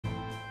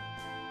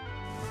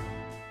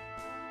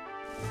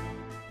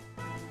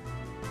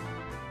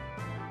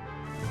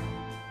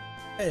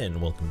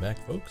And welcome back,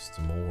 folks,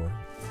 to more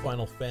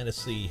Final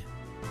Fantasy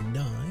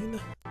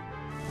IX.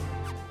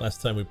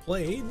 Last time we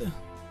played,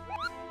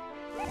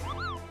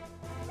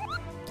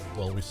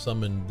 well, we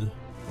summoned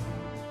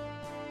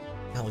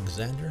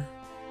Alexander,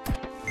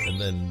 and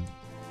then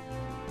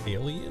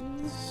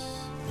aliens.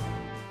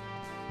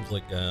 It was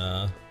like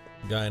a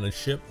guy in a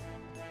ship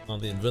on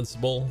the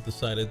Invincible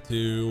decided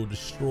to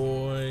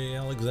destroy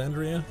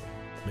Alexandria,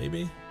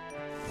 maybe?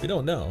 We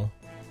don't know.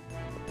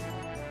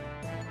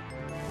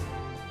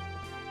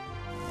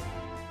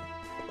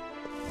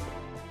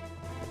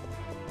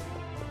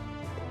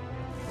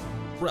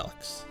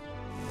 Relics.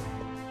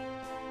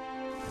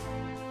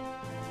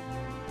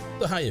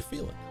 So how you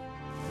feeling?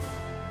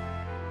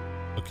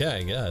 Okay,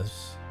 I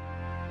guess.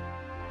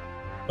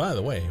 By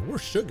the way,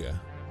 where's Sugar?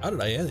 How did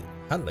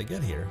I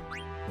get here?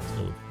 Let's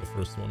go with the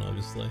first one,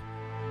 obviously.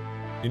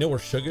 Do you know where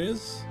Sugar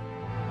is?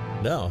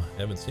 No,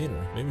 haven't seen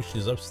her. Maybe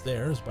she's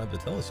upstairs by the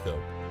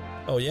telescope.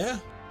 Oh yeah?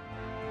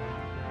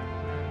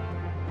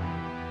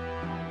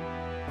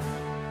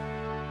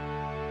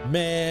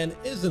 Man,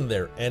 isn't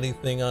there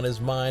anything on his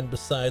mind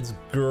besides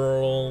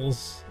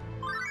girls?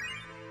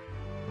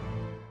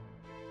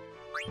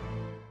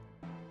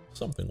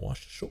 Something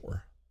washed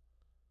ashore.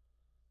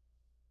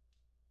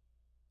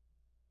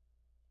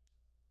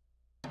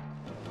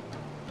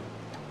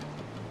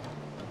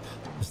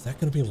 Is that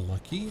gonna be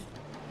lucky?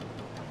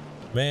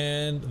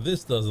 Man,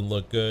 this doesn't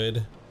look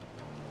good.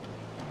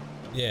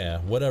 Yeah,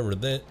 whatever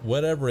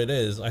it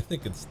is, I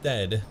think it's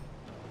dead.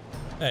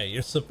 Hey,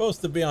 you're supposed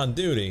to be on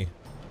duty.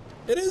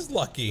 It is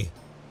lucky.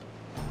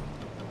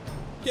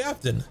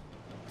 Captain.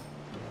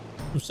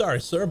 I'm sorry,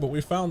 sir, but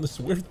we found this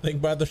weird thing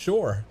by the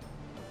shore.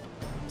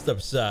 Step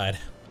aside.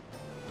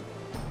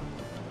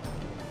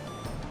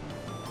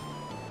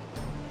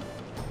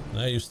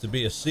 I used to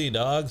be a sea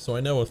dog, so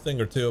I know a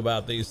thing or two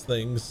about these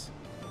things.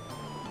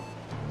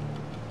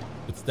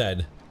 It's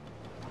dead.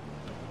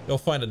 Go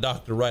find a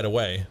doctor right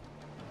away.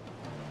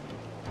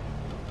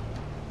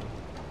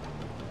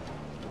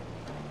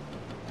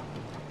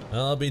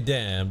 I'll be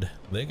damned.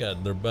 They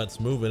got their butts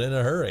moving in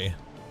a hurry.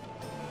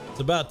 It's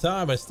about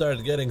time I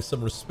started getting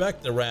some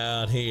respect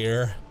around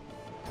here.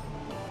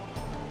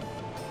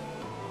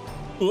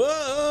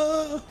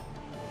 Whoa!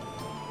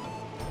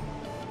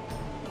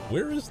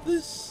 Where is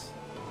this?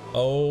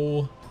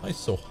 Oh, I'm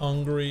so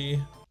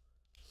hungry.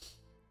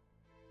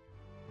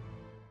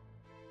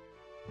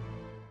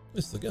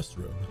 This is the guest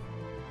room.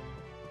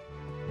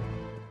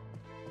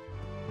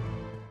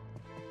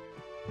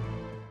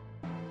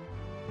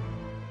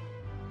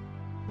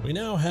 We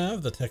now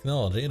have the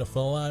technology to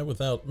fly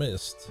without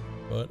mist,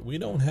 but we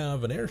don't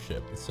have an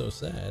airship. It's so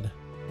sad.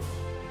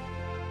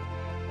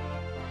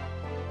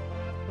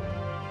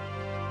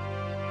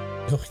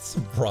 Go eat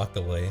some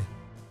broccoli.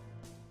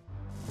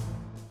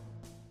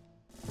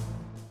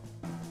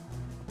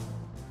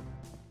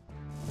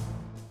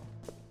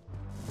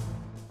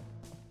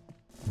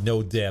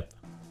 No dip.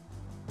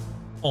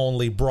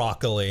 Only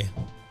broccoli.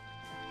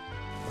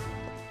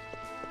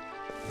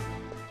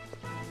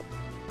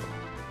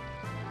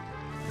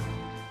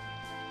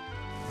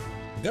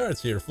 The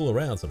guards here fool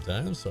around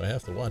sometimes, so I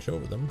have to watch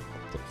over them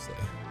closely.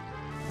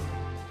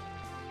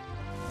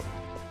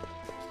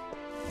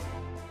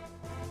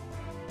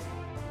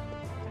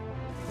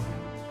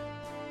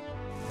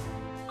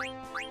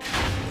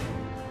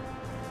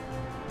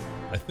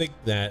 I think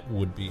that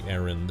would be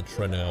Aaron, the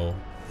Treno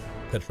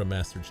Petra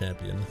Master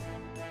Champion.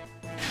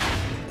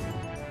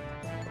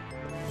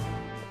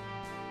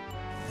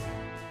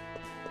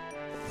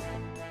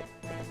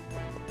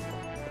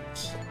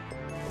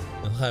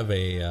 I'll have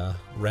a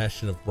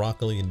ration of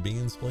broccoli and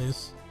beans,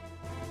 please.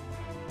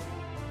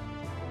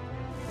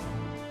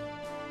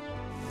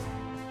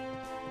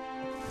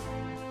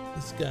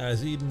 This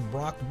guy's eating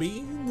brock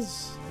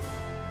beans.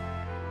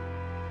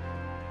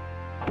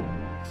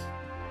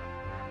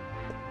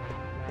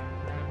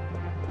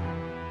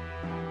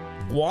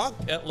 Walk,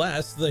 at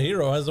last the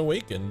hero has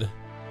awakened.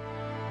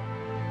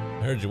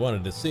 I heard you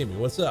wanted to see me.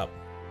 What's up?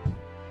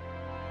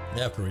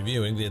 After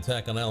reviewing the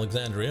attack on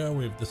Alexandria,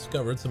 we've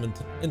discovered some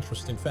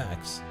interesting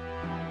facts.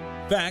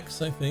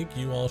 Facts I think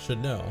you all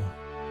should know.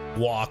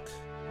 Walk.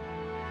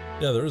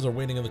 The others are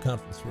waiting in the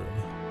conference room.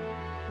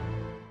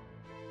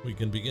 We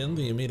can begin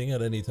the meeting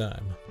at any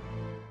time.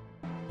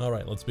 All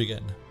right, let's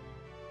begin.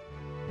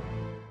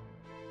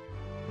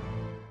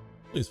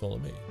 Please follow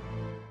me.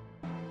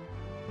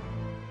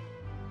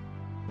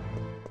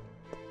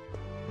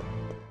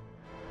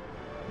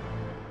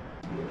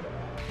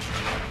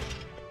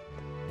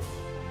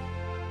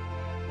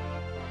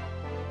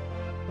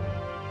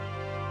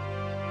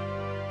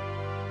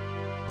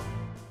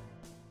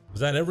 Is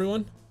that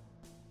everyone?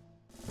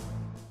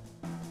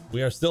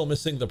 We are still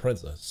missing the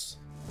princess.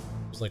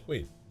 I was like,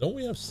 wait, don't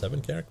we have 7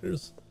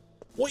 characters?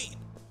 Wait!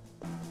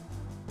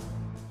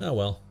 Oh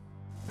well.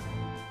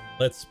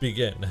 Let's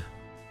begin.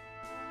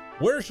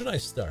 Where should I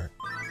start?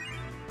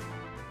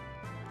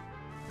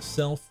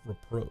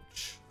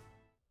 Self-reproach.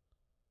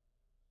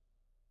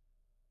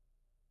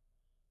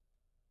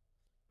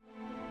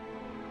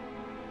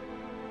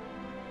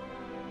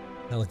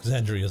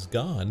 Alexandria's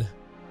gone.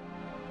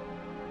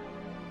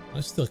 I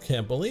still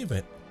can't believe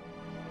it.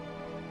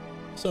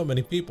 So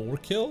many people were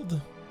killed.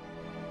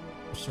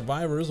 The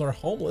survivors are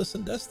homeless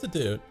and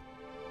destitute.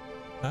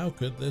 How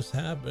could this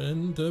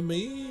happen to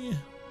me?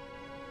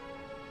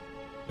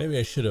 Maybe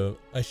I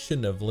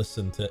shouldn't have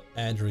listened to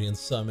Adrian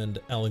summoned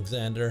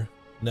Alexander.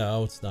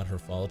 No, it's not her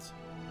fault.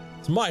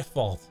 It's my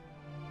fault.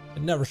 I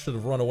never should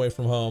have run away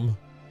from home.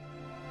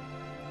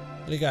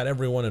 They got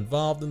everyone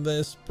involved in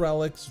this.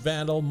 Prelix,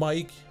 Vandal,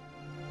 Mike.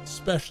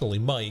 Especially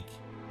Mike.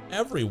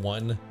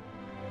 Everyone.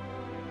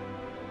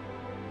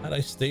 Had I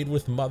stayed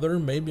with Mother,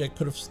 maybe I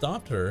could have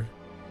stopped her.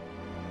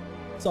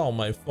 It's all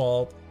my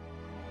fault.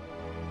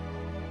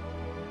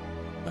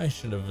 I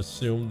should have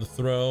assumed the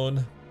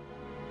throne.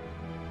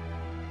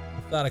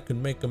 I thought I could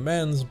make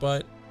amends,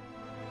 but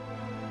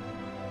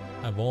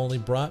I've only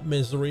brought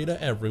misery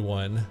to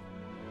everyone.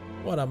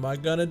 What am I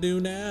gonna do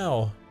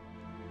now?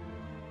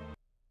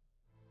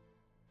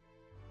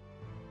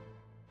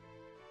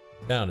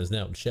 Town is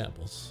now in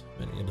shambles.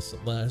 Many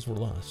innocent lives were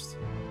lost.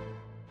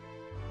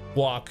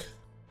 Walk,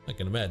 I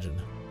can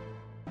imagine.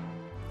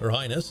 Her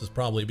Highness is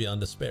probably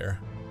beyond despair.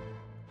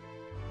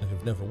 I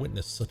have never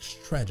witnessed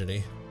such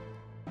tragedy.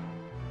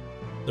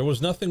 There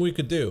was nothing we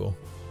could do.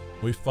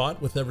 We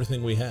fought with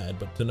everything we had,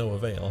 but to no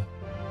avail.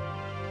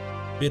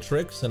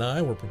 Beatrix and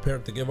I were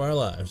prepared to give our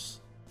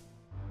lives.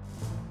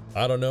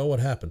 I don't know what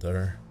happened to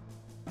her.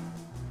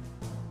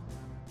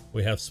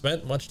 We have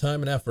spent much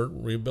time and effort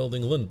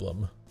rebuilding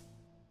Lindblom,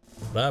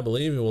 but I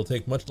believe it will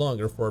take much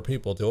longer for our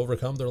people to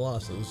overcome their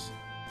losses.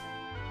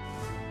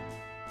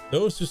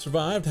 Those who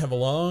survived have a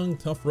long,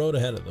 tough road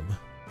ahead of them.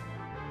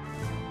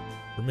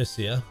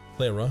 Bermicia,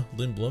 Clara,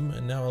 Lindblom,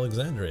 and now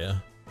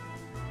Alexandria.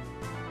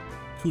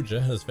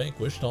 Kuja has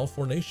vanquished all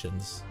 4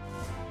 nations.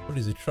 What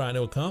is he trying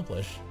to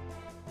accomplish?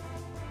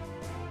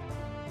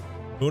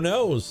 Who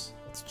knows?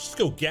 Let's just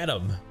go get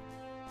him.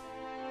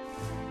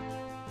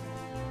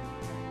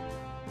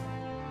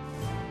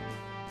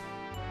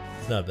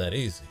 It's not that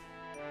easy.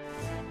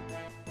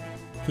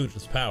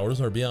 Kuja's powers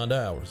are beyond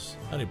ours.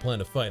 How do you plan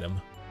to fight him?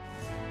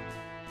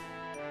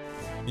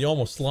 You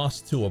almost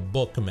lost to a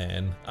book,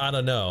 man. I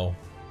don't know.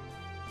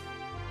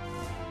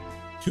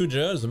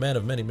 Kuja is a man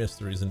of many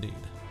mysteries indeed.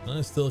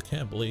 I still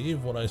can't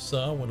believe what I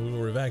saw when we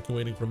were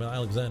evacuating from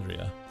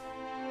Alexandria.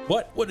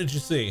 What? What did you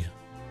see?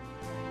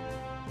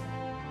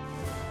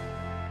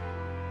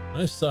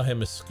 I saw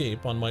him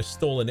escape on my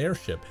stolen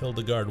airship,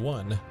 Hildegard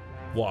 1.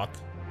 Walk.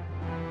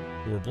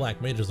 There were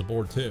black mages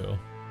aboard too.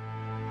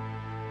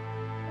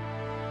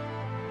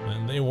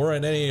 And they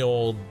weren't any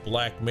old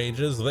black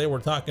mages, they were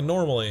talking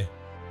normally.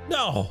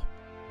 No!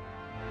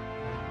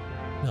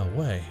 No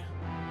way.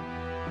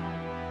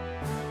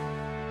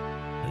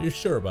 Are you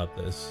sure about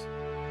this?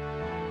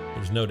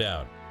 There's no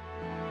doubt.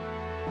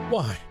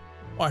 Why?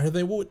 Why are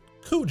they with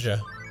Kuja?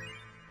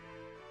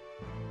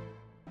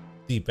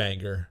 Deep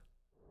anger.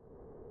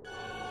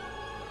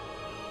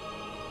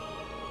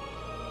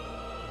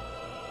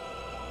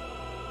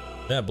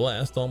 That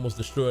blast almost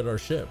destroyed our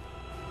ship.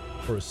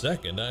 For a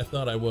second, I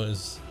thought I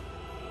was...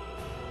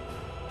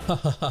 Ha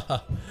ha ha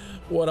ha.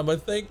 What am I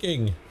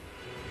thinking?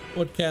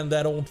 What can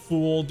that old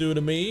fool do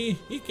to me?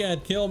 He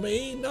can't kill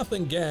me.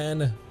 Nothing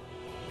can.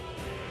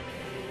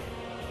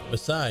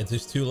 Besides,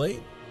 it's too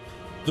late.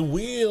 The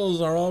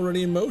wheels are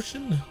already in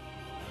motion.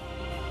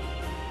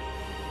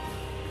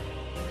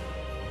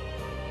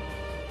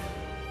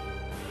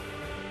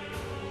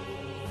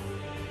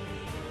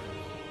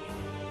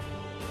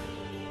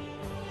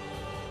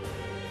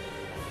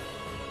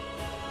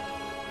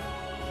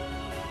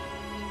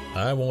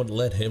 I won't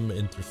let him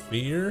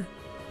interfere.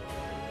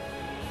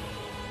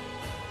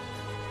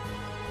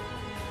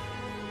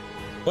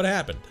 What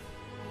happened?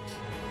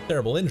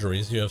 Terrible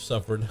injuries you have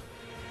suffered.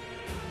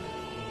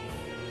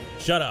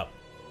 Shut up.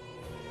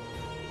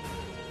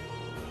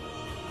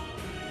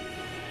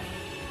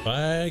 If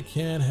I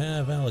can't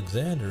have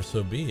Alexander,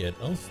 so be it.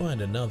 I'll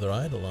find another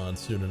Eidolon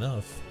soon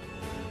enough.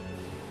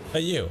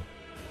 Hey, you.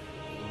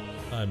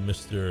 I'm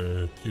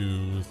Mr.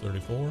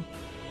 234.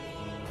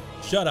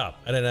 Shut up.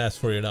 I didn't ask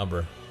for your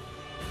number.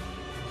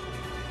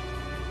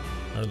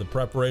 Are the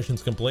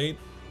preparations complete?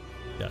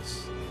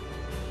 Yes.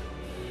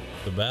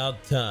 It's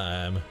about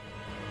time.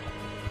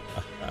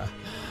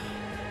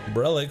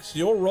 Brelix,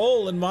 your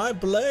role in my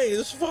play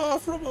is far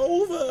from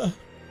over.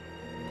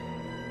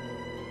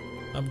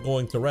 I'm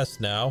going to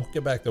rest now.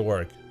 Get back to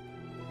work.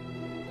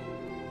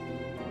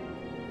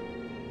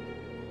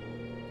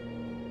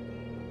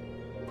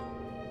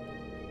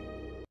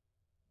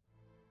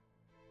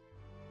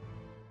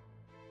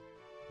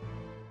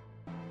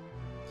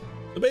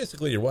 So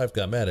basically, your wife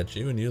got mad at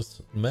you and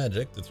used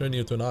magic to turn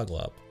you into an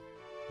oglop.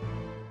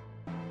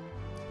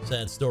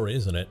 Sad story,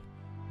 isn't it?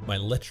 My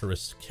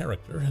lecherous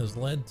character has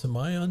led to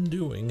my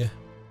undoing.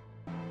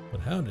 But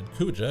how did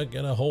Kuja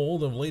get a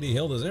hold of Lady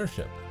Hilda's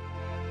airship?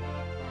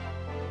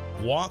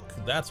 Walk,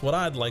 that's what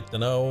I'd like to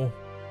know.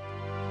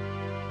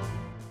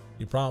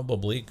 He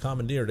probably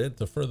commandeered it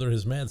to further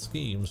his mad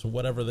schemes,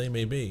 whatever they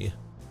may be.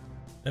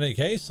 In any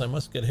case, I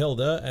must get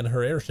Hilda and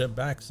her airship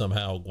back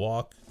somehow,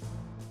 Walk.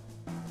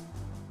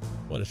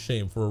 What a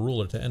shame for a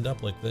ruler to end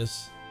up like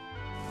this.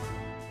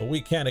 But we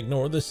can't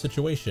ignore this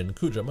situation.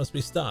 Kuja must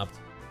be stopped.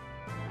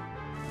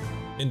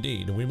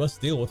 Indeed, we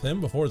must deal with him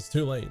before it's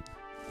too late.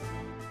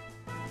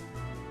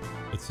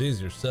 It's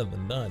easier said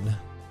than done.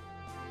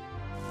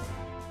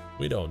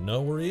 We don't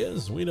know where he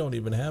is. We don't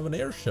even have an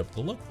airship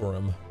to look for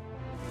him.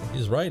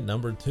 He's right,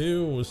 number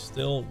 2 is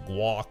still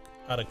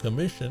out of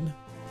commission.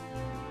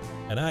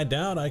 And I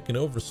doubt I can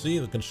oversee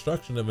the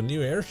construction of a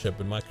new airship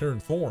in my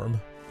current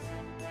form.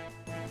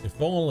 If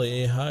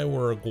only I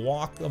were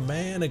a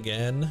man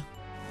again.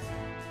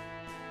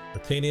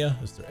 Britannia,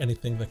 is there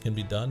anything that can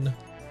be done?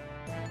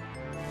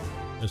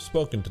 I've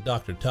spoken to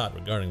Dr. Tot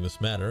regarding this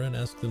matter and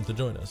asked him to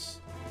join us.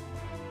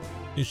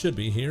 He should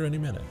be here any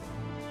minute.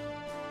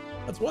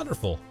 That's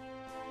wonderful.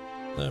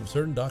 I'm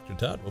certain Dr.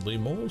 Tot will be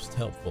most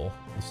helpful.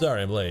 I'm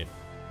sorry I'm late.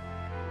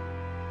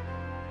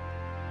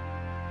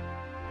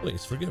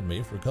 Please forgive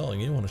me for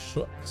calling you on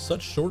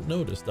such short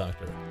notice,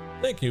 Doctor.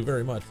 Thank you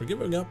very much for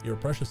giving up your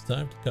precious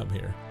time to come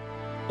here.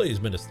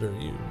 Please, Minister,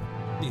 you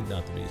need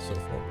not to be so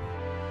formal.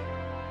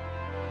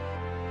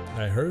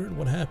 I heard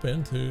what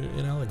happened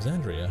in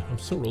Alexandria. I'm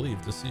so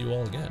relieved to see you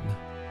all again.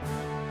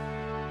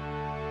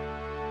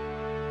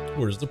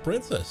 Where's the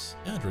princess?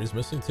 Audrey's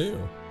missing too.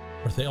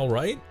 Are they all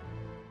right?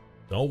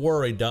 Don't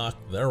worry, Doc.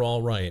 They're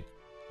all right.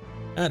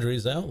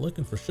 Audrey's out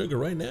looking for sugar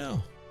right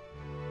now.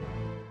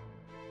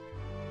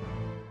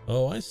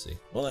 Oh, I see.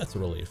 Well, that's a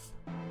relief.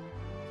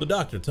 So,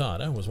 Dr.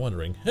 Todd, I was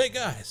wondering. Hey,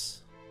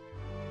 guys!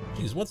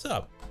 Geez, what's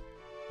up?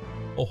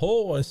 Oh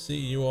ho, I see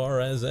you are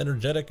as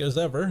energetic as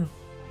ever.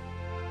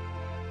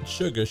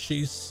 Sugar,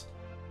 she's...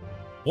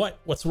 What?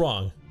 What's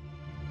wrong?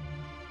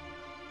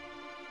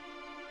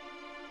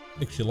 I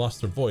think she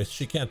lost her voice.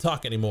 She can't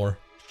talk anymore.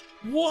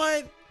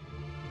 What?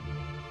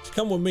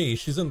 Come with me.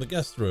 She's in the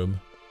guest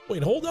room.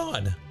 Wait, hold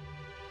on.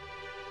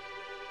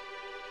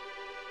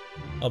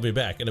 I'll be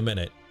back in a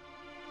minute.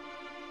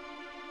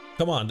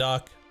 Come on,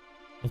 Doc.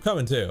 I'm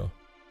coming too.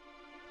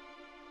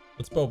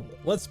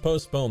 Let's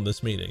postpone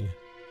this meeting.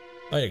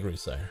 I agree,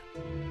 sire.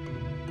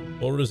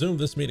 We'll resume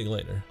this meeting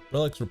later.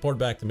 Relics, report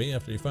back to me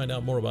after you find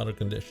out more about her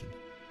condition.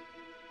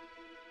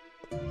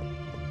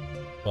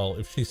 Well,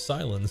 if she's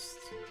silenced...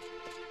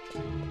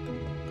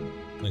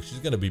 Like, she's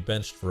gonna be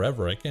benched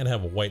forever. I can't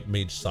have a white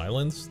mage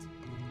silenced.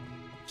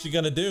 What's she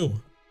gonna do?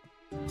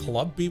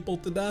 Club people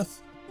to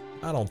death?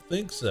 I don't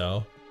think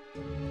so.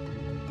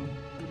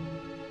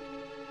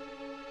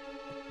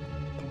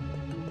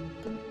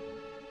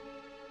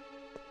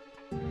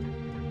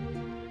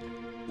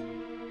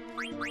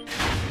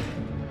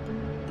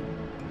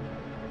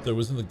 So it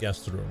was in the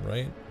guest room,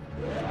 right?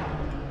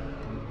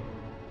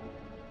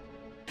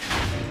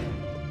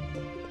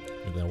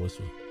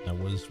 That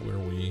was where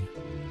we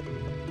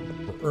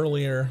were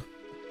earlier.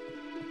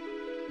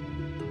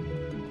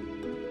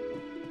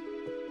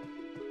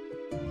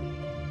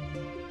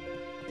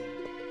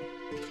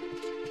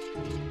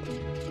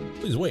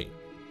 Please wait.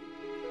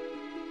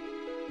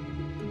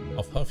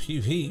 Huff, huff,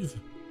 heave, heave.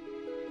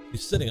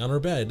 She's sitting on her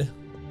bed.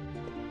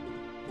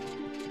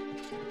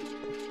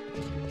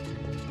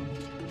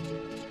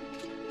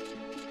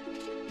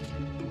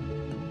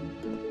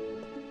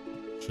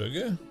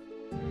 Sugar?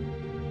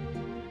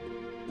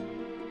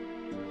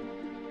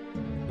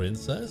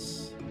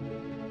 Princess?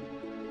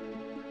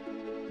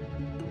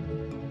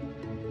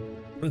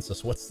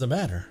 Princess, what's the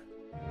matter?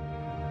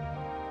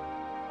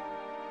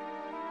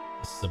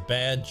 This is a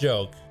bad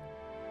joke.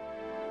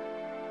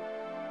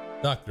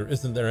 Doctor,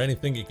 isn't there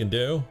anything you can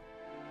do?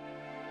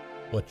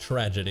 What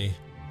tragedy.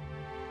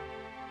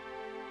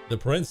 The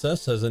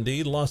princess has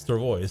indeed lost her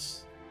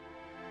voice.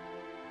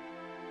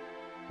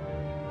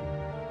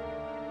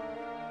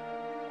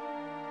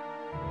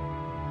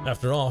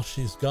 After all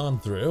she's gone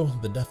through,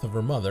 the death of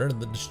her mother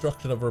and the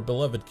destruction of her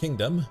beloved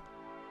kingdom,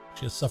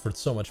 she has suffered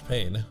so much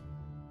pain.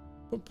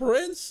 But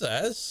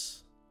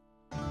Princess?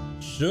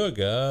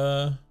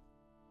 Sugar.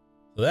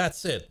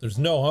 That's it. There's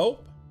no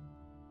hope?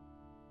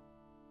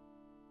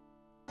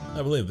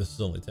 I believe this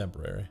is only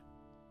temporary.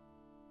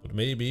 But it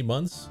may be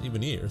months,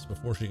 even years,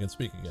 before she can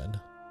speak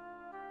again.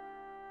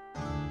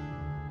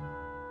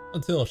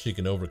 Until she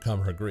can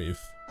overcome her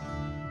grief.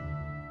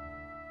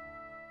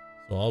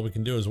 So all we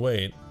can do is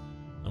wait.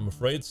 I'm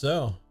afraid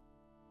so.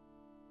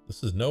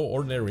 This is no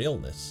ordinary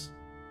illness.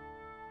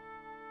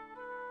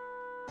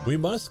 We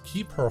must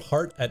keep her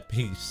heart at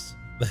peace.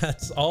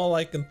 That's all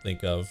I can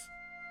think of.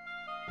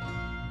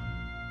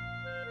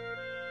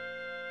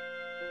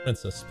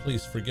 Princess,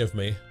 please forgive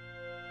me.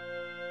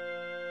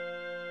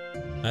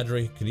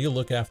 Adri, can you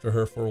look after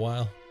her for a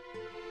while?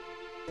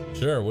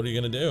 Sure, what are you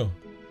gonna do?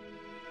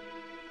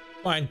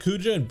 Find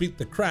Kuja and beat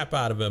the crap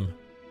out of him.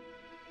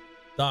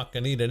 Doc, I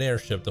need an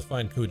airship to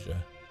find Kuja.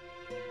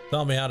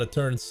 Tell me how to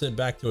turn Sid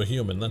back to a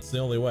human. That's the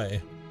only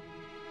way.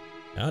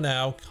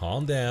 Now,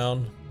 calm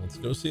down. Let's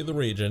go see the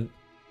Regent.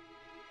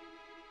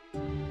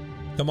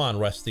 Come on,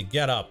 Rusty,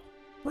 get up.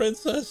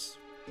 Princess,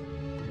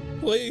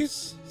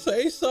 please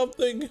say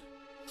something.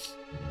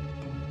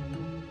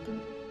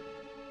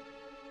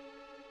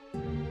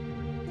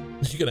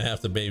 You're gonna have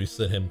to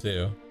babysit him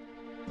too.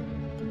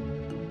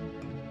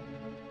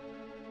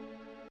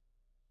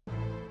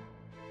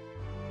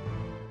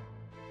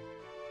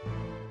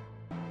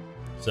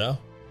 So,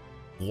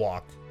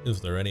 walk. Is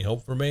there any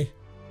hope for me?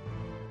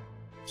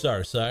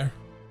 Sorry, sire.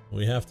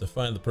 We have to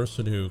find the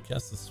person who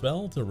cast the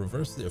spell to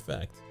reverse the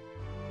effect.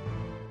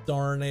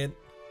 Darn it.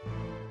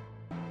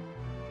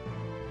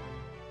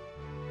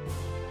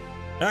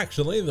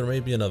 Actually, there may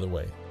be another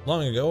way.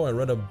 Long ago, I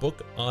read a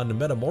book on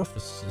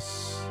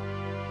metamorphosis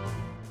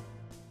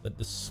that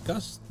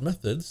discussed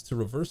methods to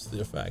reverse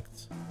the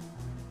effect.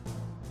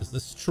 Is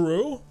this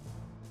true?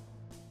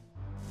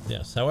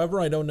 Yes, however,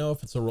 I don't know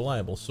if it's a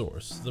reliable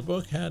source. The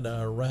book had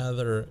a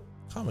rather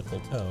comical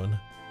tone.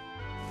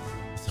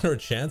 Is there a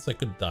chance I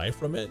could die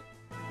from it?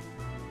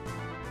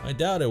 I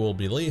doubt it will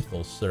be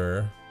lethal,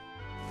 sir.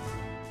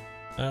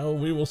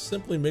 We will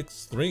simply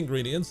mix 3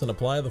 ingredients and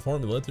apply the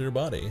formula to your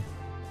body.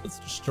 Let's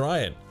just try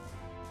it.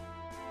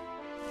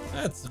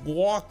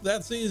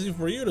 That's easy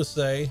for you to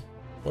say.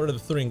 What are the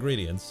 3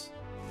 ingredients?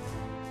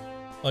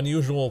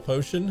 Unusual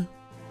potion,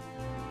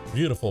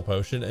 beautiful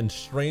potion, and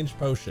strange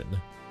potion.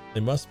 They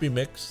must be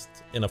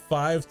mixed in a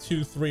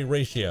 5-2-3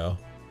 ratio.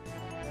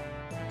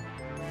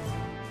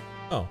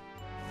 Oh.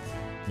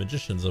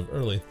 Magicians of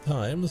early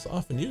times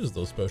often used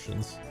those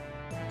potions.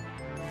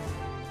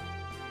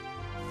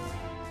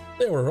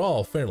 They were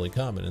all fairly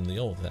common in the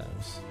old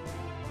times.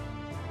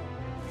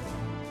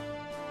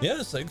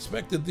 Yes, I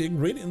expected the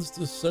ingredients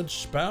to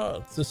such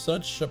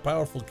a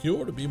powerful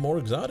cure to be more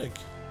exotic,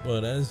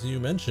 but as you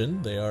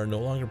mentioned, they are no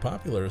longer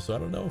popular, so I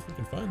don't know if we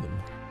can find them.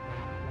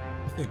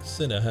 I think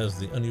Cinna has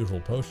the unusual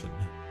potion.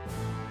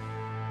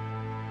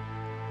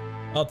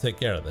 I'll take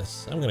care of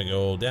this. I'm gonna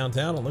go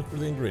downtown and look for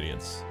the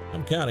ingredients.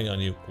 I'm counting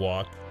on you,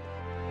 Guac.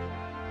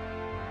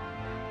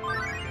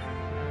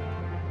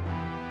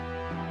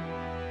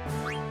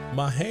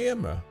 My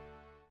hammer.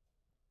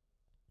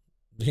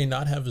 Do you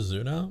not have a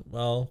zoo now?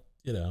 Well,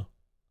 you know.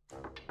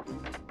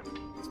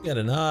 It's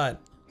getting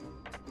hot.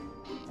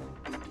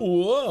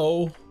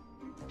 Whoa.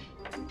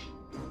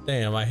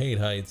 Damn, I hate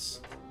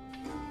heights.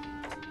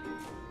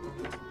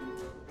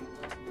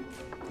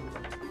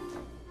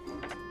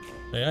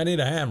 Hey, I need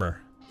a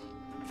hammer.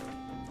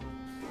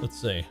 Let's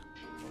see.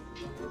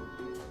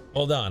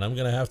 Hold on, I'm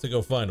gonna have to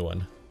go find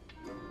one.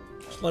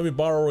 Just let me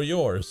borrow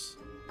yours.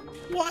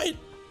 What?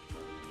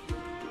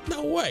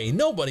 No way,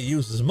 nobody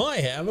uses my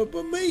hammer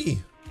but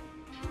me.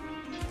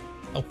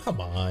 Oh,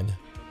 come on.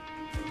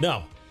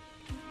 No.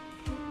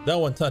 No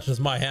one touches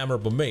my hammer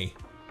but me.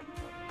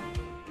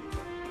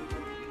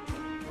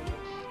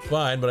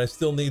 Fine, but I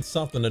still need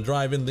something to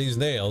drive in these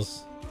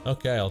nails.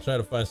 Okay, I'll try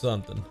to find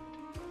something.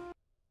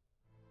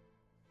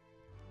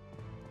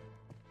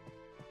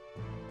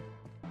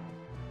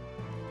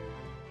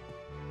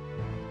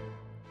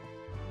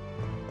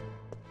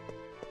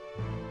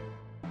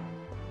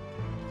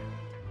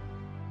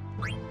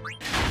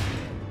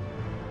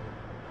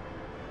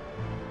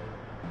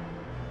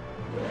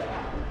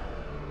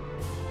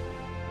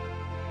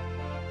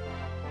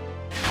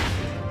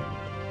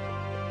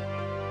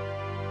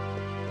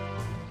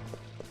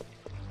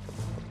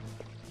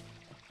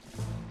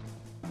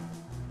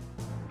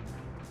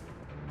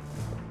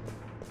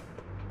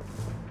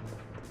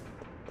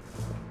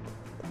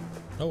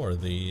 Oh, are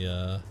the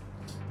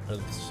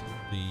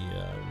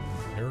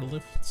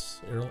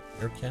airlifts,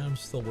 air cams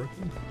still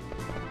working?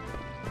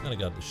 Kinda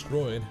got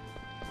destroyed.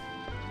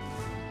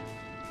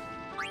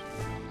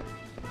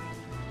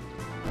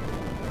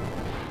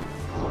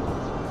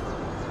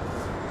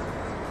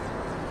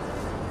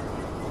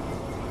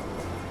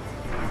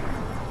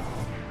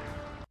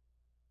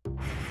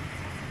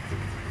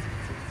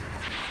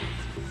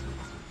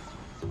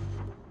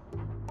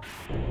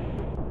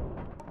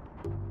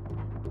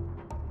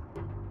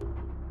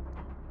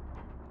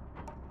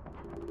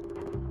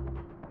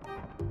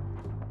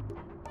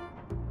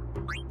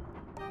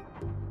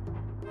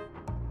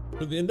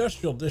 With the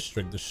industrial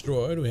district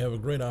destroyed, we have a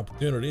great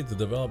opportunity to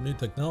develop new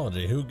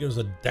technology. Who gives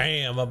a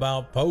damn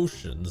about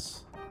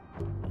potions?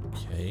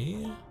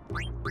 Okay.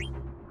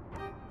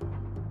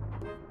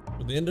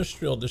 With the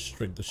industrial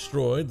district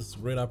destroyed, this is a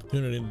great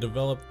opportunity to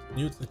develop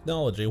new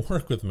technology.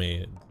 Work with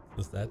me.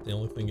 Is that the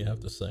only thing you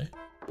have to say?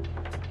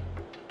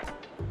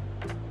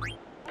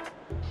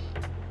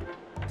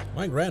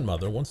 My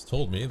grandmother once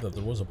told me that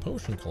there was a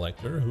potion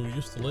collector who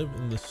used to live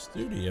in the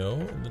studio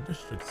in the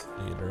district's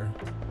theater.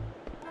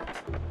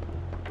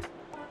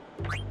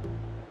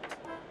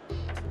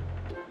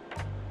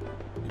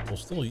 People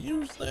still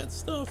use that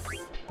stuff.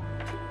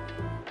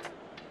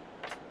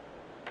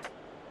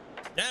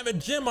 Damn it,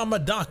 Jim, I'm a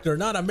doctor,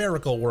 not a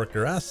miracle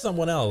worker. Ask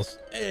someone else.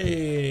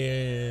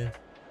 Hey.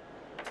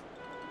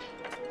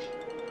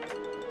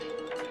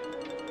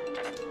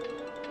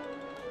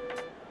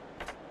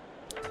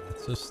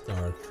 It's a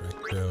Star Trek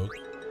joke.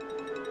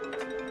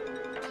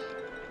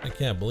 I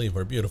can't believe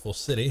our beautiful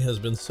city has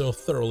been so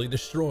thoroughly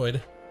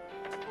destroyed.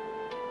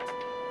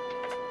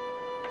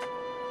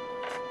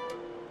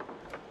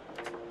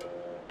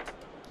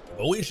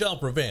 But we shall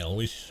prevail.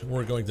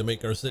 We're going to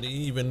make our city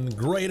even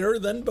greater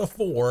than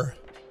before.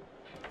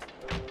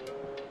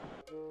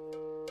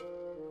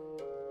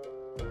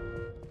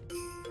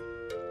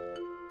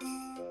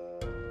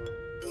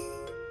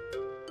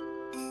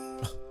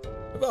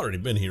 I've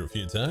already been here a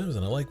few times,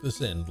 and I like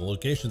this inn. The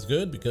location's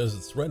good because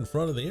it's right in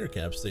front of the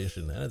aircap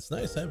station, and it's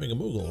nice having a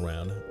Moogle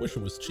around. Wish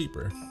it was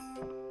cheaper.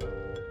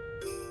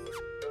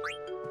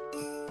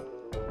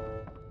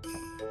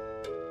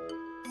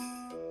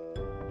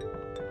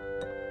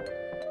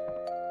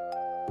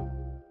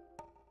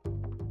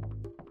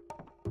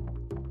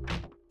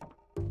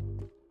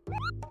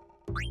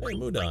 Hey,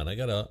 Mudon, I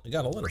got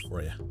a letter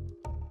for you.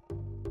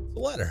 It's a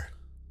letter.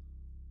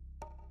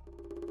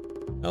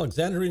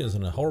 Alexandria is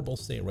in a horrible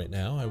state right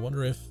now. I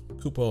wonder if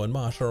Kupo and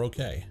Mosh are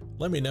okay.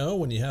 Let me know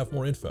when you have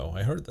more info.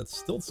 I heard that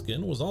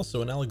Stiltskin was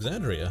also in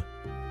Alexandria.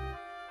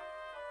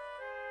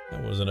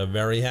 That wasn't a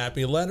very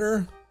happy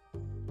letter.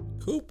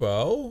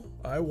 Kupo,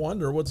 I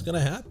wonder what's gonna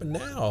happen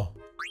now.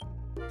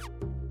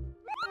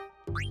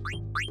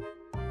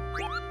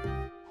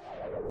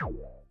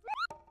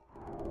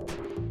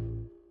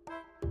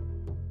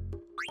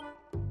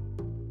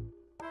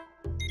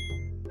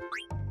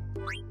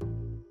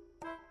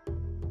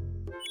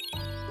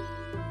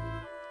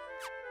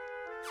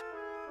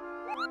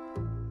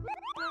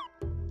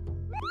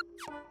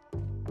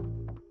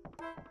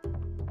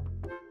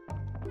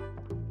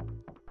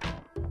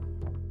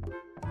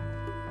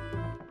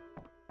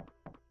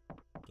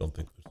 Don't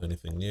think there's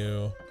anything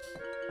new.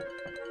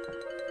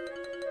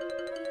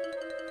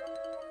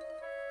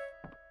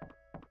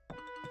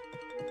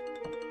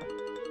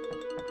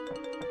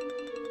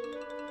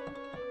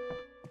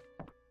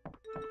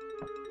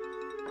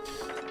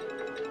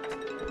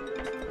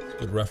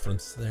 Good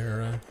reference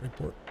there,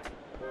 report.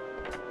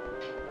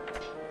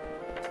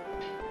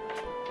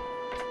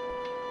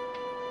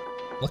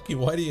 Lucky,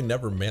 why do you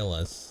never mail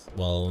us?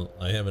 Well,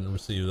 I haven't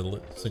received a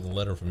single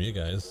letter from you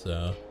guys,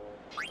 so...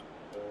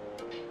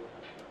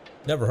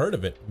 Never heard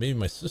of it. Maybe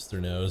my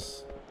sister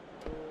knows.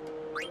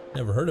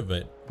 Never heard of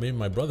it. Maybe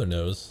my brother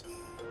knows.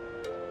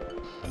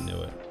 I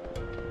knew it.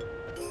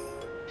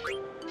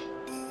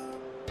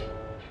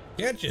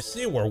 Can't you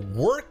see we're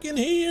working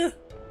here?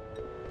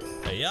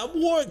 Hey,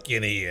 I'm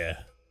working here.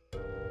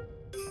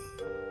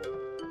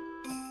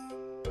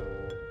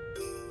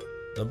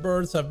 The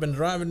birds have been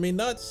driving me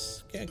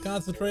nuts. Can't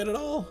concentrate at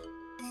all.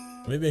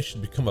 Maybe I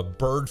should become a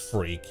bird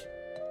freak.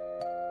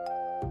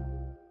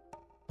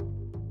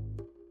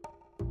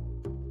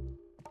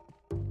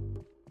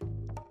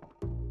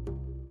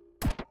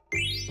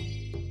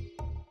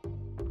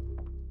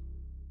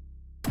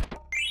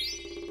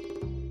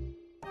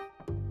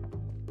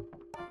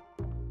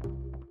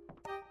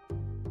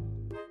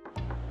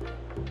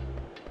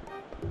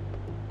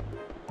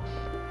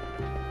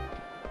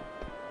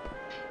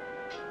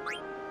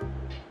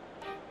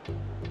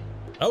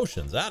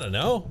 Potions? I don't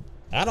know.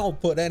 I don't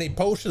put any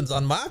potions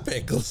on my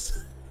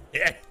pickles.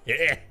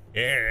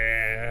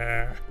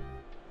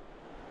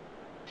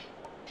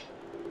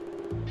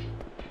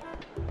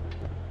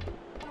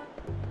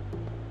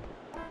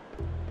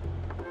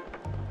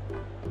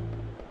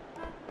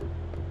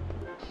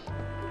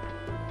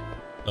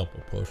 Don't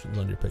put potions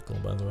on your pickle,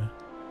 by the way.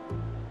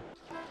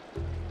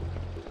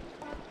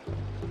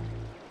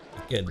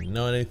 Again, you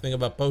know anything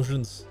about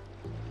potions?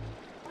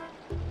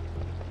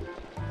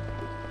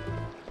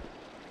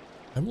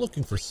 I'm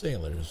looking for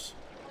sailors.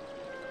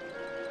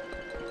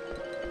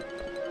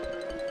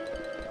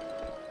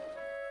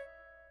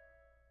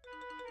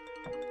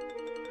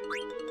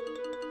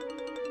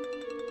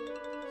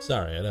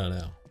 Sorry, I don't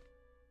know.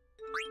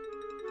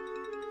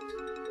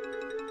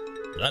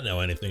 I don't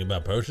know anything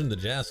about potion.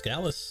 Did you ask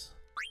Alice?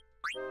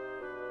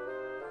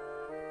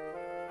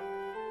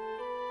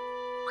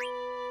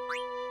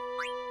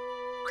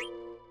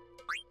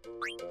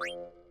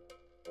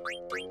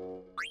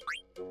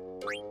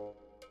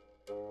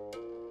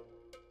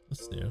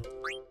 That's new.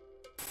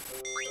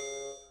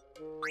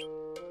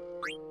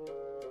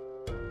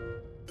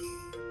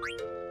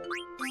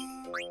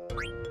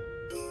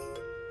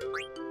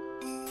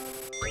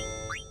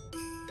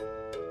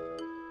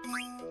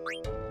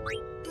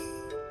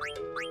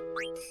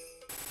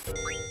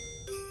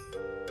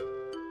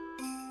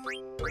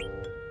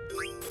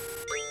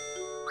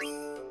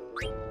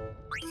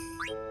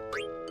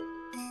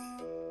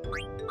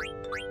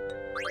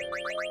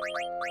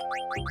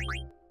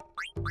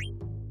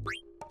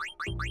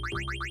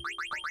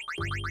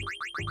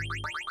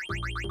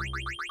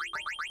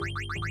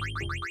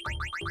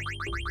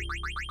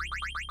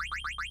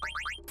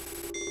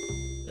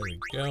 There we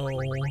go.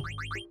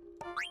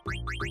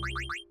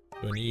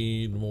 Do I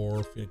need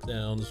more Phoenix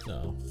Downs?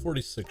 No,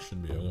 46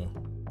 should be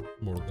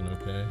more than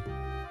okay.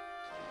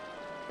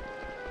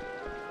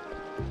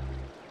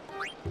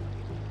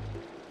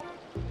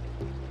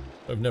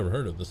 I've never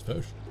heard of this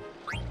potion.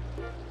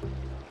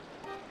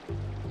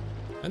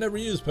 I never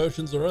use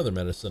potions or other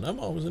medicine. I'm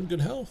always in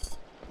good health.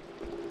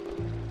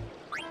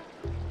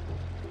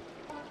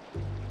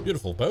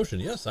 Beautiful potion.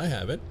 Yes, I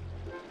have it.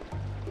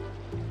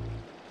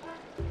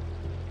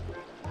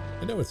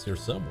 I know it's here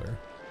somewhere.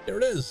 Here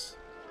it is.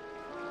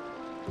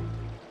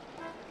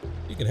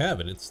 You can have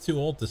it. It's too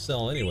old to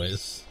sell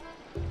anyways.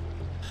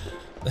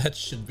 That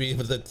should be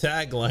the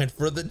tagline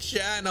for the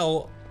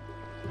channel.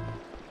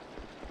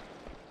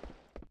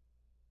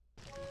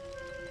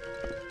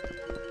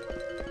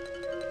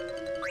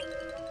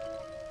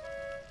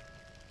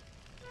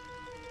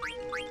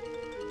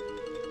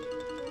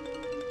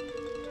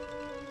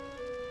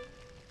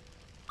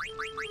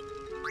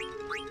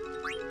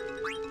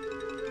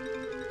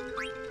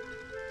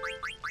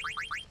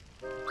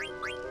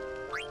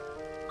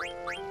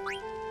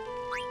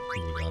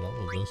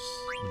 this?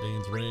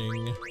 Dane's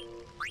ring.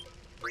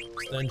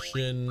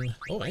 Extension.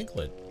 Oh,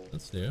 anklet.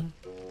 That's new.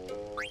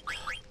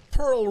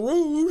 Pearl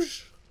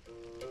Rouge.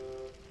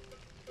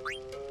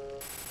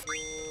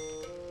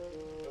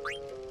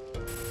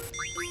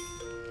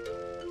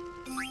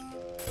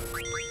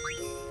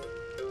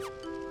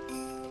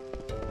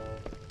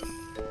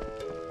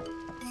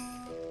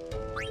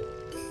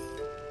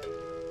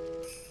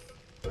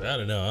 I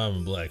don't know, I'm a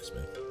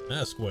blacksmith.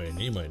 Ask Wayne,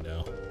 he might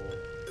know.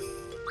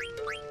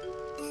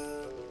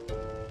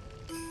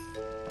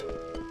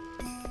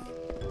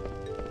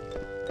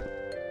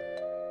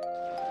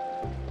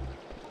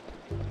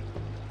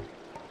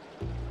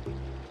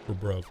 We're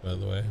broke, by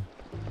the way.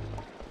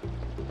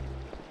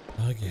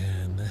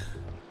 Again.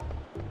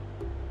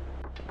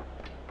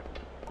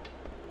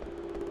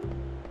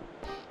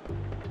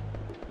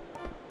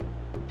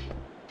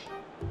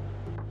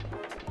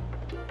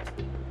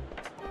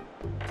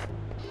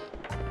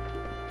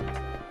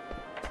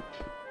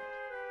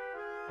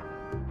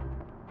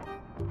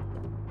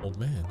 Old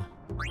man.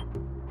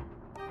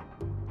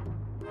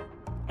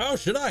 How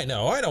should I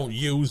know? I don't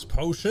use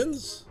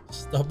potions.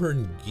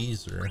 Stubborn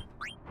geezer.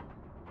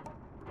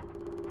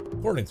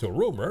 According to a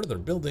rumor, they're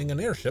building an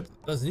airship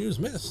that doesn't use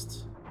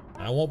mist.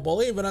 I won't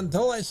believe it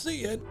until I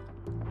see it.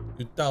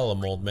 You tell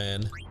him, old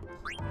man.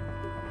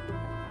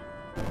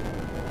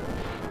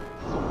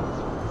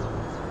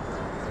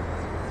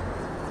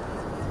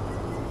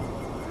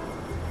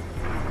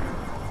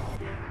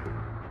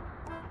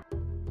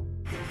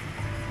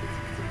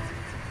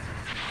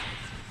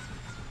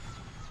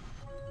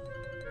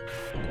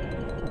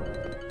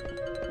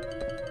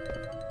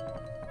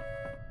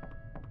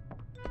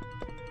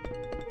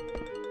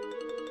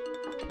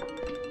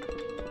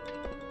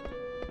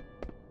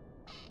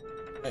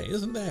 Hey,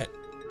 isn't that?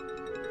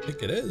 I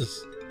think it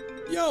is.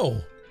 Yo!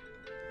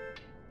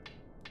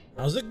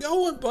 How's it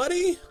going,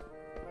 buddy?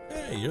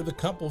 Hey, you're the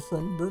couple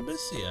from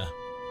Burmisia.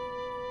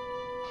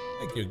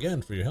 Thank you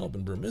again for your help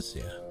in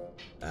Burmisia.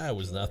 That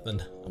was nothing.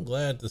 I'm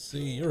glad to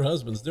see your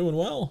husband's doing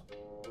well.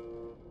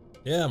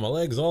 Yeah, my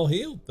leg's all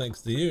healed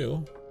thanks to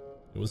you.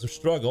 It was a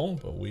struggle,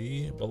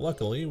 but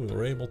luckily we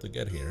were able to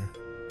get here.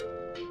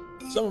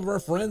 Some of our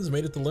friends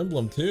made it to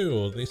Limblum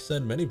too. They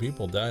said many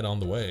people died on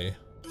the way.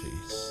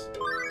 Jeez.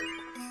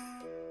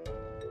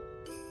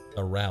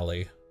 A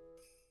rally.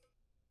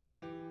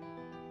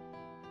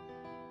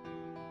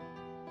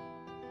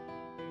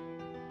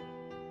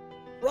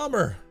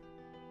 Rummer!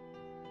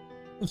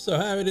 I'm so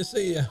happy to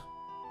see you.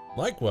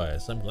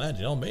 Likewise, I'm glad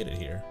y'all made it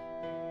here.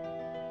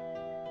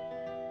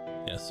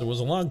 Yes, it was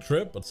a long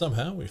trip, but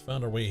somehow we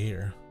found our way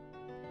here.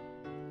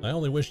 I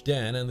only wish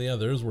Dan and the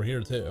others were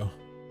here too.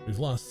 We've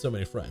lost so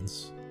many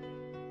friends.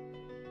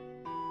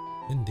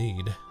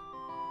 Indeed.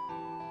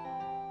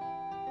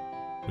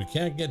 We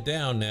can't get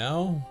down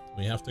now.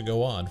 We have to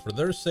go on for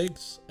their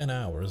sakes and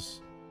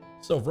ours.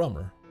 So,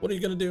 Rummer, what are you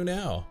gonna do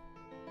now?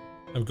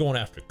 I'm going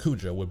after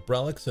Kuja with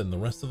Brelix and the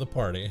rest of the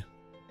party.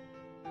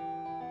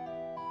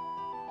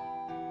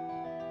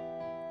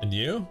 And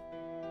you?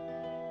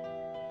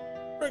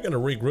 We're gonna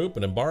regroup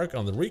and embark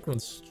on the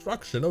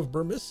reconstruction of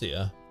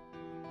Burmisia.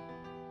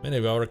 Many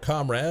of our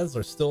comrades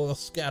are still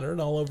scattered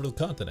all over the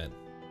continent.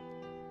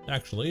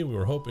 Actually, we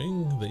were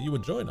hoping that you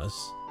would join us.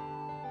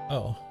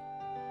 Oh.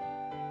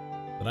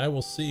 Then I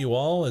will see you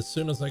all as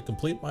soon as I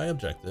complete my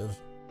objective.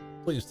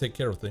 Please take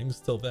care of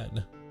things till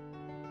then.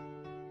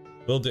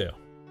 Will do.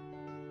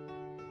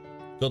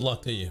 Good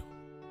luck to you.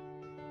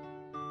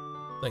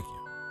 Thank you.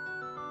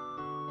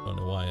 Don't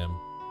know why I'm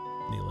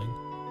kneeling.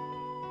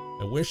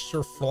 I wish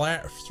Sir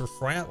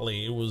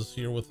Fratley was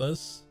here with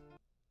us.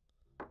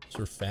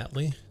 Sir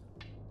Fatley?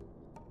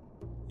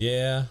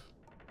 Yeah.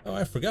 Oh,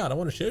 I forgot. I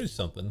want to show you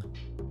something.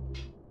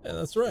 Yeah,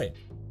 that's right.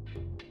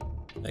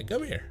 Hey,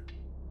 come here.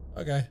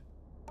 Okay.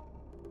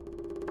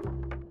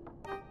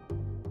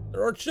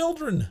 There are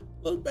children,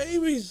 little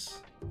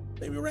babies,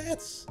 baby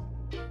rats.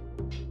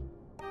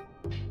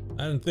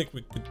 I didn't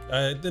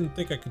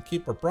think I could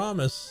keep our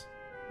promise.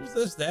 Who's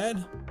this,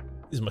 Dad?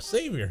 He's my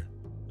savior.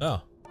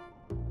 Oh,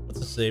 what's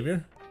a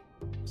savior?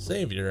 A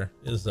savior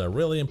is a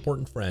really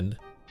important friend.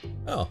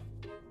 Oh,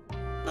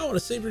 I want a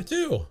savior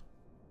too.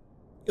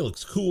 He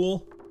looks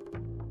cool.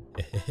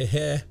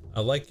 I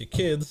like your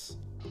kids.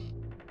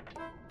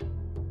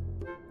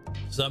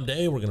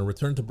 Someday we're gonna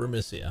return to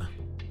Burmisia.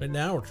 Right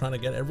now, we're trying to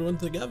get everyone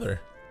together.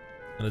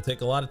 It's gonna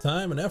take a lot of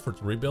time and effort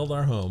to rebuild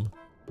our home.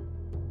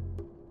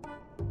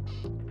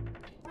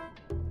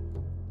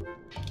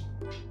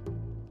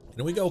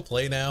 Can we go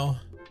play now?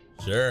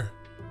 Sure.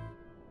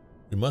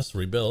 We must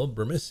rebuild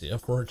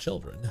Burmisia for our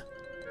children.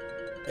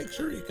 Make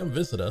sure you come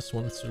visit us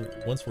once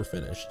we're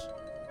finished.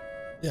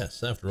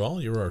 Yes, after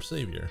all, you're our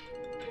savior.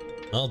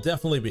 I'll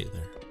definitely be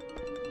there.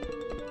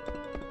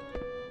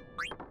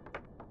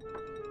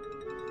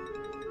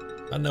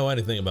 I don't know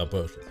anything about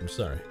potions, I'm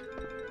sorry.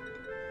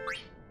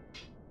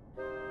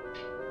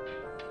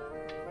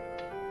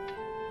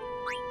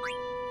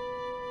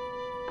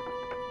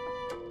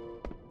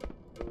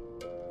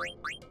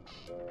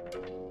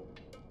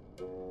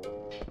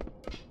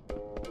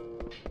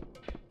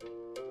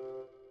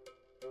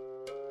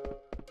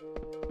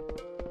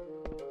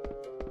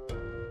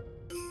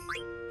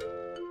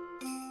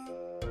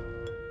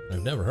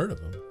 I've never heard of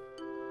him.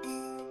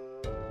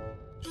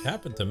 Just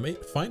happened to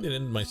find it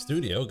in my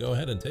studio. Go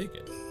ahead and take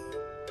it.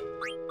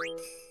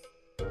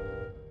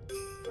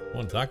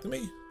 Want to talk to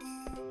me?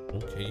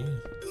 Okay.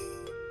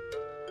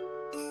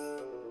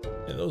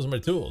 Yeah, those are my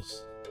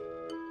tools.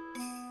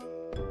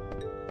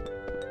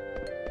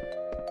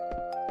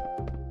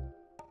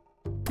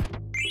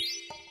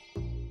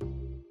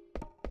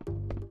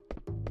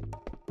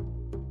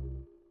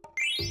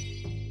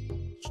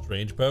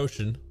 Strange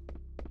potion.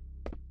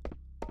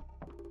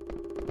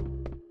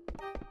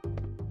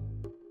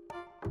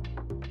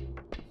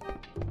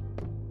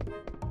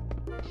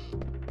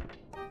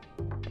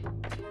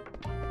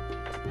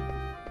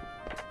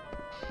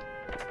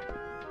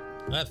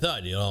 I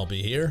thought you'd all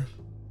be here.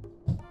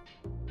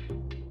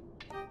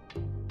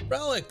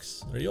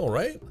 Relics, are you all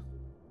right?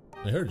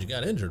 I heard you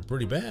got injured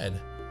pretty bad.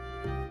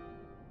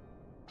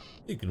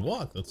 You can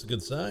walk, that's a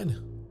good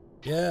sign.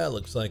 Yeah,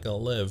 looks like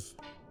I'll live.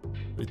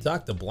 We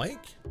talked to Blank?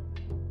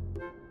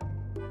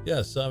 Yeah,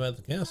 I saw him at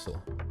the castle.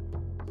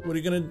 What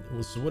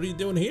are you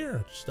doing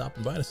here? Just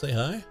stopping by to say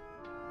hi?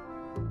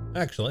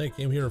 Actually, I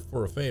came here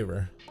for a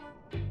favor.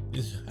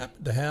 You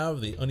happen to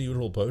have the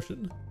unusual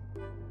potion?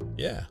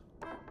 Yeah.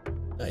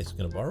 Nice,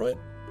 gonna borrow it?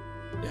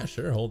 Yeah,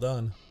 sure, hold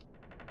on.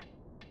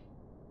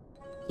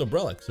 So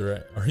Brelix,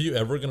 are you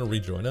ever gonna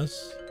rejoin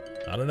us?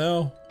 I don't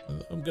know.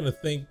 I'm gonna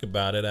think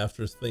about it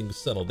after things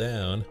settle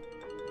down.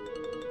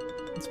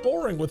 It's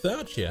boring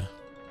without you.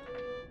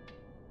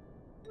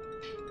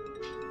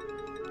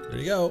 There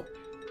you go.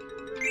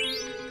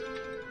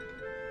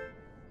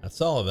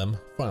 That's all of them.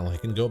 Finally, I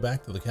can go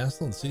back to the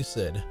castle and see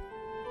Sid.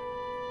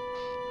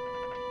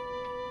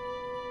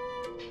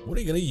 What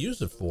are you gonna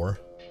use it for?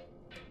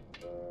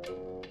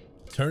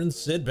 Turn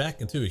Sid back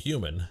into a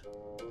human.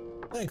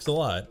 Thanks a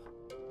lot.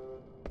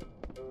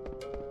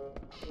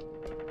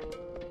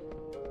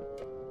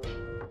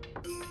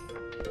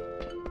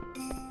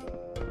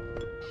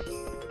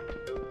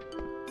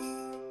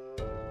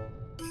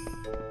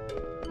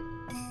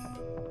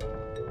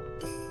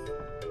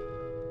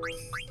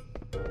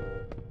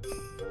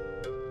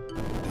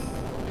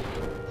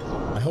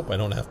 I hope I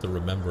don't have to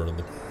remember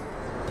the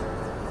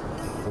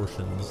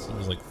portions. It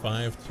was like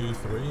 5, 2,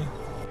 3.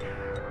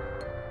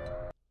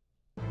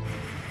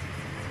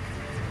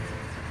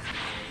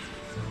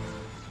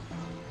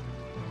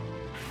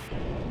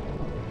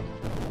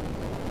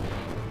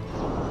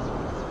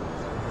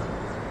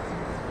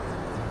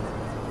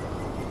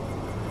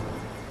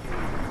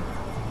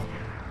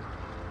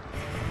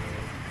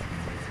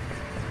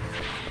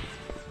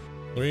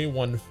 Three,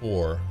 1,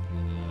 4.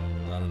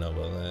 I don't know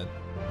about that.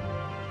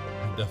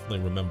 I definitely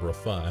remember a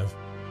 5.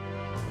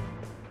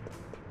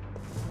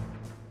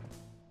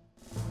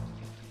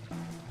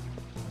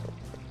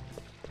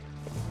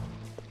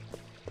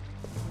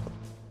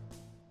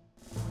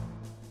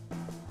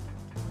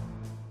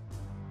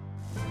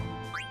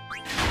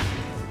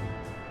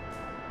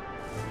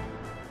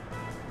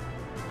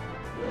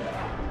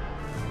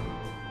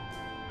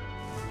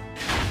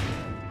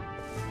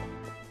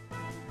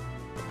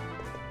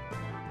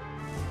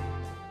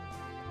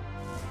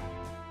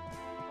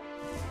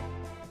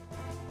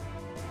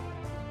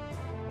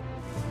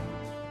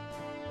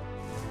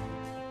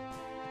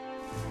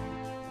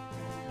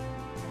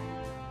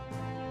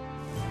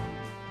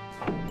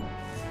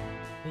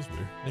 That was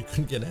weird. I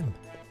couldn't get in.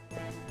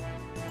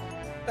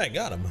 I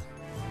got him.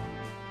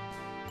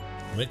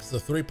 Mix the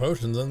 3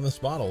 potions in this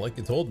bottle like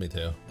you told me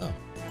to. Oh,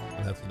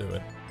 I have to do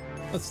it.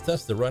 Let's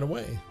test it right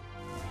away.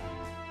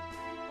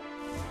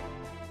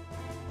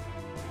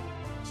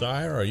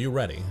 Sire, are you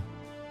ready?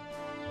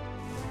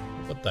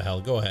 What the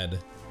hell? Go ahead.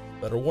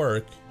 Better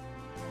work.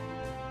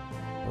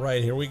 All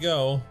right, here we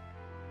go.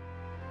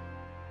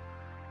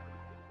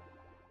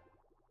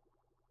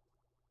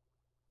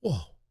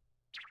 Whoa.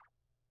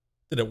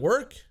 Did it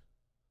work?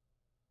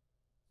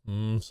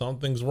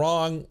 Something's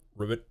wrong.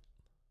 Ribbit.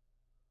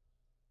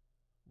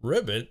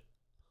 Ribbit?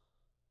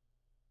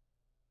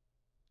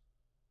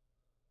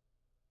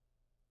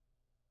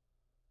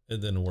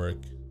 It didn't work.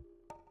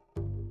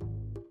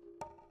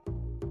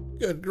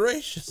 Good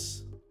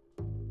gracious.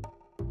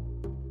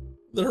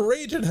 The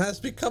region has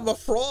become a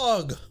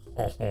frog.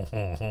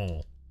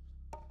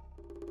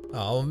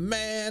 Oh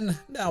man,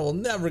 now we'll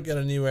never get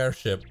a new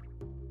airship.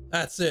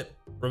 That's it,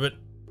 Ribbit.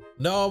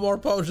 No more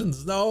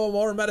potions, no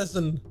more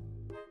medicine.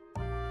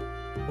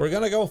 We're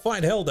gonna go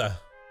find Hilda.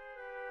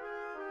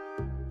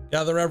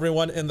 Gather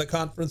everyone in the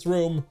conference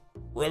room.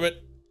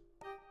 Ribbit.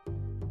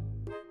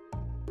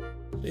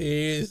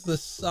 Jeez,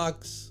 this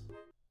sucks.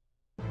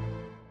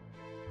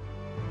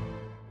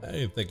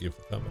 Hey, thank you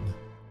for coming.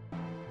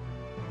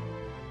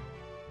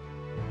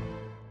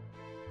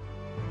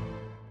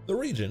 The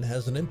region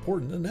has an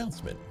important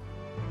announcement.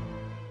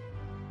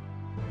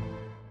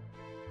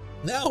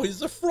 Now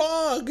he's a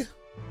frog!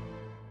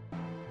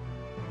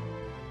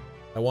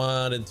 I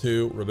wanted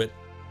to, Ribbit,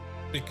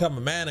 become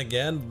a man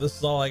again. This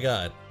is all I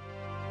got.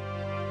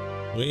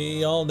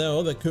 We all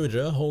know that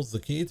Kuja holds the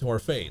key to our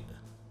fate.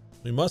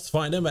 We must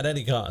find him at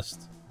any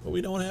cost, but we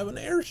don't have an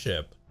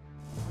airship.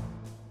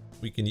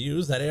 We can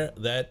use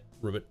that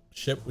Ribbit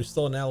ship. We're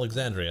still in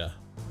Alexandria.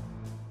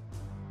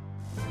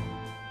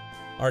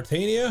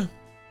 Artania,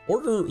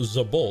 order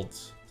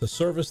Zabolt to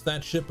service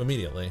that ship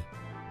immediately.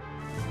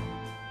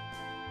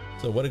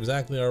 So what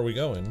exactly are we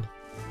going?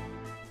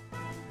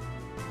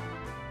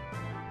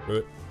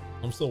 Ribbit,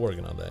 I'm still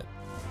working on that.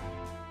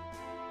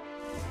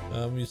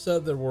 You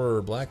said there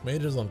were black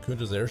mages on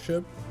Kuja's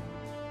airship.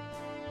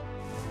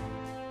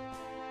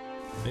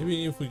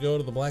 Maybe if we go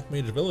to the Black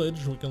Mage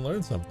Village, we can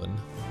learn something.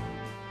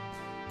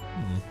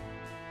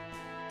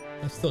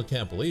 I still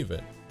can't believe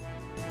it.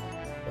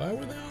 Why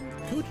were they on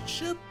Kuja's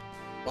ship?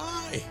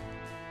 Why?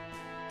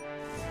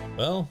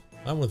 Well,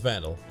 I'm with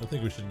Vandal. I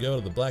think we should go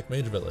to the Black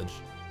Mage Village.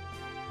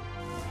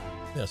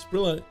 Yes,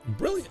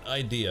 brilliant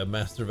idea,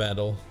 Master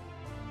Vandal.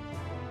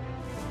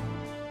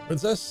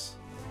 Princess,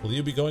 will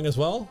you be going as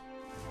well?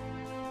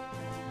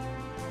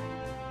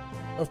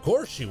 Of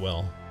course she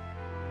will.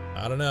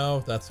 I don't know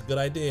if that's a good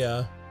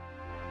idea.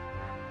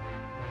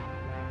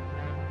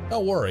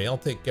 Don't worry, I'll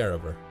take care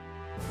of her.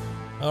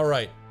 All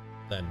right,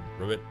 then,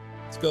 Ribbit.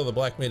 Let's go to the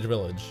Black Mage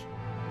Village.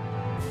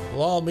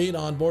 We'll all meet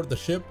on board the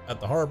ship at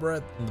the harbor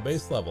at the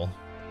base level.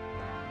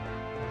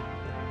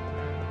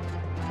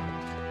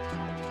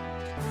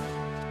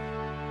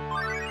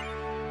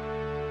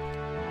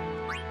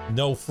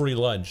 No free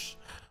lunch.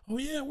 Oh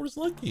yeah, where's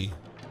Lucky?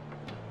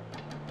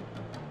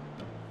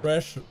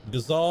 Fresh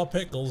Gazal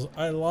pickles.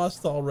 I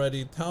lost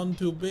already. Town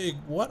too big.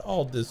 What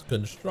all this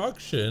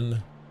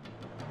construction?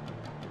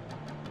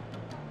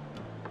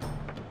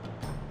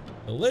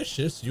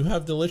 Delicious? You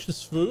have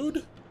delicious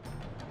food?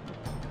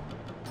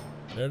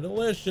 They're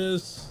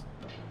delicious.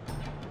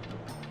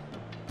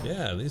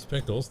 Yeah, these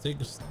pickles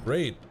taste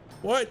great.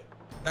 What?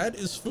 That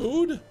is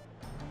food?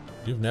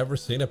 You've never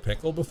seen a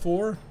pickle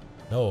before?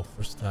 No,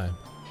 first time.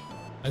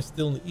 I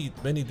still eat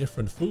many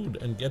different food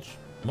and get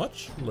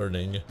much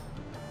learning.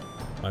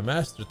 My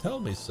master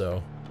told me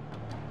so.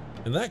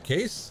 In that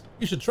case,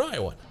 you should try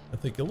one. I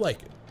think you'll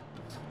like it.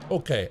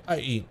 Okay, I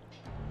eat.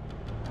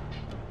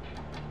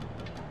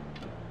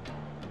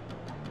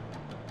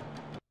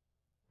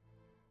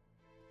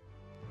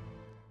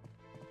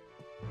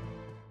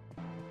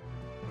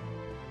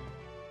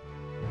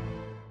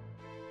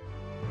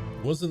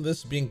 Wasn't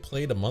this being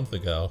played a month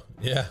ago?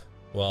 Yeah,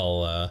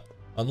 well,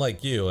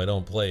 unlike you, I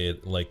don't play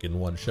it like in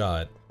one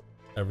shot.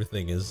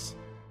 Everything is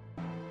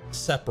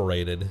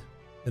separated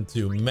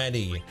into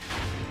many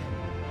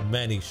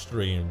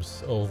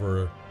streams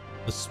over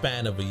the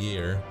span of a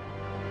year.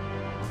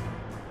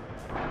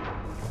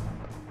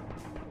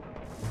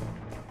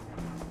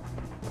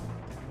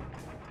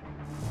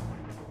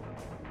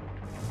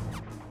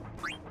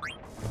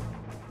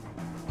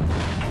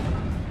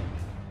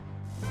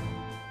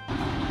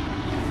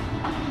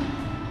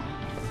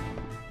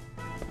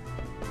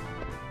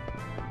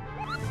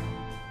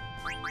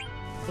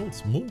 Oh,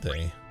 it's Moon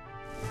Day.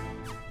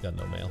 Got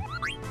no mail.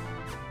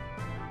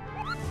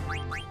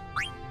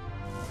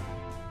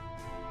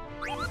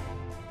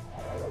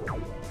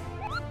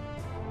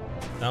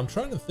 Now I'm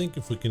trying to think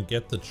if we can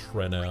get to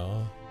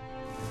Treno.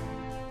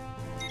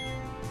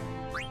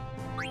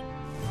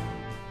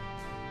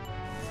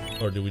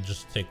 Or do we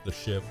just take the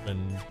ship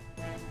and...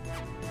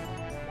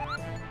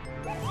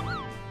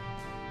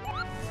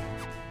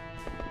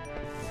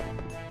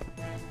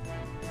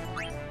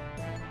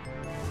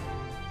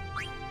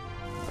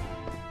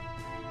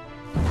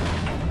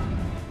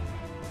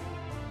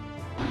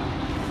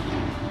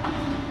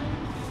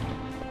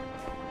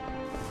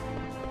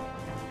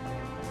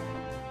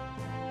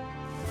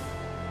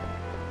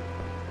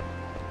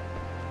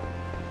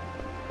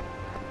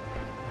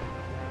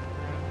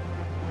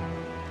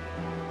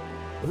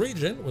 The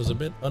regent was a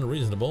bit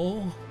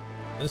unreasonable.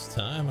 This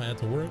time I had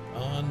to work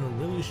on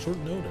really short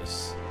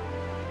notice.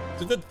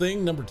 It's a good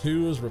thing number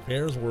 2's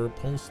repairs were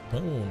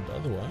postponed,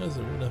 otherwise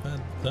I wouldn't have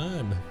had the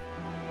time.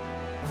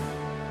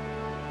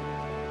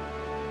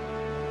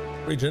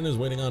 Regent is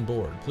waiting on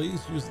board.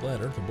 Please use the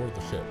ladder to board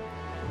the ship.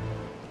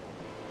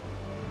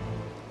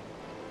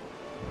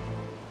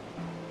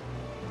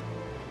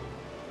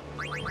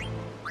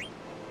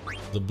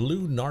 The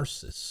Blue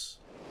Narcissus.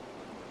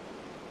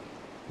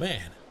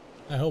 Man,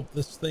 I hope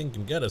this thing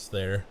can get us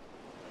there.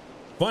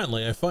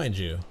 Finally, I find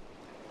you.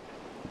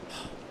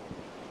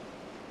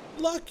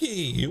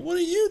 Lucky, what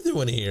are you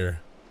doing here?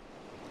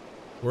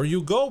 Where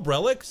you go,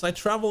 Brelix? I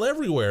travel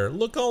everywhere.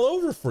 Look all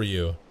over for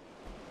you.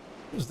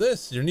 Who's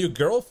this? Your new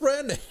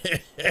girlfriend?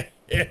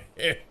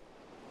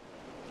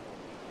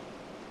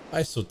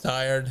 I'm so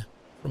tired.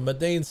 From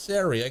Madain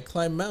Sari, I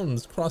climb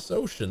mountains, cross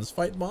oceans,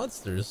 fight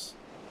monsters.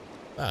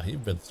 Wow,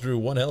 you've been through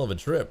one hell of a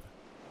trip.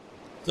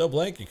 So,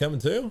 Blank, you coming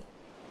too?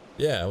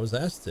 Yeah, I was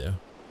asked to.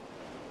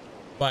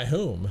 By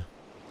whom?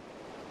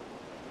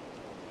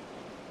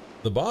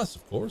 The boss,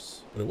 of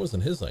course, but it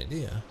wasn't his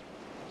idea.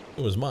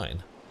 It was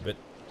mine, but...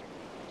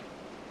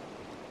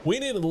 We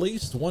need at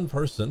least one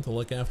person to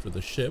look after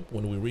the ship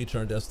when we reach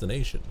our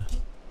destination.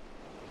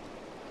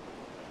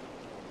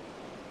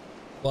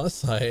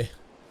 Plus,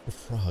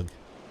 Frog.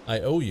 I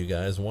owe you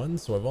guys one,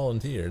 so I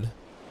volunteered.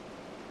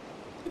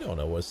 You don't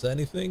owe us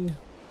anything.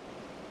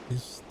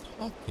 He's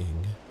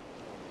talking.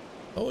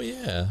 Oh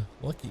yeah,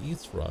 Lucky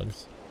eats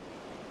frogs.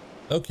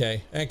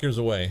 Okay, anchor's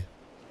away.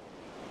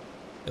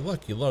 Hey,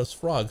 Lucky loves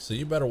frogs, so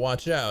you better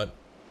watch out.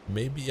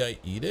 Maybe I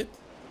eat it?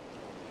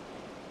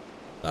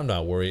 I'm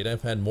not worried.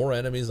 I've had more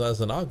enemies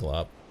as an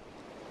oglop.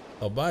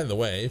 Oh, by the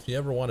way, if you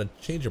ever want to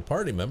change your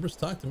party members,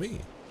 talk to me.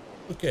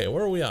 Okay,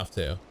 where are we off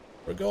to?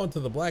 We're going to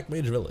the Black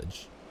Mage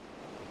Village.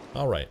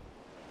 All right.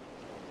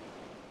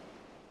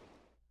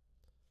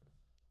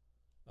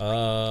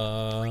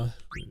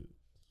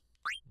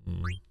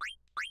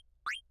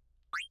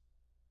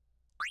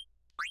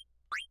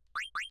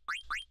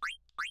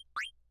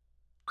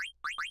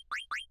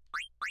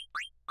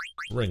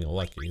 Ring of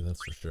Lucky,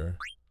 that's for sure.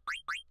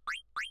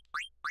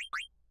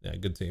 Yeah,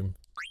 good team.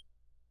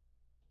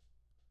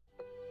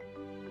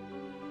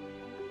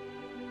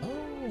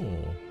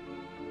 Oh.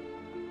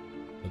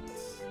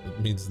 That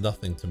means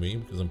nothing to me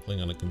because I'm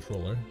playing on a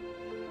controller.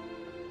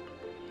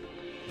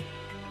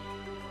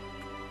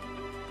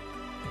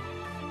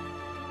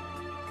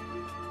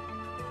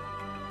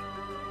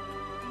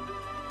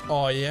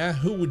 Oh yeah,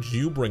 who would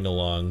you bring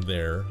along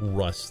there,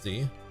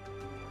 Rusty?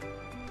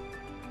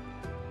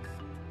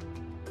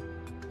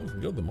 Oh, we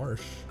can go to the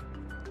marsh.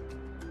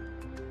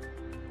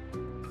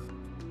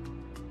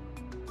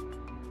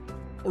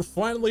 We're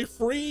finally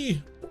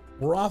free!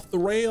 We're off the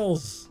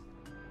rails!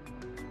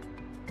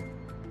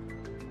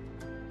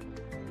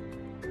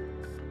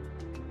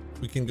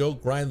 We can go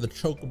grind the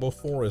Chocobo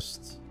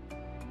Forest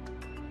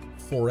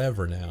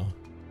forever now.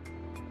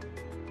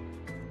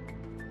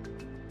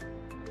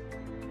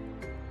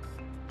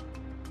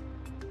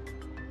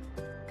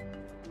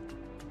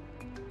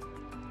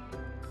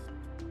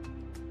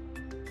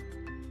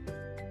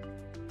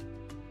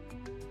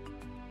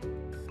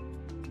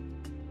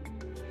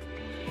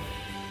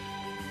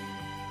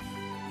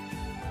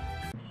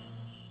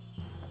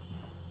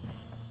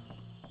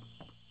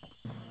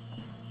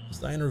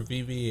 Designer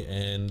Vivi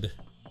and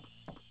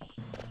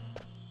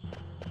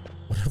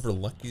whatever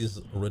Lucky's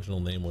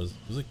original name was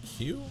it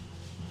Q?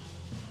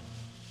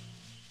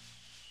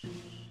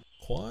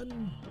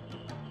 Quan?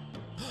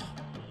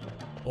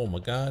 Oh my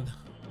god,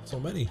 so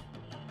many.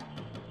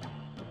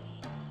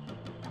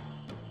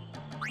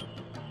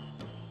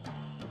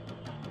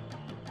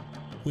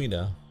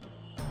 Quina.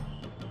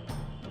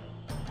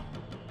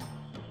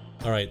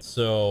 All right,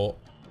 so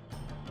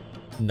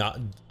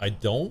I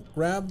don't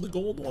grab the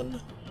gold one.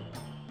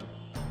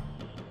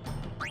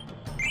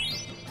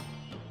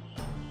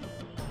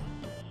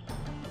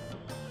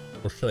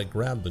 Or should I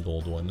grab the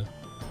gold one?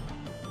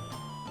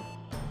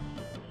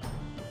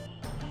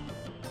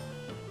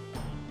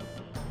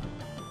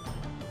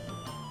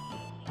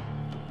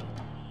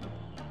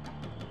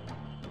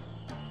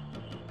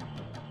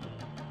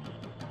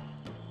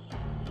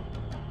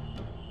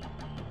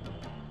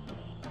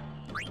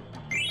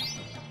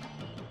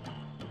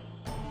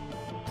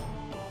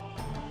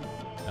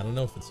 I don't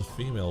know if it's a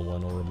female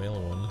one or a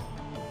male one.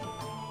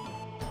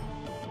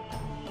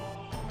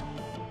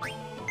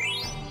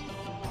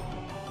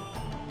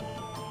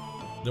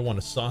 They want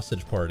a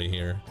sausage party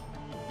here.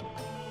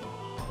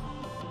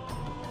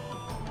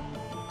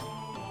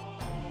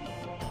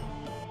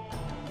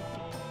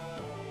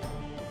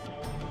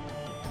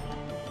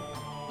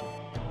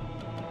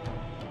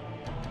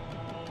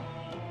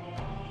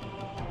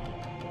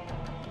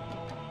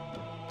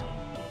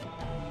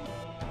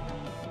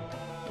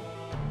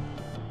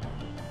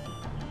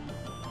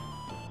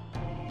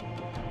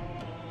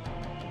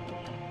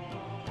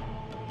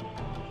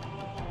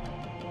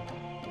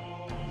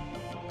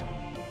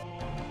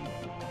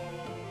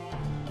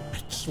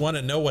 Want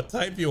to know what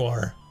type you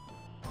are.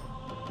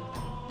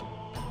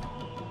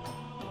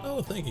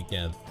 Oh, thank you,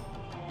 Kev.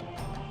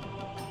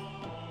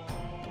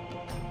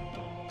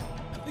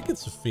 I think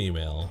it's a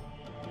female.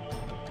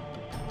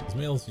 Because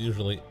males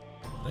usually... Did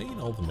I eat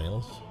all the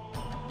males?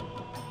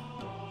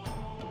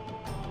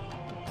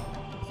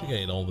 I think I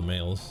ate all the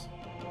males.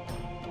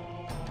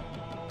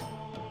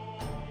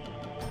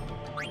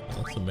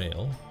 That's a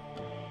male.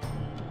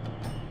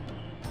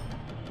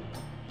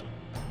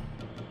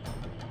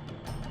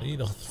 I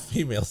eat all the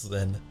females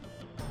then.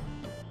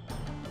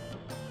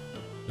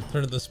 We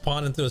turned this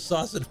pond into a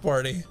sausage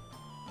party.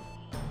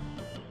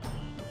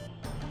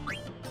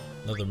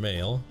 Another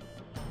male.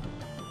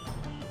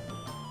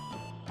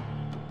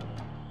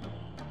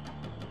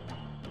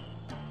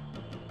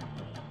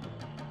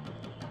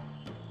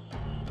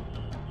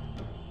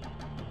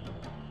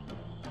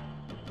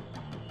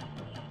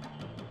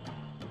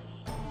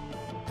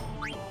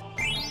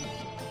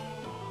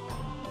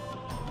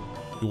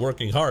 You're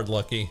working hard,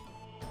 Lucky.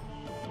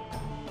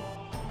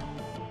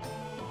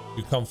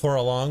 You come far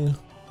along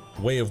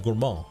way of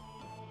gourmand.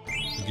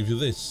 I'll give you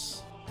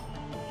this.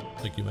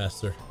 Thank you,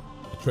 master.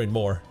 I'll train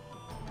more.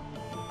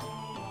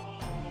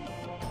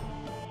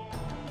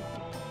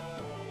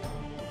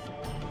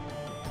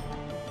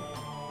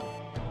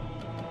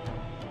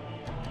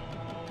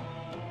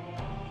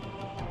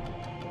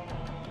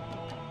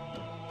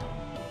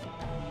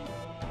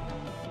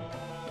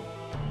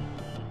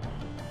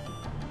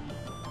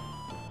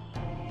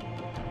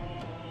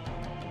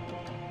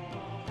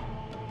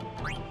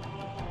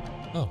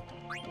 Oh.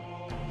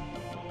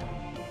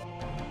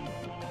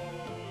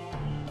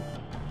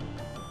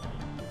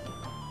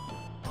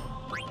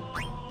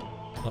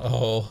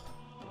 Uh-oh.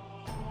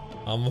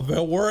 I'm a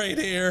bit worried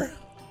here.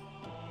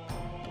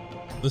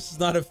 This is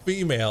not a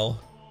female.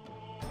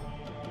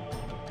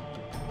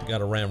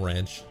 Got a ram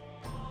ranch.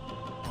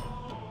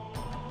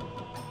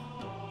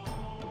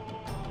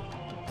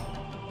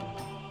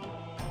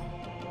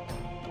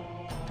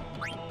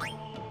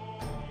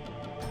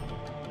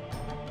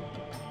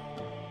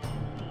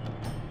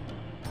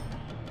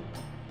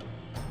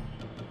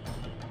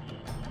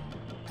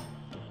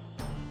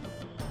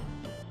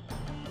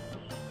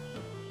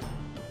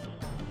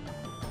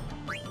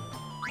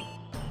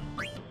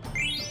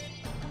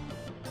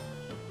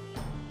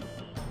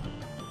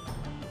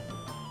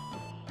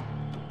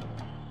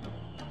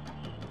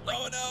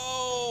 Oh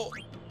no!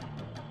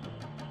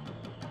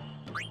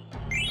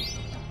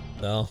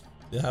 Well,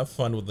 you have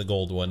fun with the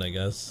gold one, I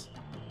guess.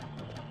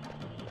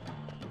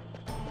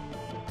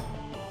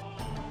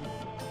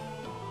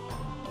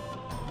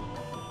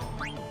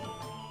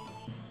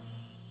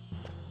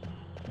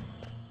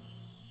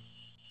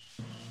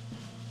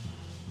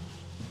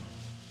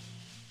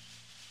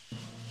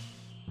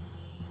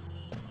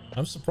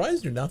 I'm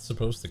surprised you're not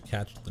supposed to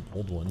catch the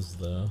gold ones,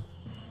 though.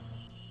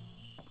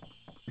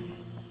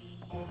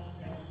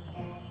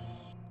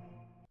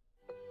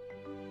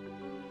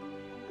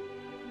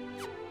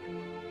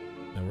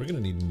 Now we're gonna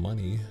need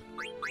money.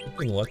 Good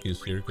thing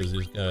Lucky's here because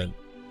he's got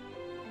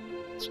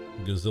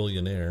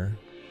gazillionaire.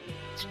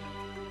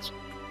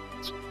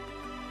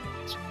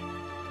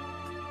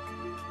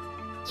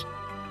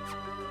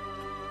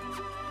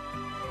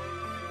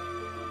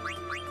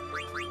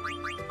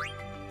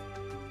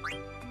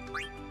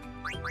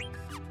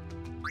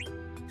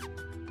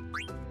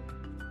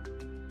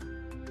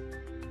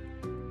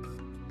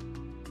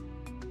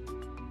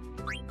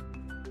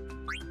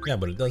 Yeah,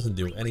 but it doesn't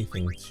do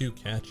anything to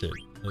catch it,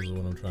 is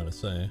what I'm trying to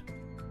say.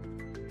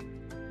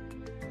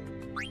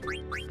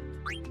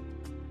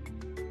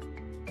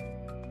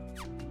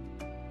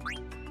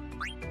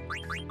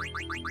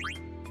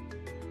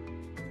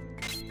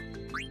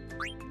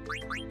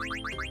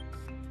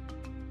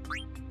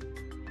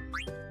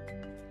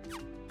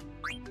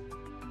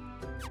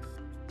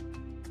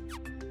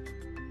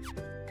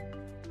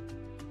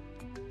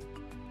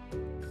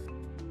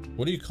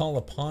 What do you call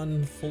a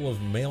pond full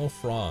of male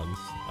frogs?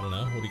 I don't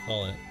know. What do you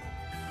call it?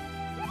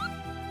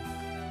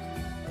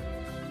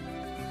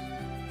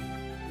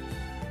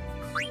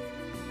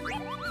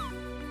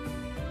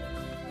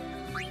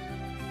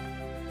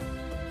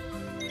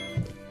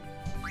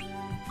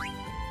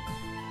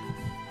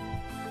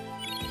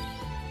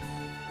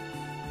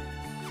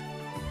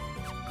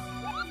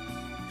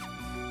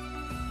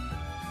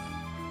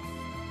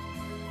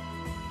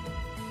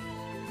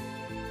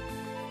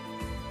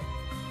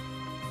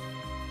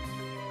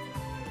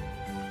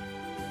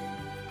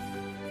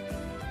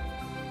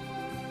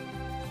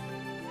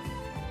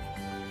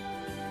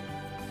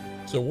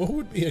 So what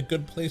would be a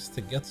good place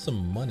to get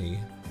some money?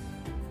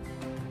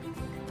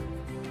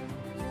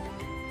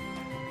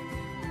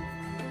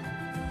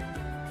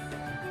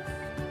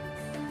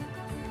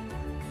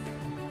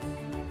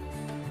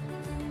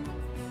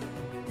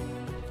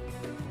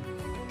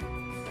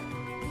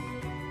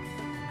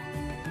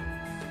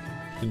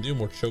 You can do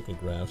more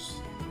chocographs.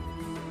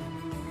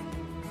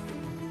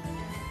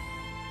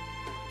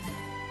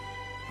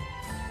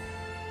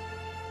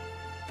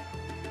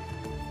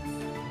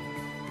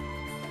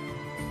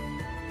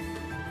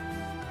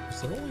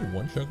 Is there only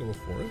one chocobo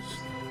forest?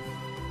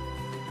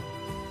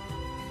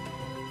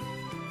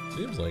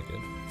 Seems like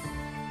it.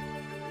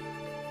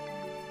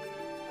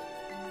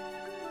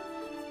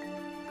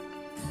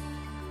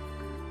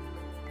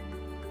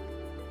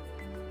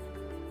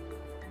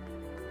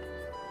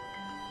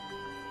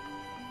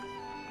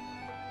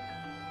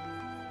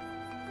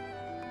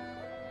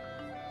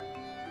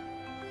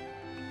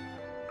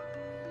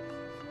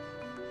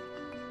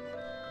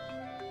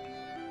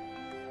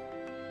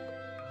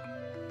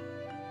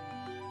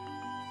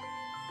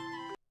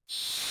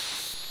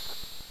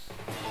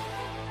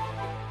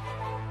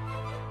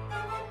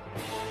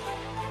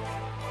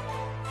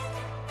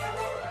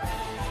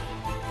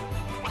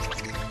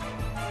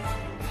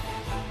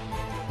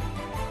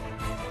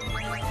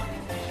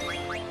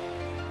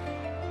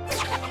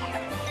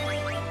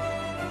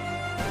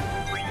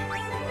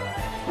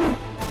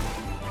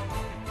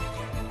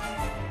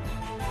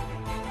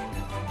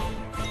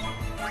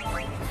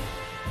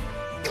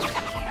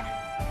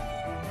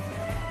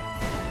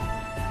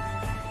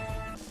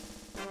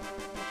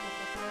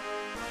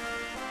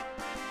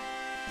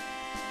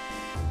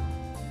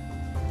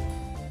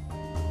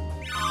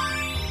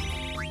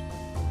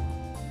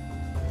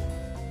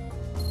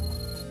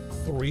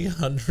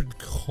 $300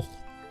 gold.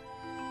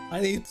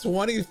 I need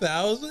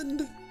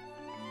 20,000?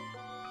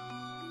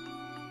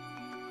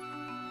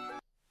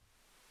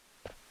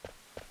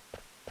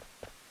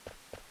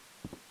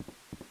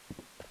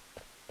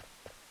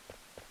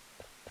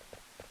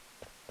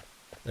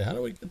 Wait, how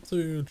do we get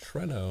to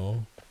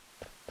Treno?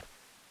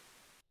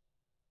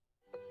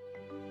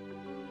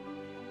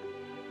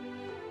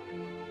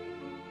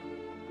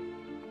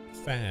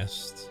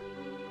 fast.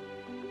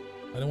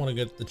 I don't want to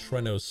get the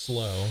Treno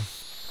slow.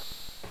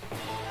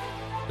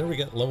 Did we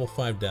get level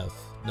 5 death?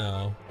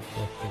 No, I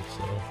don't think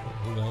so.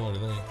 Who the hell are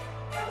they?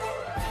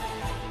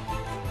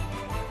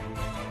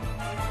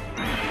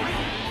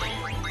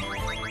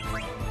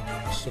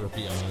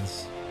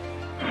 Scorpions.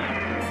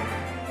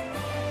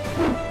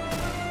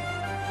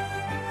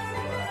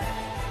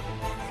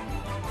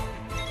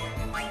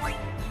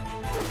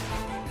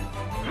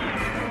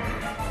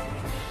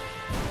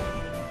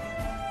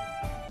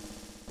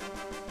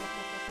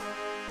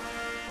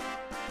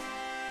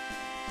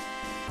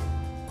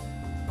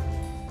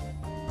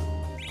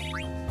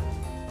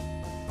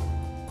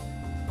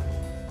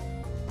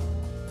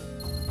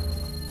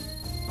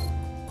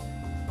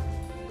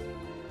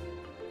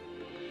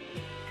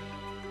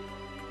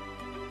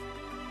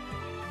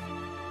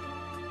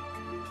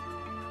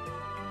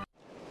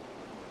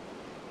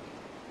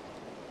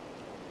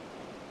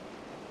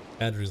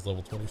 Adri's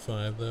level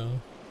 25 though.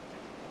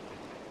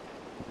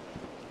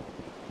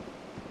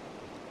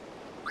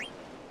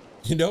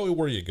 You know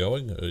where you're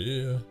going?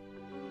 Yeah.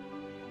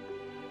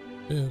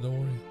 Yeah, don't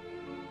worry.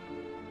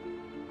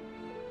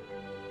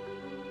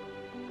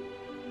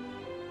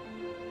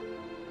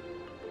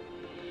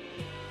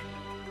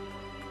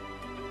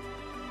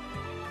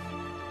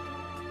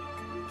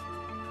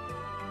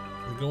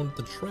 We're going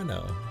to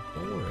Treno.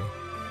 Don't worry.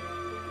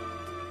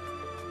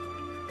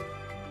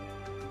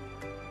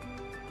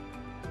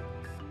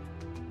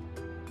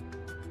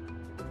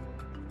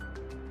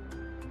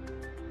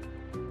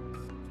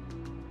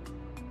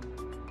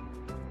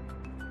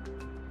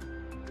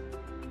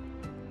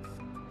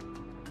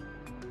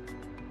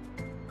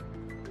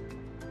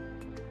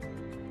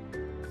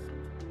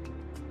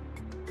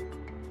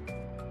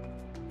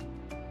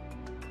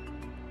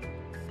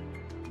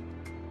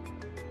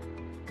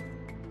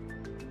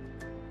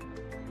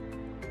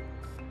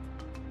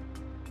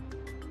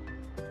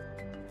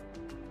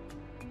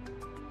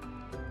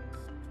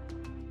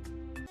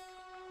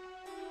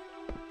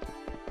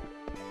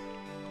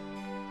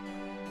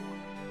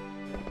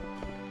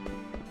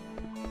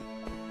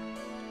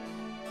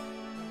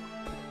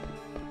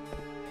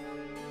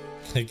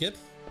 Can I get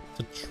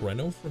to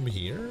Treno from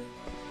here?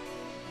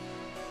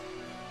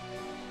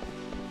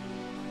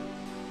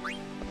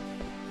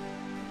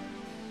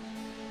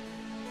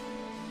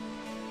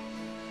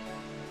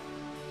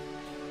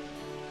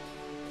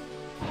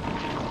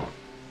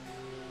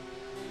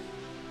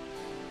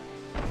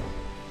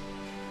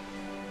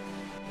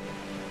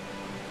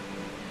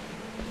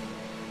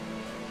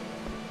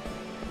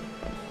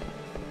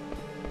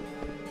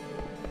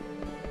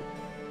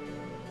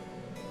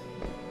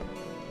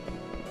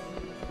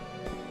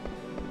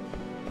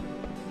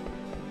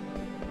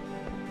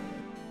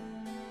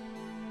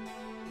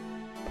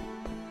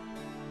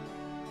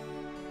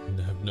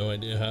 No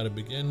idea how to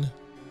begin.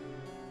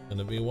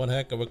 Gonna be one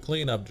heck of a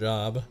cleanup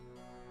job.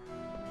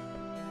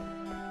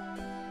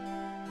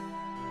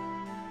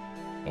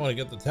 I want to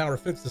get the tower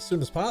fixed as soon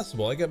as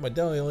possible. I get my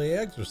daily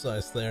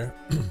exercise there.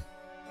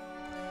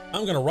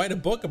 I'm gonna write a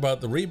book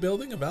about the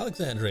rebuilding of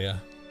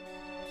Alexandria.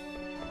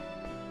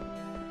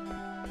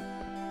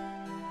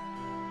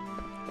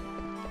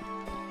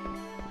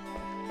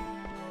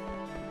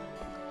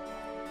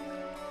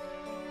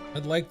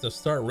 I'd like to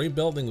start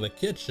rebuilding the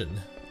kitchen.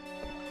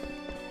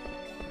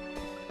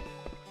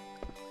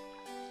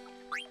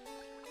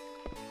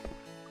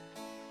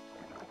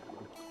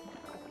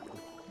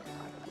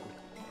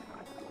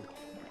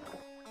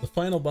 The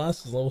final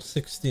boss is level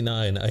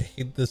 69. I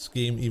hate this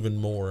game even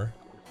more.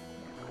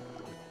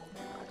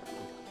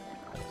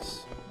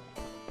 Nice.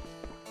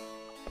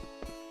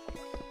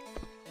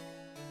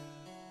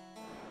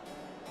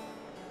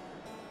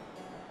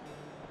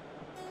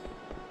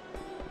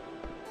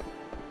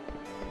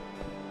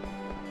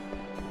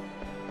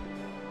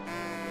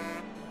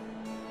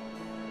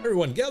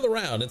 Everyone gather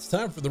around. It's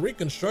time for the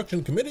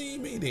Reconstruction Committee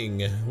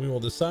meeting. We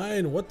will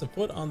decide what to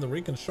put on the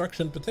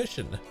Reconstruction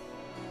petition.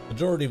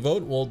 Majority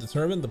vote will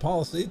determine the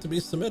policy to be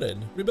submitted.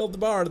 Rebuild the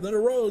bar, then the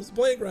roads, the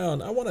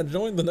playground. I want to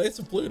join the Knights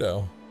of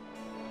Pluto.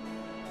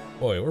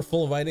 Boy, we're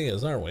full of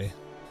ideas, aren't we?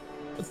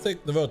 Let's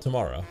take the vote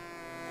tomorrow.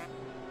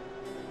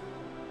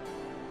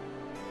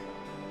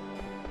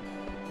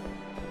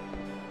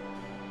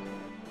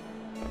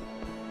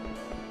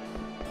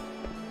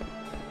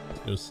 Let's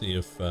go see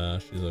if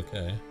she's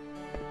okay.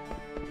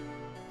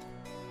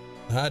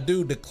 I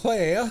do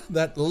declare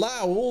that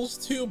Lowell's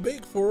too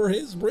big for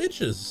his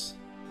britches.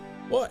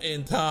 What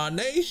in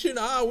tarnation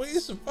are we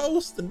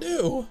supposed to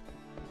do?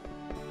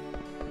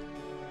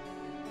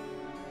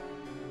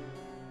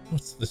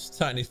 What's this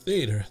tiny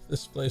theater?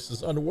 This place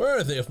is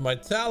unworthy of my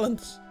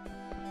talent.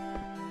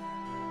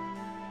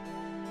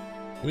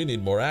 We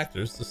need more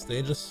actors to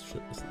stage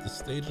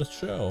a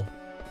show.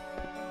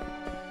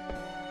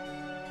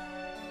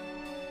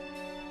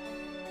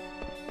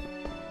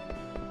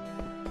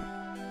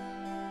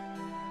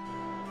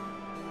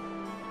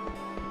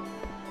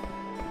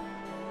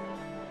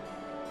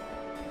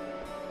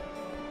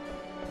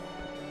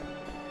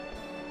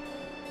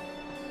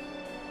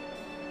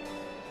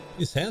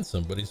 He's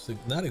handsome, but he's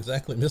not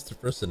exactly Mr.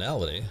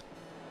 Personality.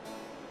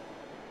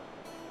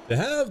 To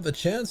have the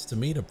chance to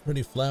meet a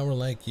pretty flower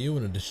like you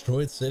in a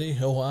destroyed city,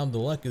 oh, I'm the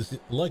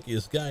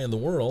luckiest guy in the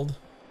world.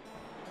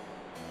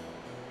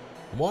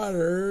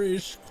 Water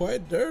is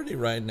quite dirty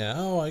right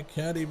now. I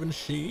can't even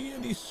see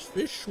any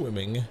fish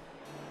swimming.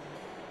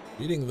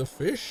 Eating the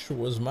fish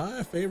was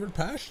my favorite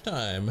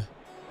pastime.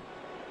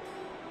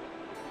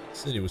 The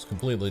city was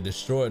completely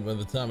destroyed by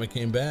the time I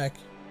came back.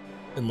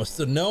 It must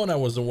have known I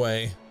was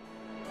away.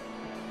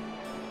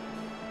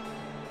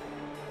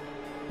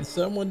 Can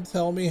someone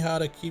tell me how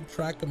to keep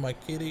track of my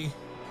kitty?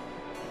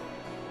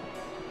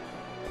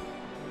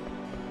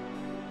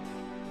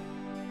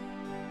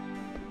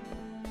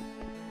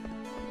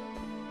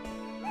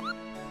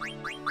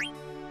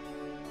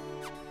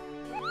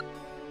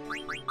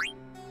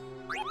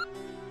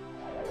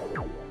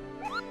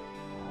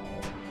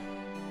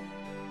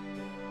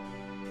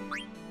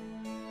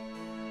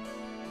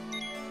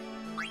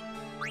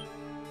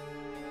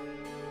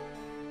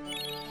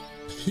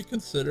 She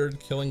considered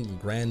killing the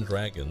grand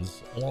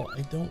dragons. Well,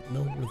 I don't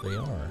know where they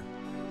are.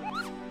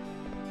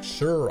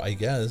 Sure, I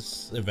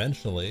guess,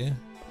 eventually.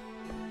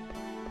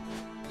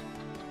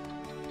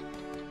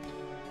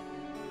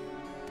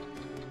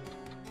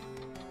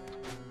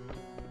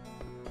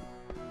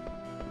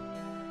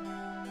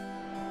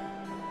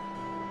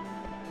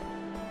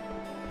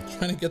 I'm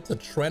trying to get to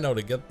Treno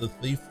to get the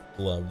thief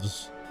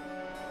gloves.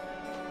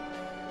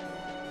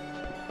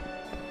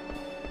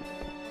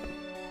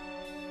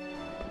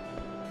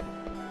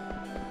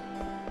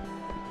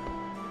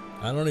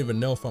 I don't even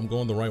know if I'm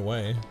going the right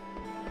way.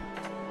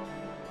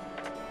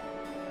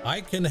 I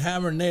can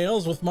hammer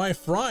nails with my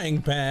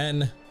frying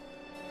pan.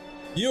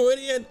 You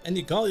idiot, and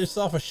you call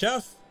yourself a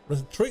chef?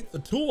 Treat the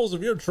tools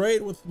of your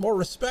trade with more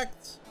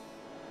respect.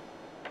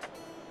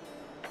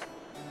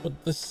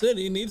 But the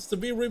city needs to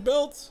be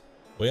rebuilt.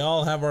 We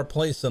all have our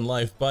place in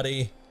life,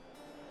 buddy.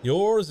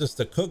 Yours is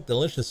to cook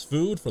delicious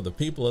food for the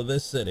people of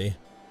this city.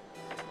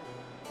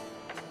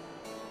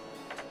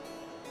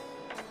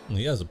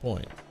 He has a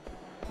point.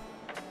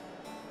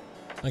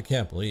 I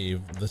can't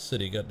believe the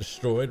city got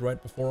destroyed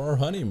right before our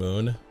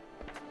honeymoon.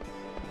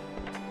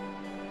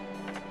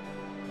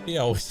 He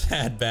always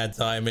had bad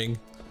timing.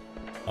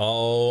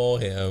 Oh,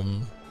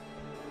 him.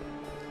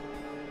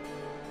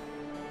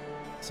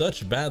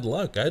 Such bad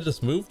luck. I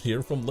just moved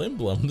here from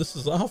Limblum. This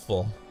is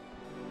awful.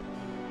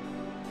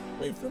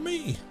 Wait for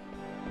me.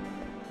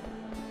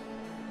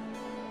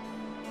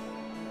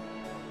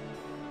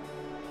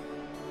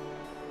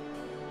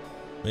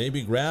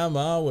 Maybe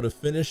Grandma would have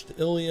finished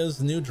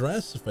Ilya's new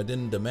dress if I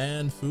didn't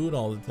demand food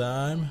all the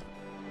time.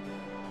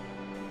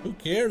 Who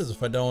cares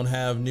if I don't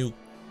have new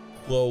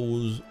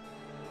clothes?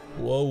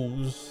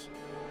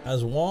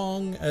 As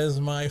long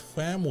as my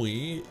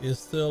family is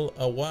still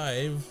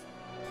alive.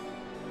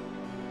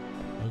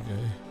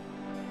 Okay.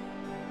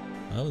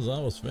 I was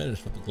almost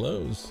finished with the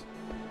clothes.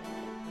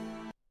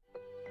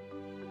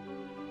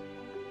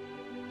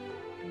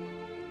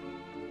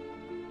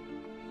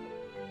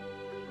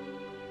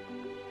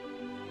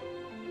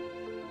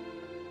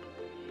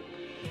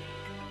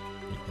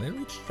 Can I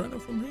reach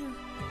Treno from here?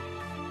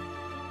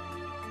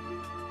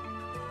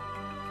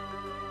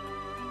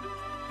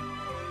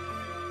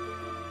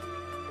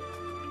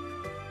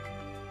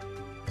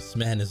 This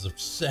man is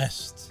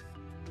obsessed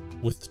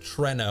with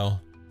Treno.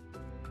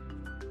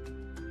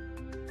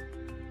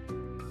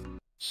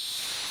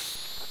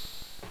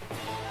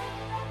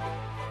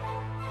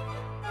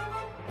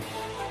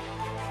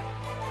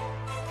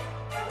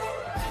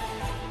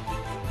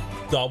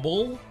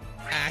 Double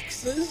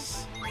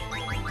axes?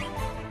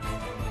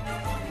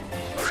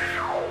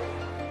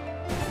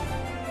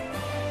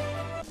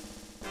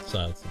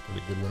 That's a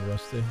pretty good one,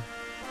 Rusty.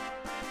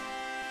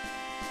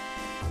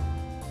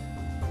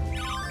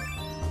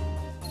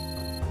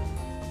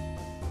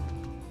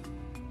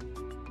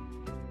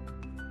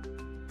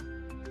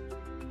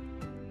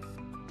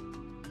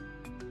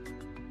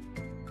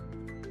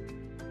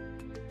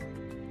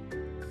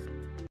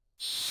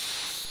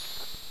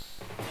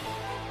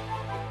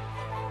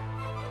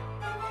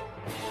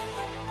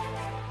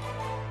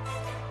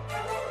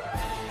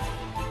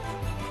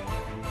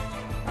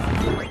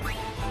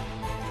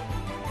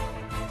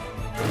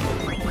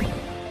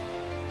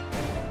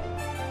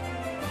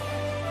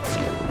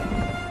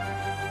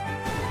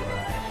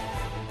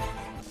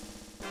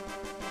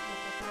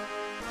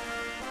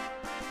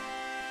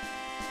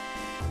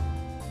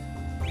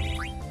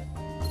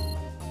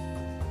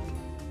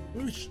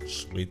 We should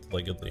just wait till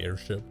I get the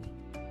airship.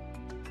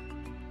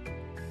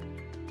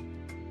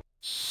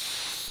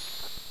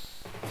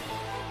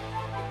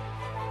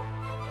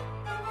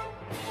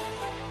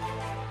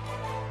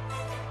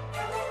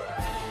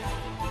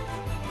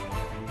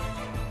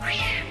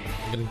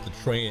 Getting to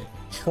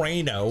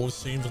Treno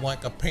seems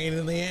like a pain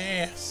in the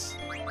ass.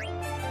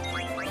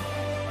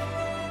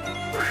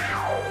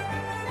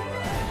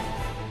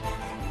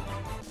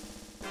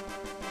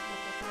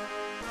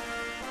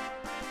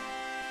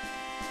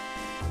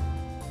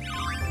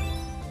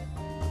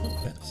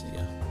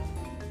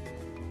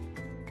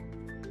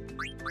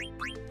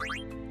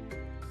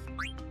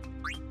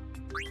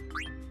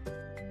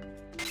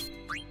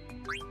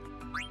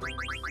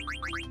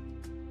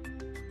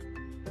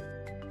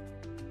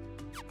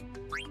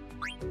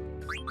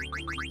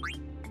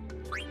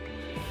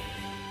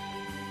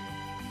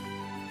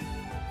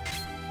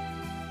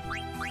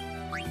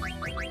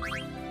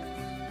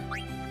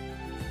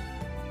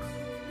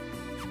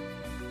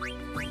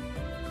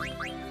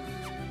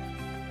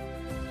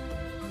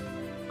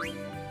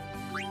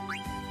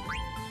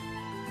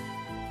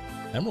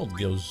 Emerald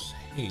gives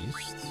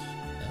haste.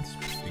 That's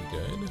pretty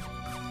good.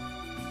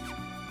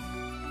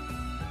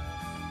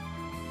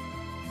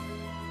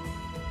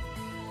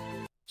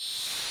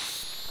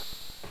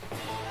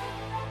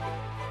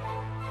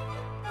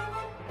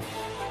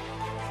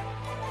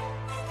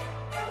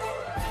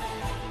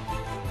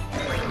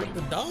 What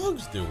the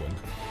dog's doing?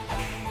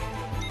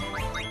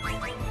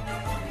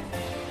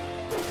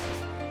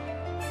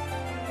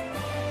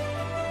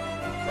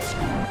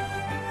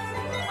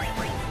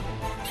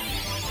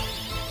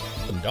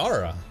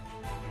 Pandara.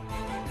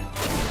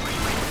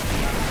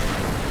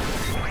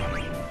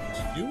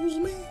 Excuse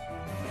me?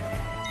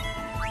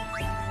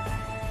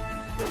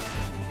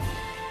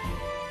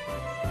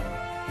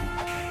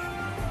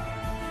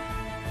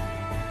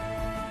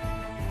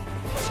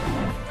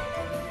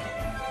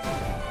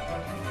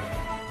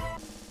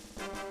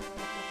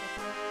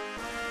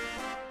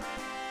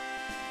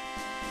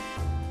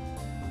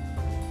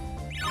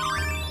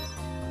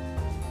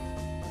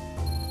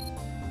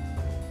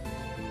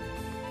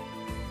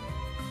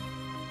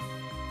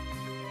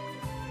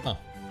 Huh.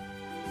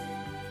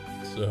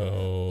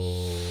 So...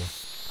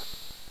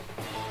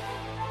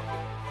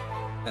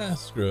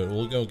 screw it.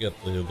 We'll go get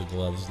the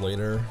gloves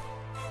later.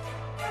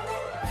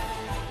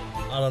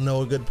 I don't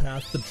know a good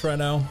path to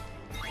Treno.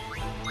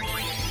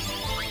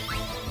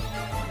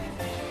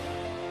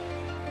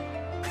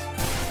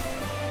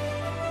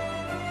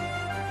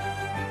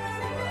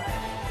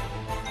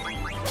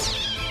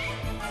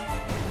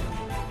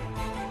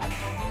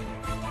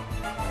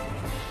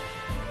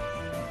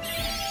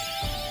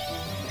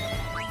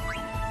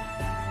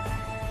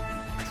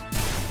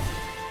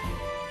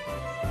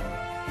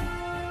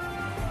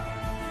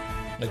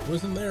 Like,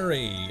 wasn't there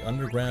a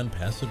underground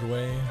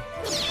passageway?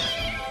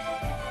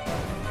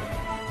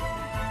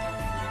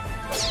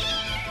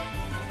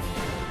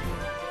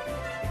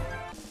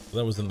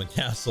 That was in the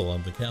castle,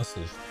 and the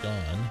castle's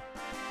gone.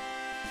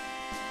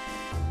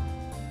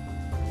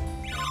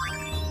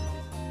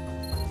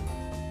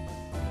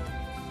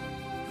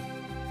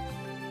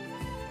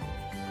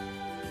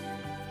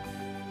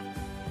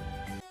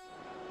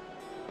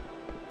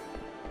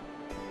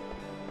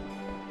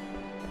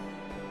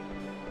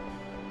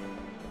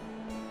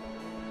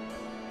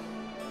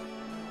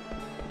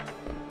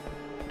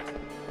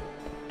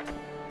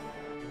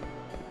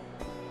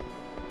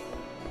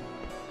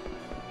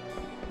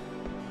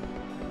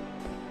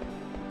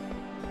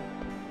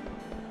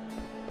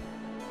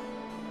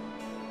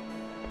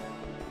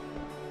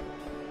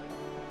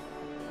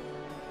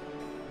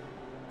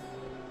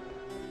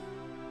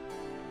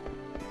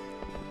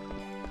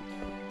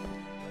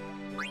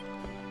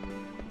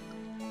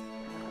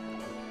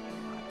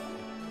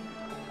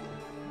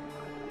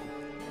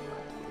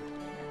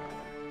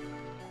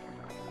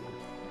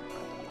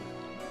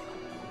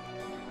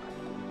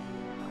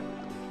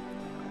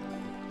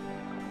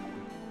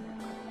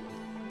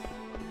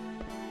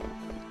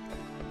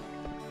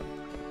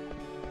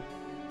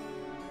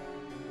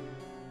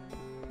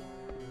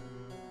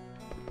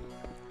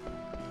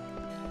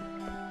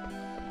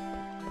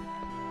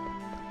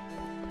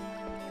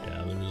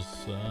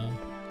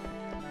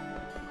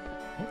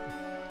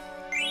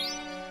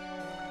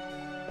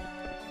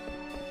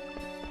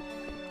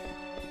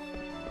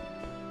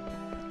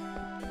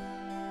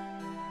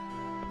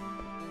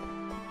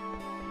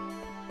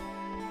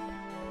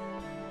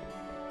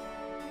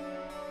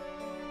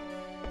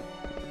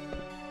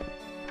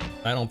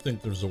 I don't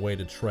think there's a way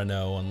to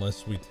Treno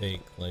unless we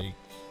take, like,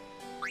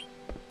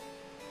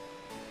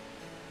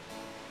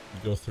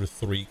 go through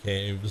 3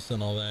 caves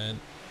and all that.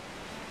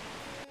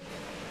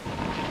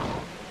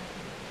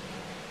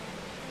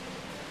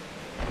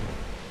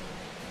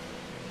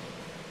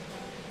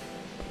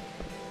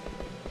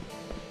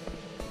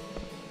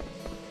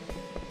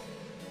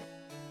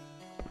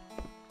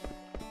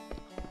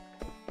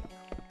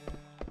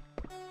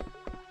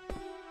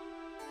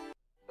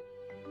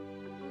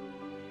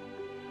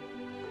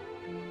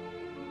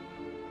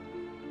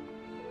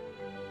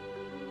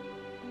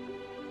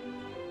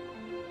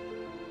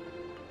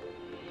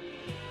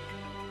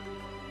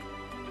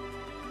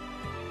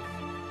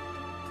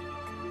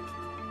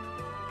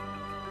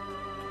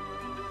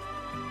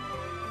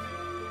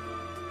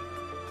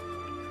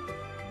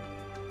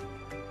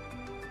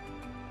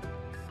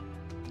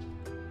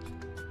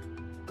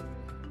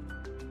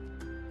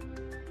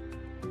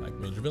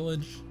 Major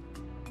Village.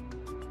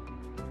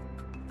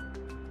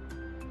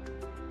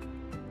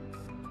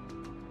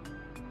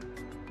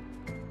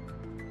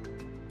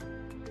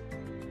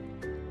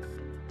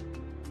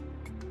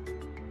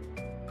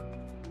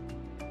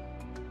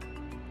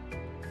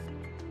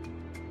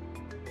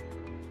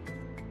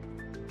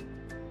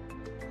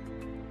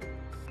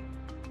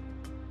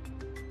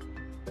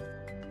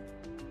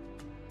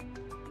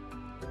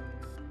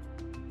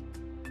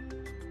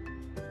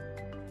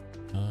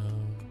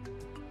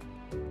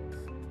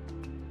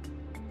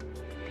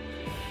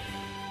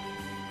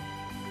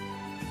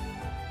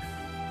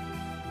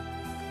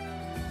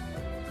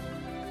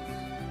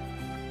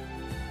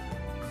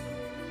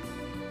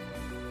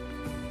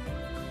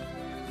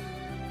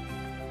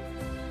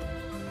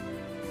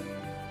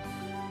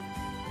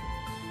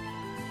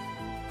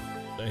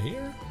 Did I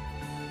hear?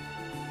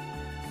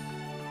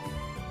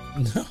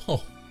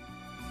 No.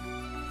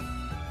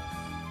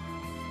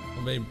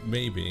 Well,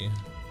 maybe.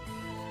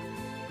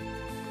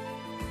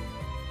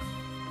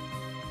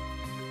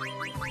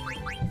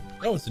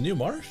 Oh, it's a new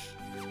marsh?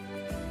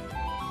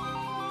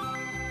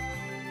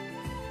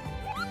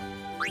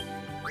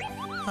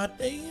 Hot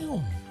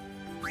damn.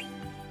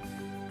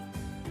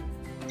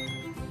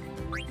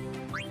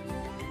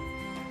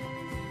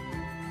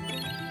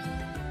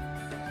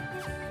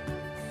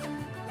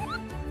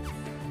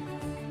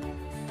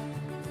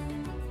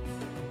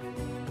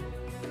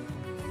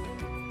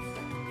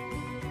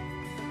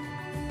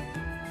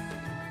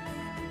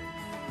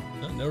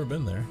 I've never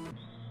been there.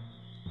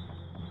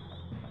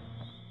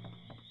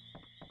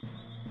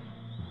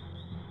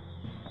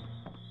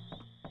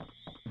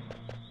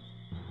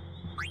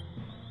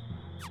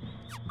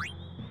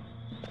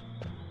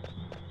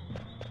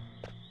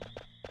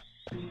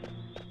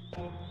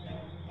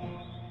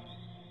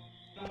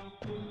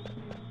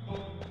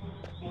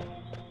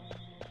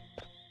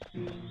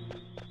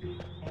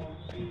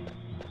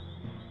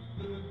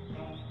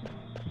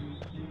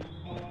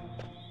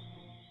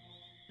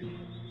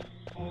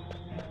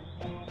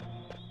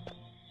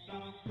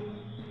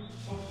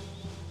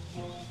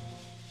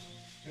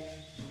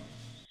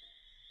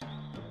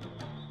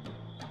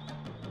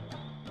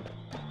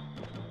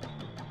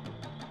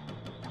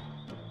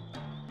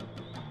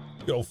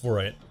 Go for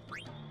it.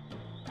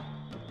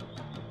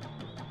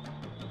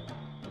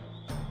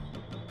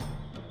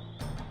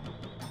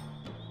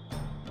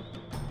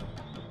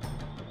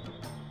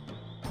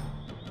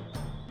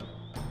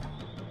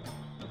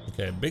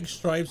 Okay, big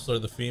stripes are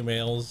the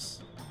females.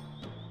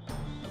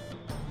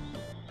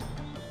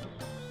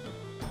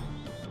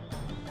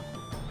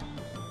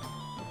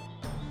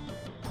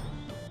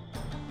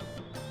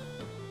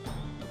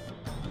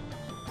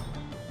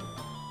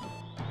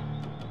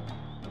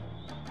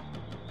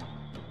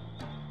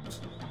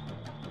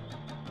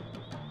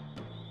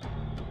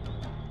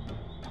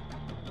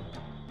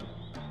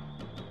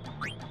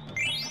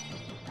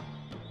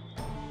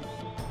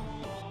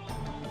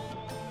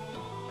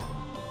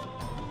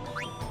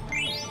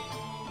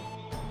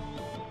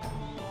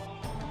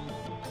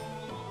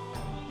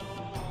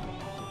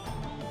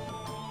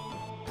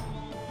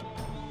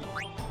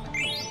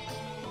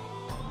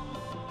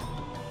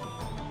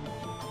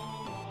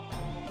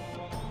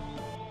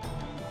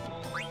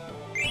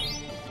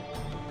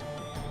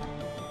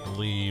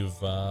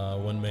 Leave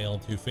one male,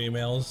 two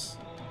females.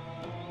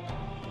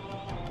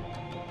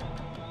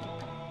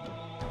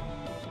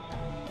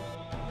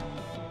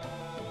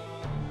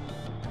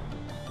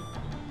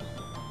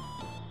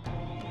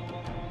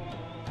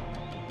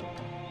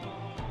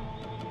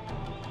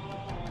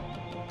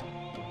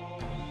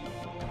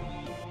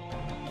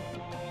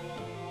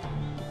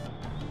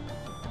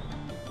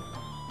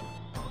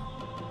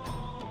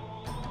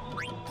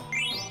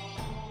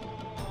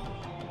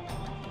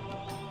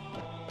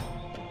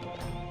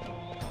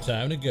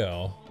 Time to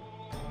go.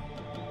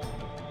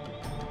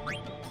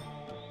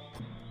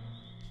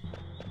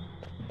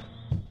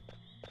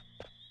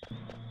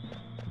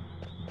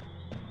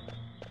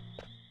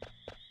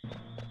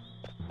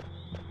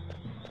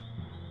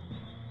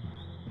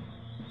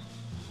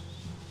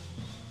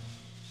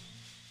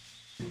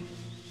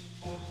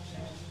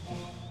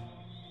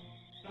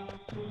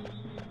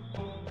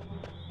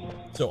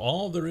 So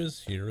all there is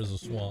here is a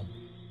swamp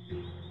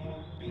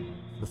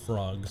for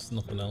frogs,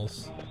 nothing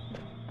else.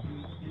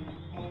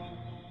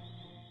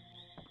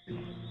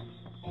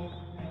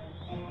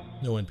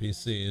 No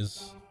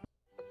NPCs.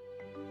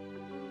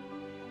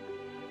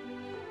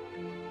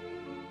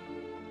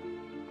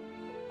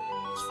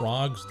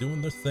 Frogs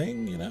doing their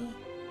thing, you know?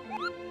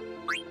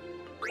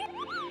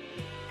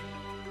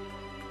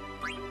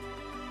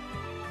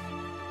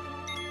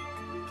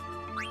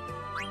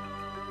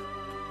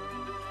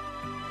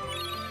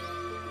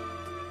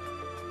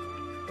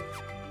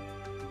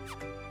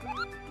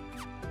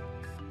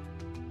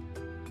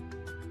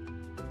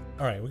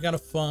 All right, we gotta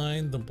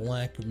find the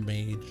Black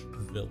Mage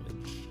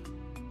Village.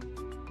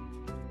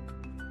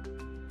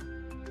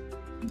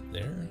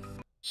 There?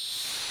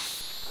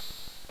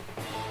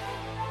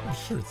 I'm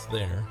sure it's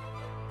there.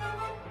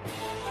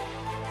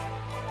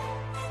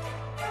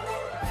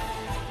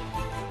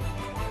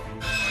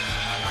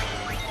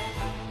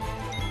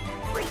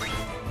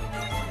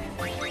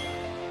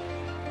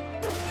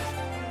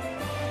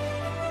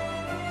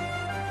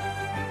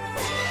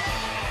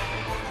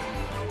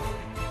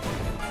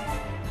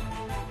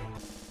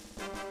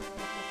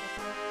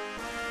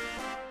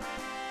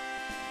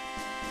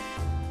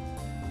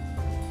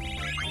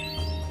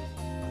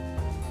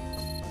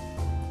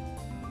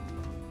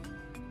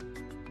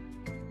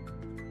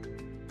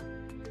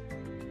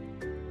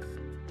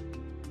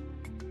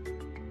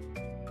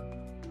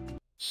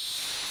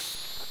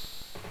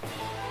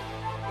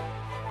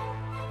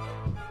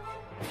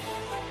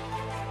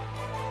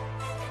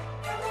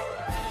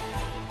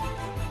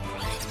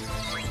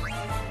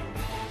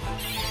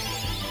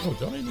 Oh,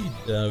 don't I need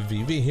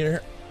VV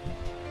here?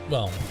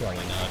 Well, probably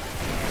not.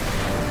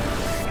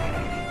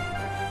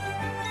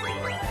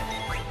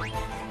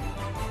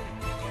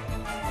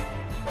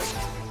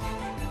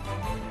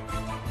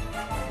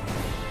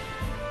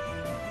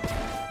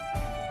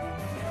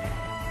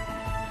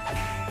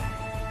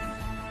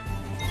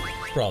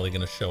 Probably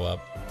gonna show up,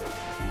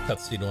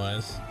 cutscene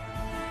wise.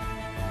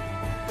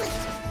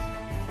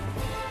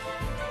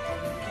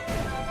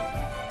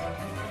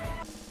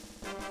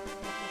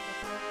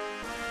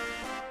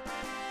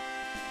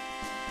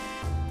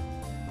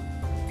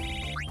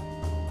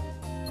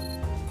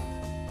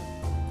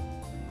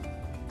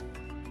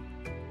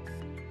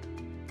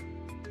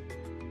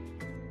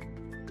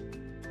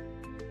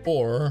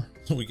 Or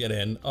we get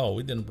in, oh,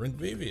 we didn't bring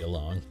Vivi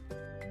along.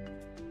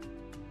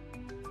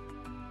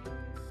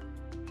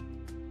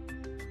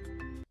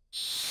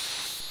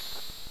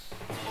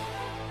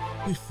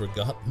 We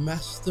forgot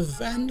Master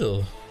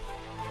Vandal.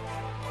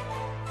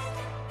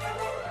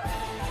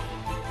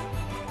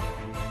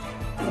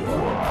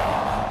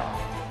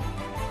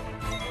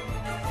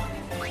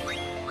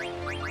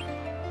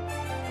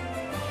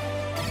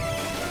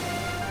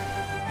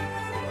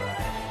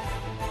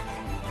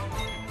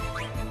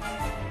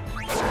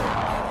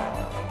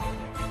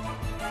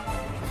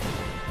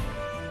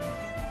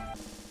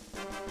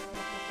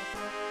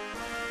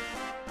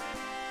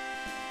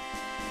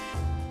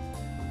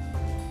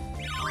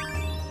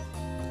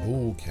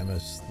 Oh,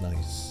 chemist,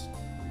 nice.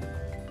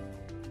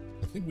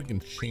 I think we can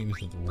change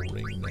the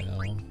ring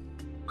now.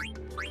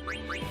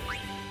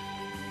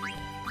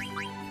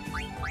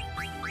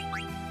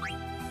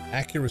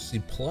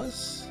 Accuracy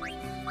plus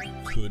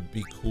could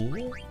be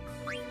cool.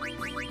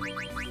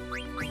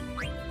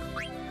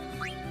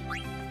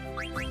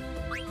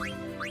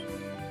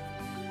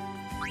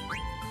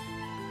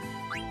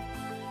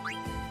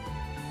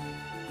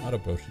 Auto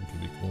potion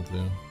could be cool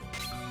too.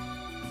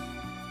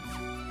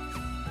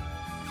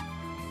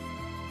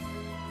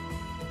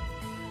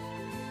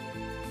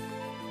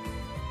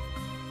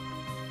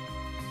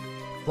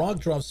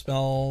 Frog drop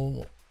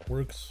spell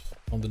works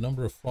on the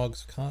number of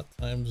frogs caught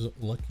times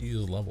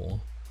Lucky's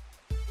level.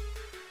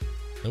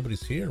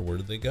 Nobody's here. Where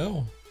did they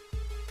go?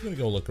 I'm gonna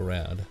go look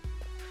around.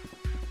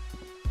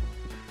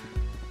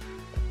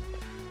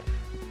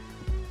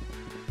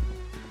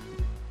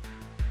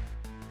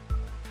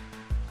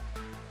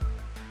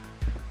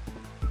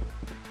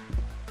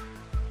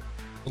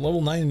 For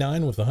level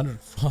 99 with 100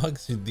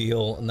 frogs, you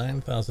deal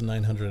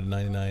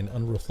 9,999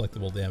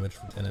 unreflectable damage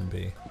for 10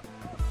 MB.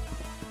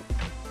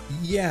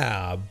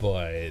 Yeah,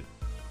 but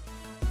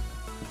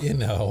you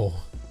know,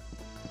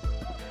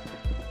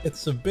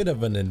 it's a bit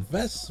of an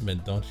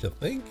investment, don't you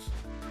think?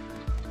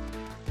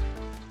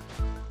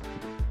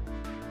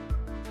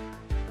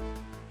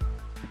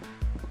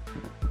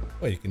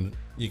 Wait,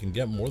 you can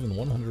get more than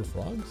 100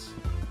 frogs?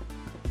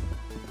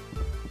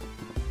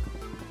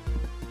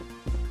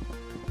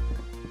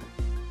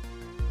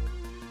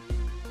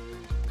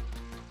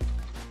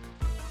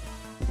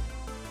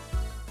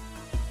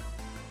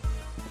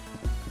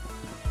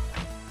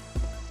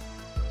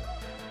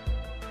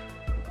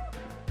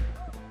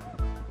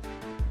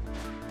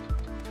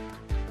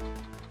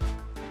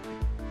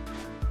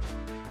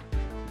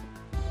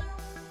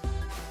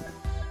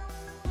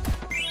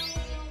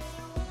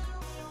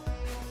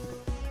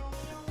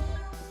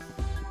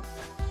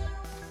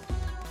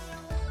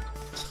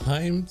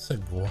 Time to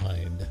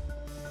grind.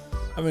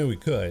 I mean, we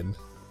could.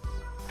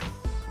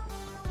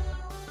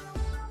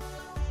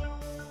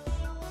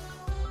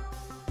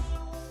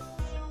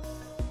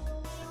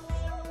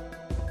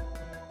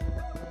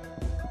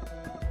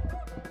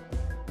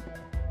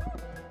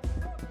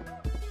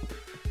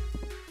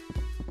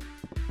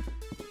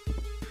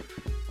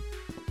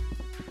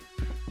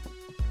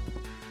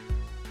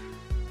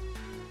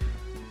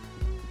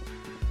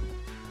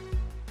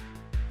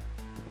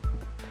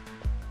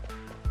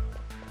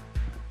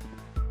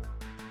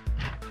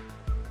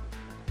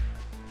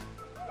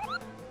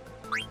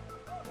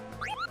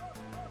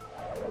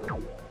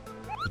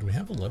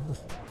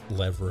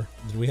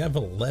 Did we have a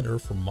letter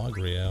from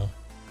Moguri?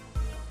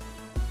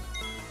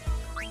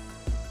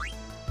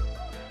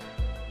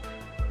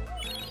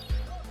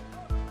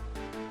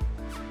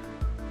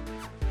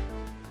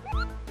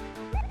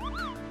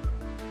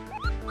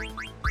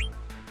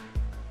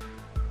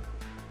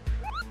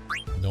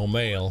 No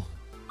mail.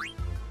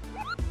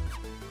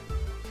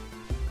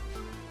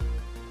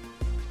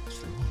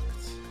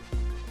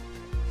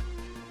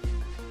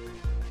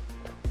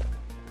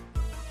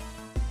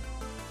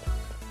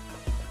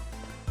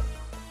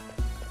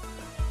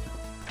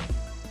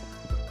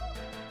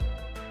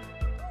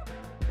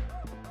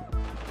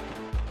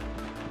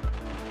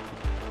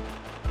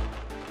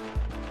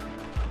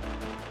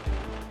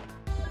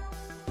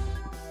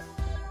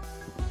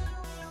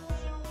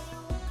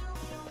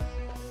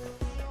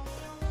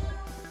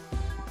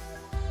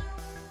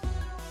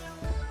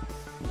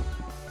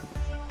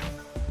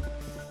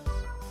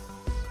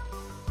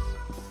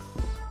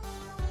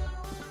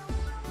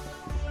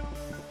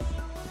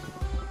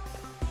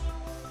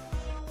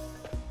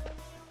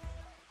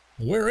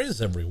 Where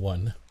is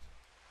everyone?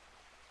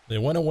 They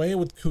went away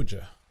with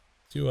Kuja.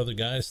 2 other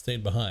guys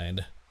stayed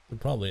behind. They're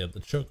probably at the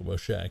Chocobo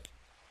Shack.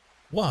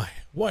 Why?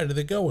 Why did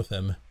they go with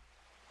him?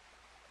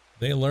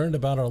 They learned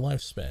about our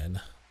lifespan.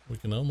 We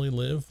can only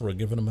live for a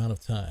given amount of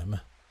time.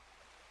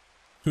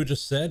 Kuja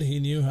said he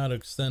knew how to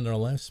extend our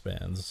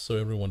lifespans, so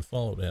everyone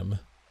followed him.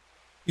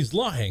 He's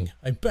lying.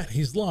 I bet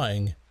he's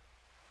lying.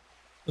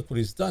 Look what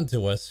he's done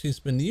to us. He's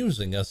been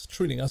using us,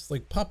 treating us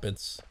like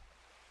puppets.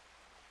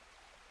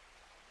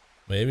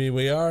 Maybe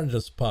we are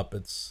just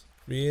puppets,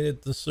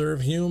 created to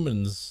serve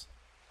humans.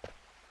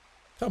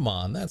 Come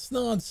on, that's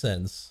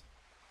nonsense.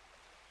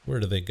 Where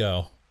do they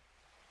go?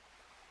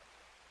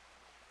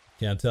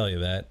 Can't tell you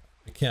that.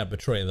 I can't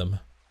betray them.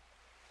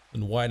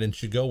 Then why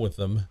didn't you go with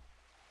them?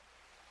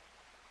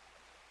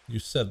 You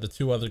said the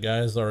two other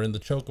guys are in the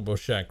Chocobo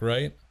Shack,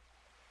 right?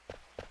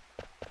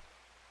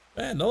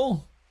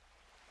 Vandal?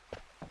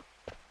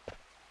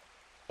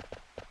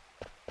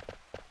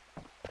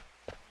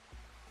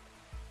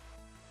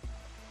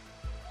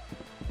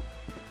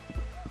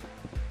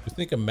 You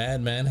think a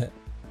madman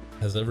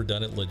has ever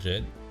done it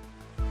legit?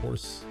 Of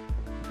course.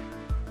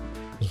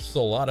 There's a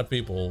lot of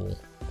people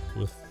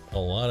with a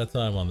lot of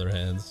time on their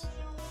hands.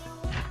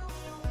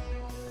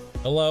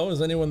 Hello,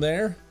 is anyone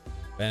there?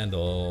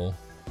 Vandal.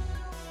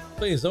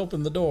 Please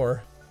open the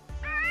door.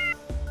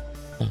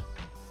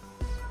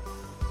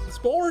 It's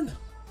born.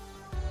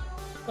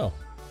 Oh.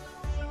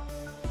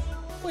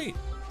 Wait.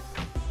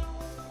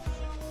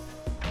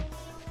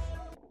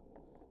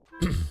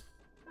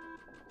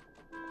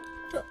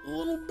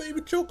 Little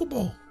baby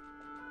Chocobo.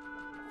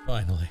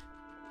 Finally.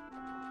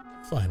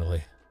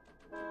 Finally.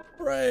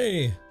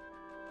 Hooray!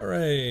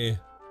 Hooray!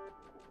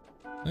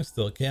 I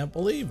still can't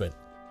believe it.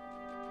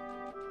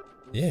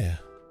 Yeah.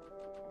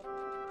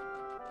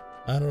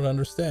 I don't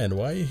understand.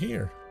 Why are you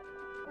here?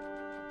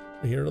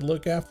 We're here to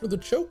look after the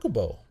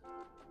Chocobo.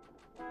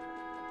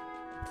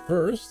 At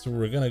first, we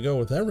were gonna go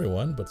with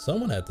everyone, but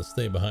someone had to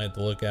stay behind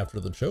to look after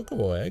the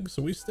Chocobo egg,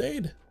 so we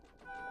stayed.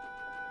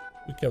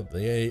 We kept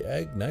the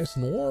egg nice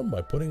and warm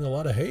by putting a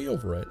lot of hay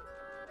over it.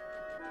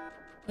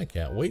 I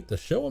can't wait to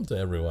show them to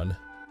everyone.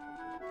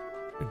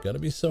 They're gonna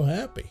be so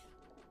happy.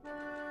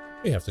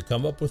 We have to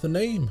come up with a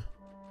name.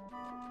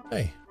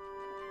 Hey,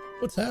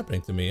 what's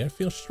happening to me? I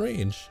feel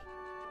strange.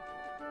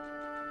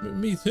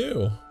 Me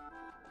too.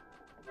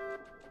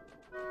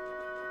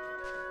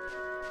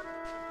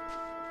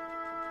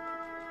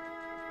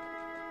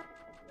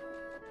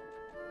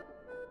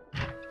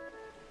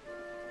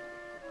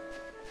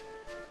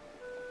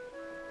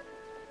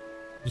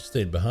 You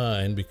stayed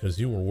behind because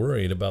you were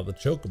worried about the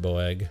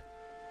Chocobo egg.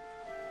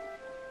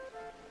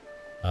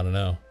 I don't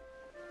know.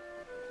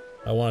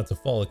 I wanted to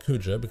follow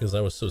Kuja because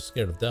I was so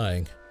scared of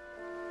dying.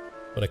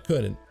 But I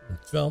couldn't and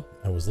felt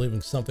I was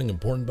leaving something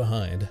important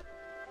behind.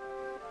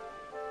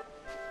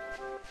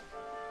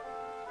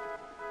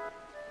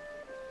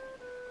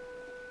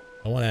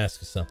 I want to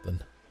ask you something.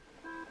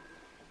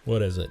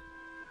 What is it?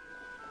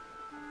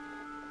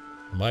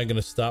 Am I going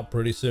to stop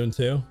pretty soon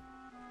too?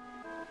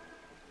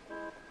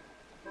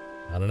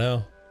 I don't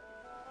know.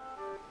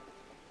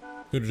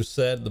 Kuja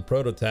said the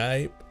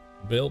prototype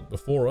built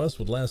before us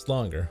would last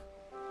longer.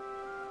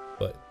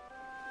 But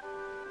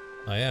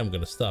I am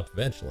going to stop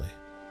eventually.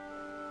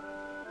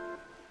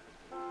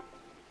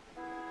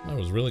 I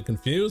was really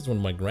confused when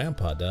my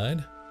grandpa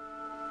died.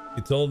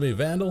 He told me,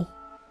 Vandal,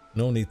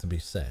 no need to be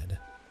sad.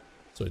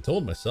 So I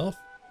told myself,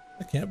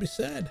 I can't be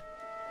sad.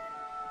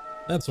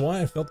 That's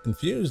why I felt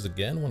confused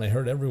again when I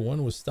heard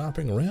everyone was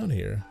stopping around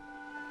here.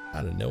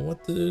 I didn't know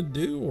what to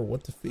do or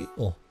what to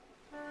feel.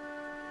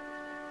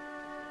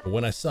 But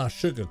when I saw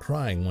Sugar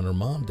crying when her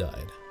mom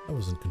died, I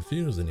wasn't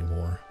confused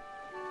anymore.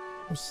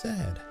 I was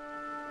sad.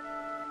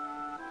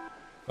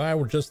 If I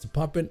were just a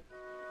puppet,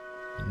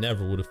 I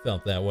never would have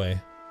felt that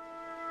way.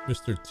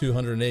 Mr.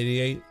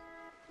 288,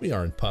 we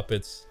aren't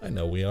puppets. I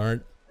know we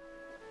aren't.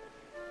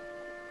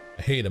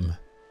 I hate him.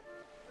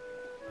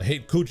 I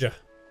hate Kuja.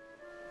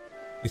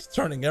 He's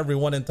turning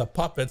everyone into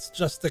puppets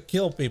just to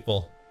kill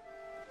people.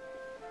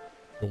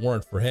 If it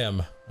weren't for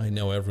him, I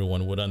know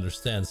everyone would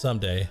understand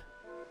someday.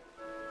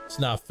 It's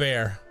not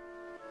fair.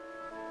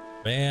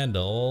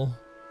 Vandal.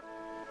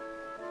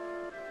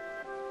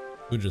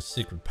 Kuja's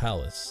secret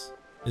palace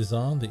is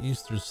on the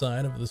eastern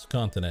side of this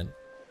continent.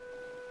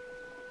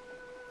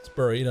 It's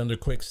buried under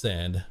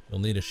quicksand. You'll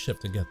need a ship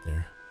to get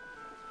there.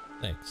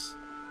 Thanks.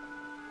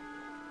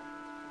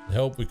 I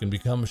hope we can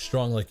become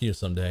strong like you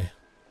someday.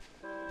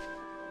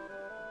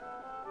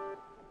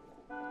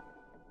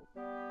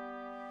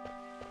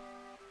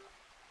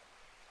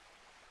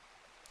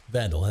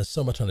 Vandal has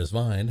so much on his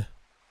mind.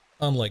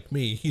 Unlike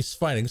me, he's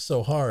fighting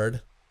so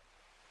hard.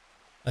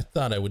 I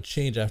thought I would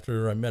change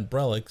after I met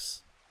Brelix.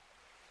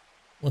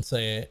 Once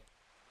I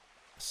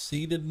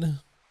acceded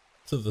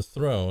to the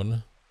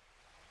throne,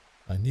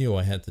 I knew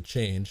I had to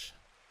change,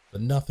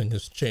 but nothing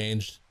has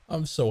changed.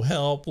 I'm so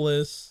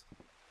helpless.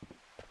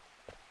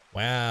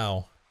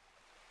 Wow.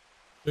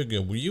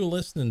 Sugar, were you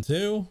listening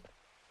too?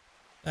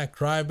 That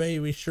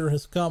crybaby sure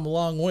has come a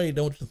long way,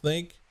 don't you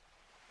think?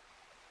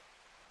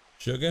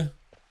 Sugar?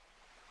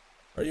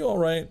 Are you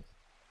alright?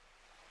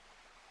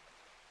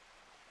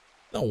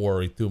 Don't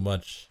worry too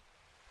much.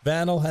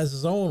 Vandal has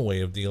his own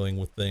way of dealing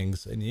with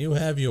things, and you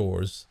have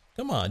yours.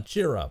 Come on,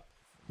 cheer up.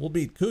 We'll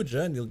beat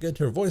Kuja, and you'll get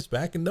your voice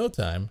back in no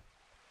time.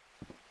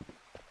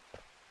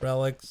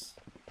 Relics,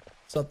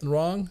 something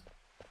wrong?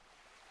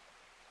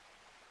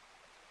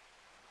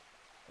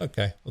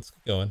 Okay, let's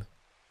get going.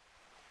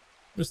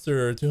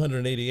 Mr.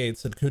 288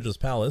 said Kuja's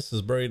palace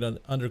is buried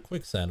under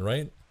quicksand,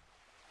 right?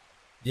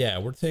 Yeah,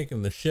 we're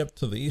taking the ship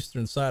to the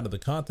eastern side of the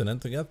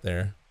continent to get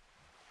there.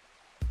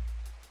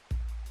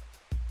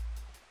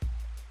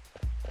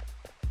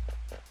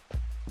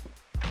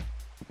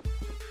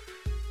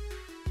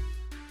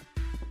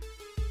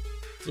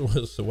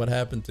 So what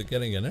happened to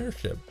getting an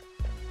airship?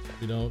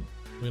 We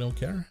don't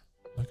care?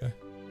 Okay.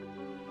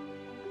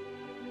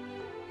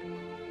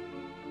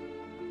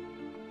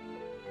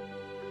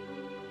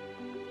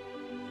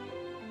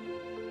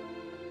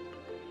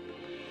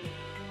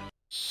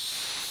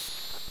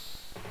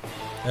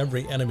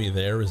 Every enemy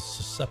there is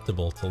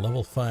susceptible to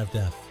level 5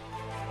 death.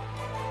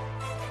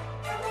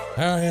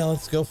 Alright,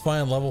 let's go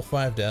find level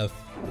 5 death.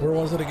 Where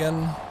was it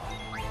again?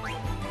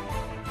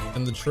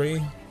 In the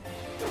tree?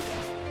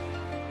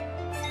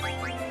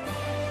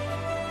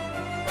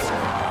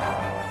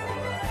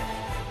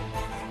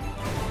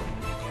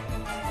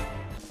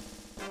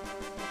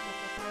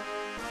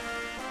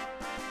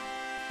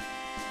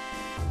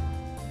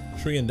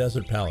 Tree and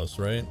Desert Palace,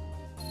 right?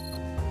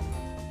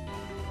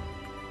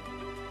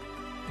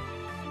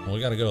 Well,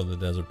 we gotta go to the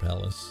Desert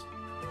Palace,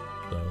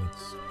 so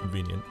it's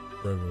convenient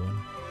for everyone.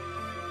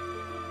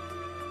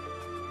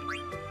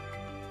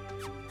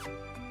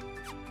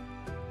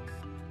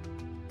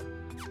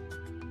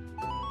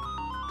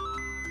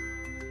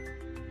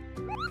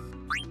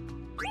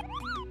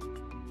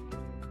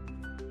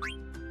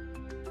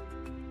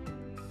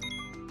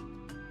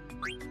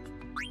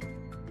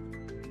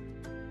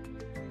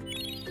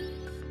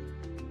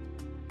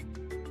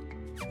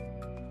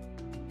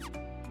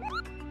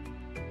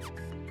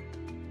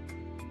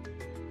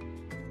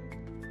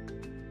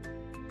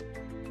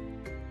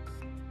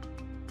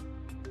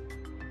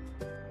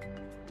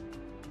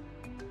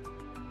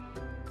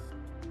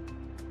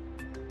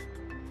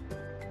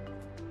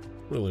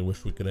 Really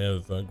wish we could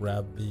have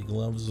grabbed the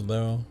gloves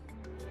though.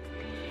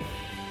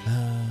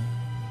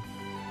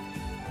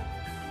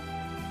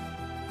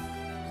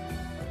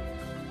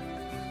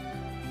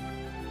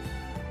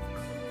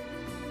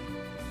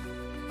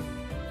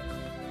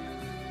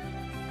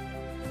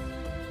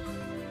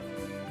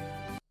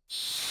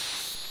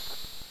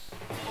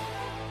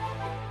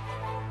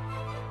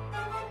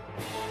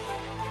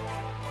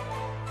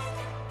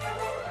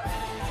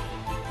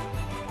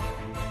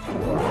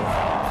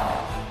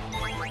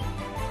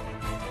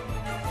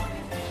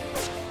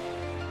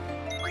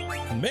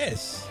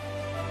 Miss.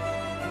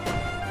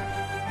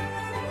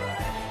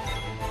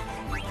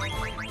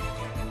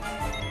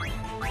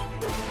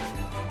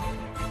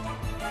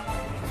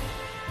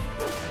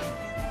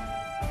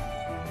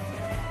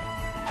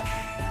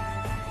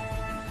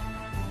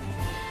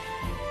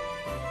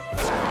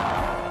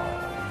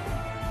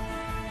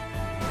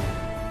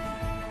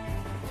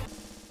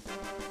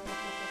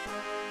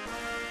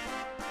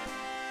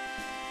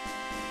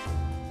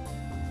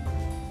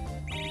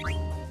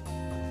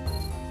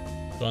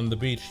 On the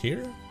beach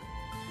here?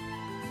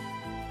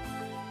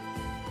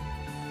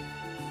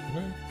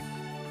 Okay.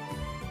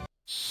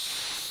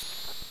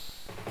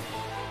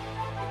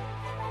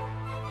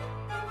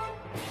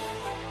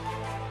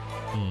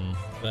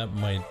 That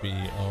might be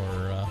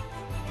our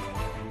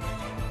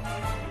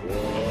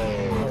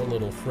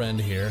little friend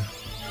here.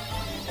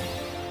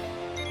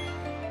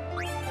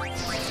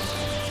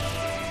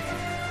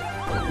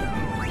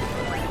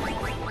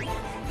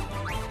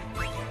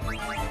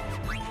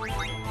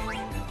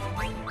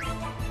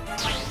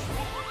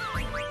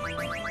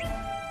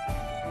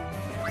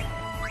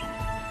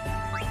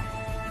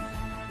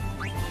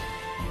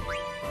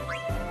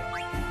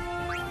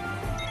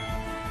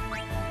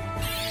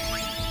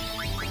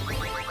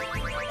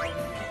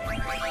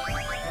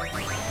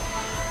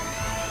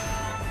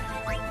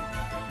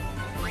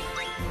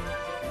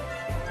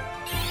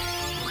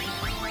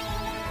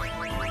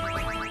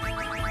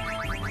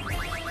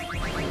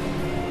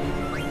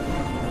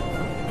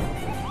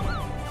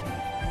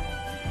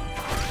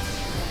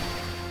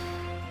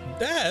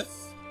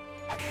 Death?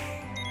 I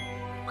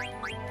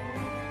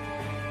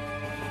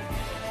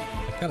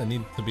kind of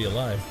need to be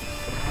alive.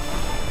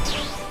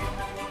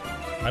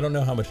 I don't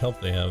know how much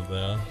health they have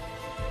though.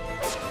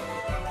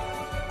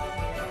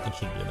 That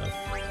should be enough.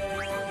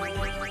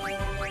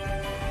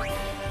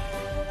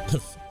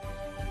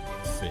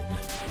 Finn.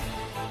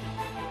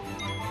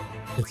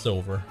 It's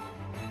over.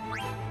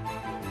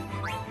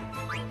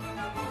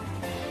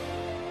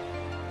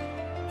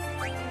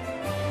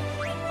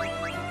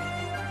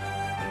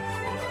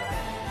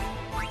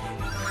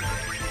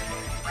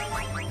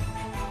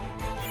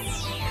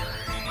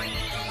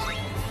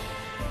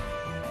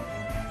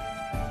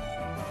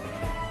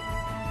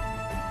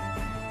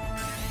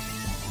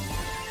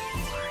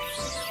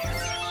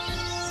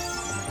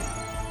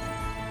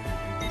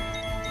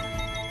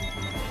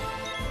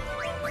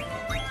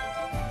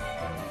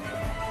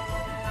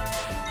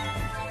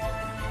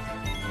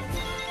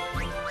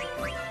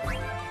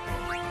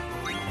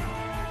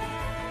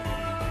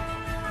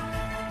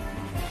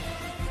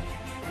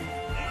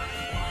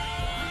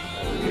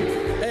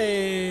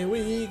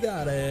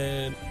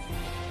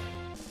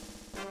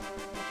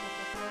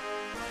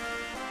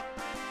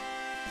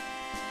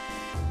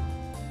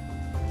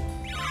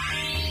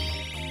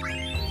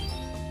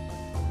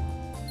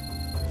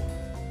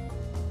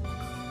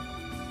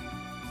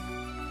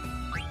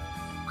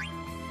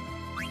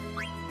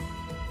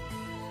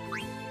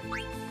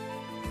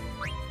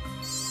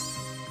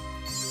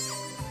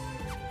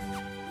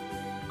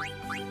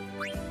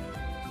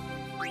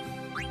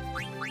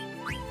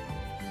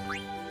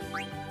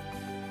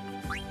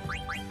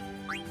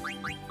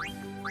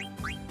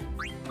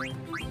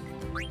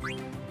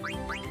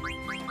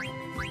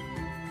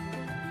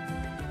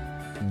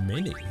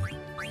 Mini.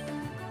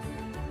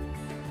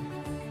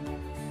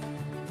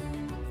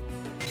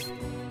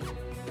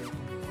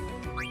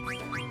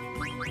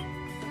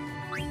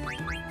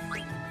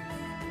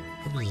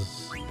 What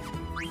is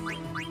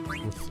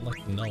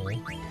reflect null?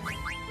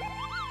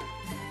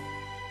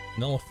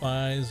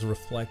 Nullifies,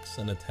 reflects,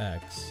 and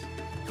attacks.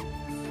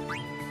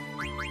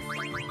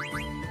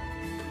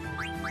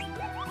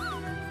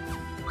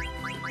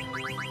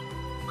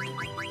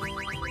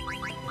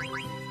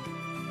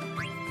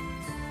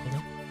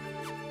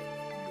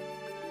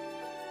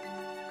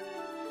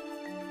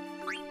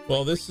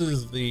 Well, this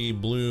is the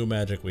blue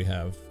magic we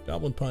have.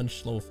 Goblin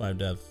Punch, level 5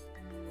 death.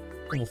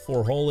 Level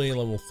 4 Holy,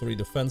 level 3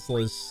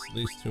 Defenseless.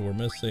 These two we're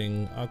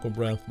missing. Aqua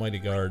Breath, Mighty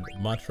Guard,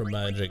 Matra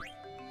Magic.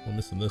 We're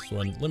missing this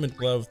one. Limit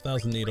Glove,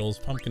 1000 Needles,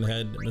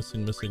 Pumpkinhead,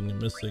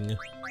 missing.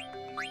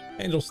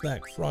 Angel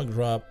Snack, Frog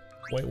Drop,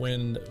 White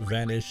Wind,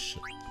 Vanish.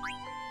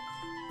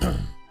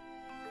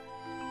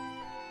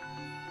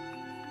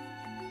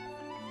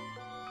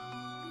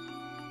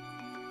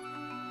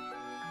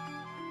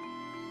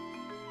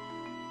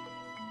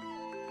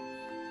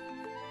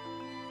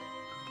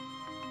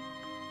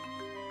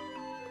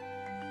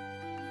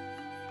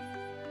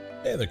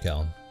 Hey there,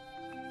 Cal.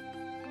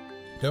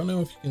 Don't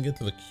know if you can get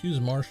to the Q's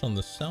Marsh on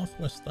the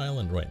southwest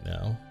island right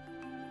now.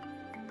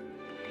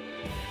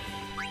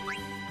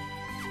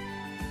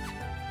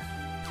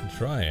 I'm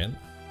trying.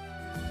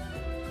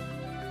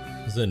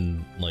 As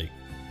in, like,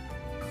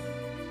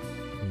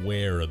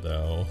 where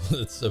though?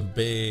 It's a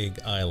big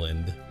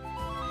island.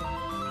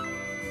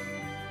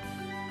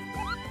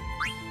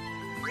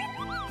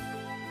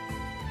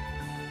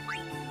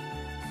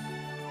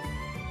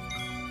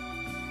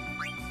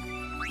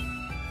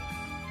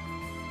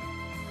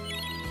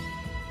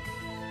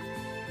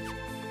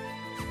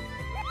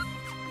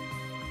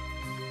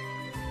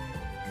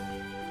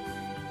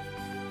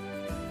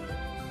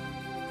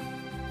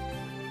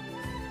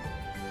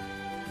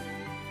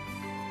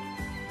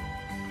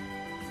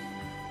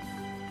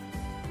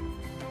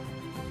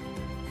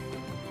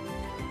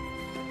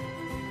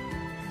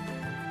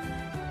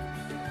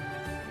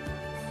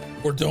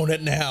 We're doing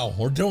it now.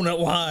 We're doing it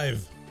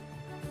live.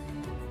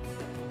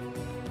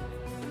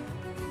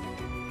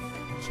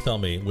 Just tell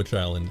me which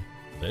island.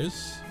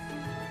 This?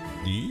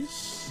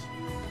 These?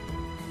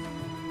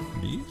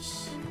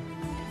 These?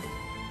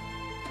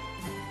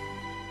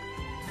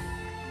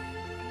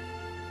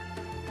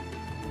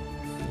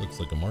 Looks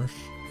like a marsh.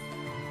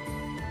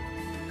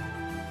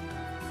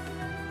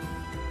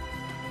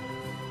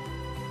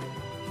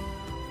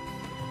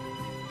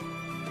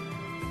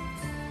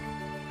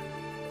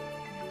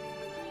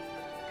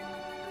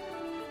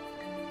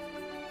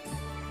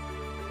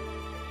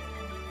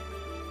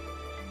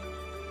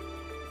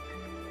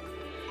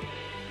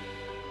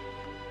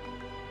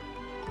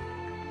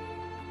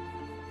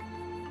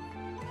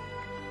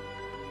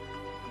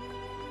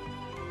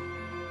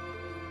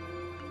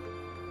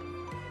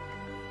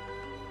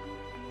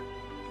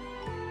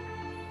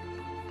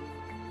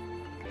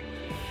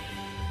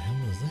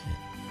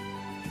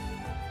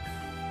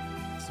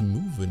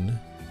 Moving.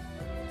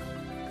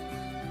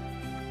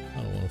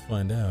 I don't want to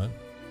find out.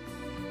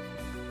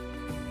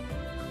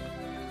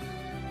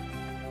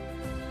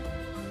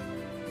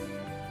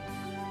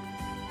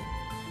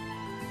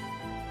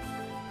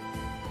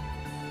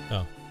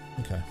 Oh,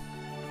 okay.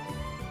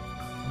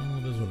 Well,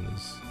 it is what it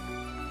is.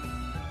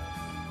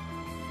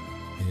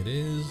 It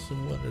is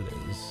what it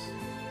is.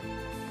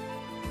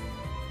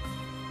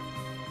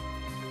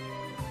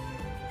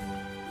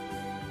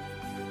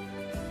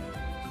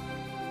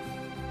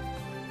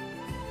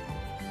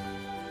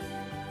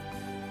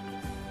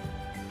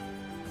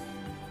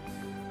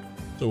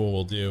 So what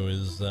we'll do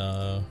is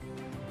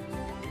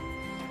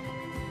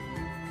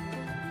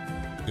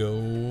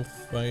go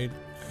fight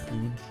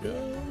Kuja.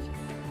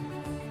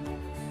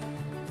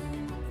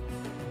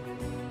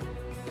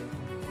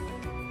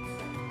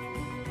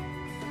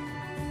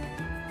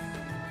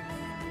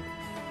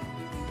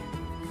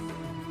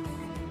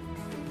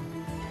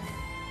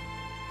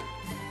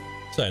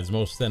 Besides,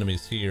 most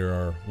enemies here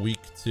are weak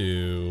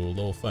to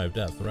level 5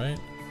 death, right?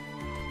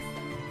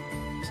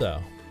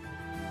 So.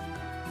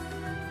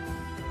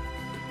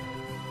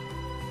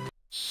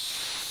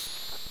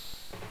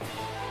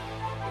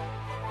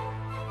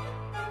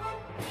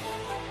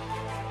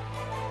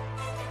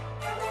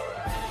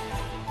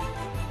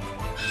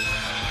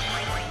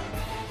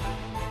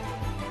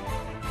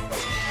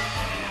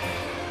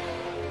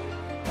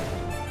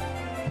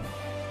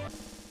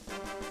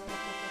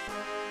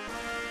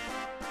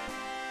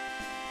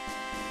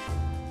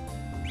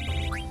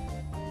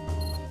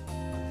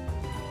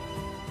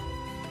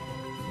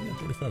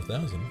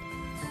 $45,000.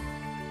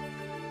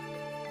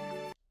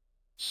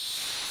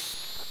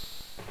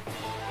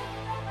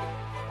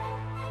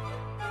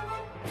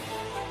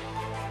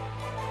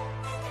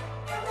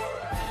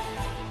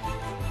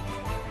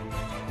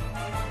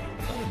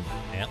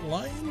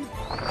 Antlion?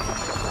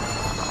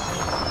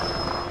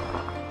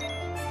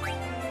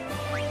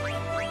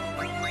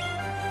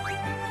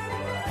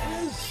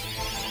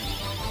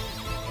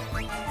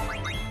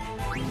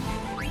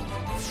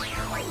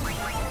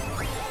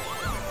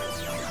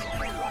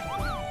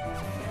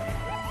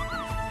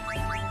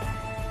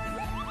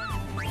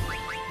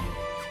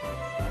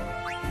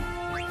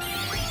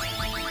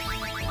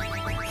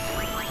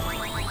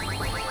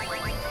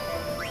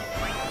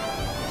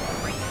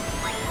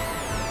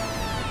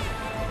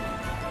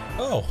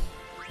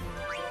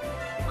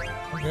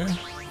 Okay.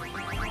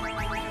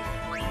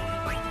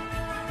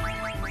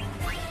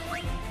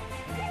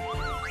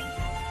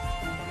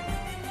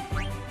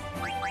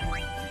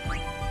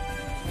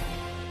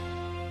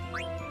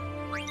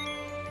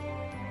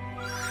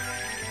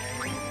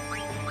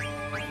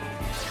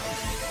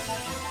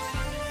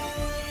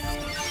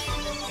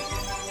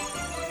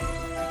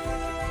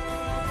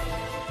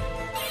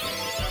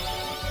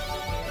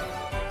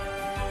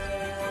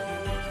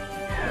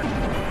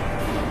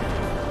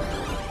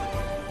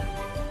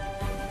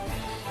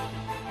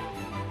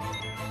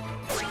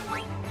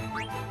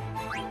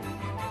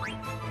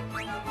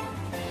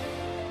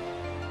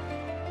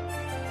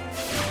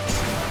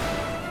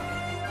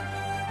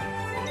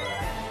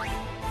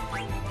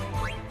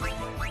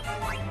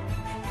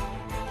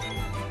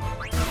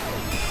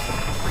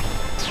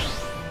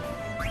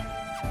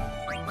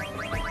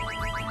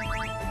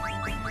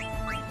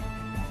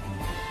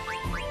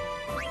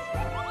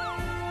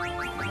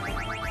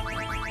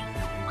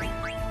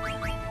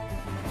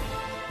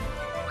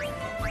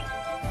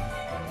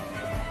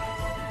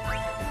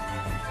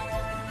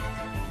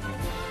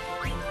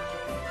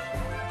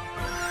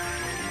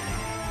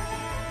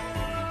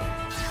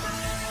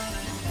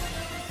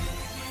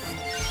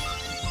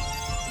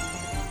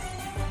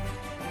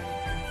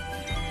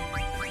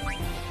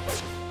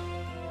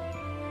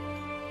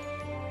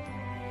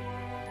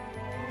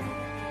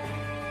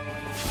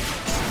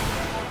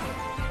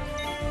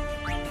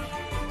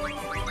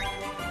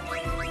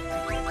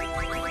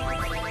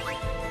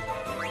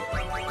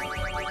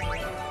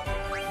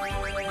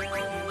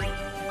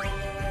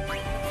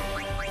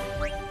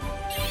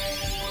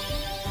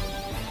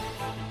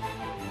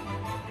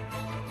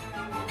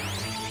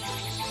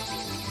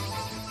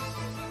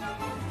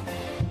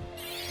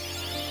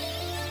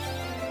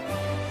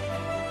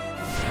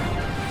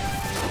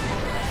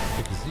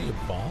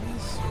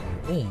 Boss?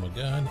 Oh my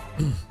god.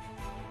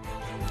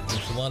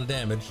 That's a lot of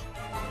damage.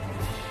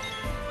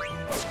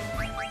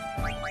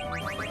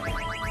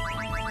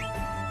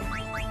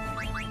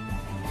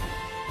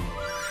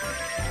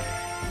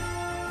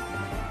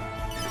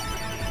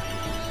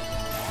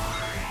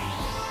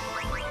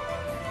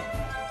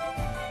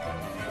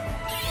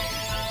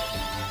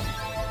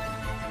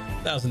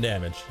 $1,000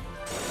 damage.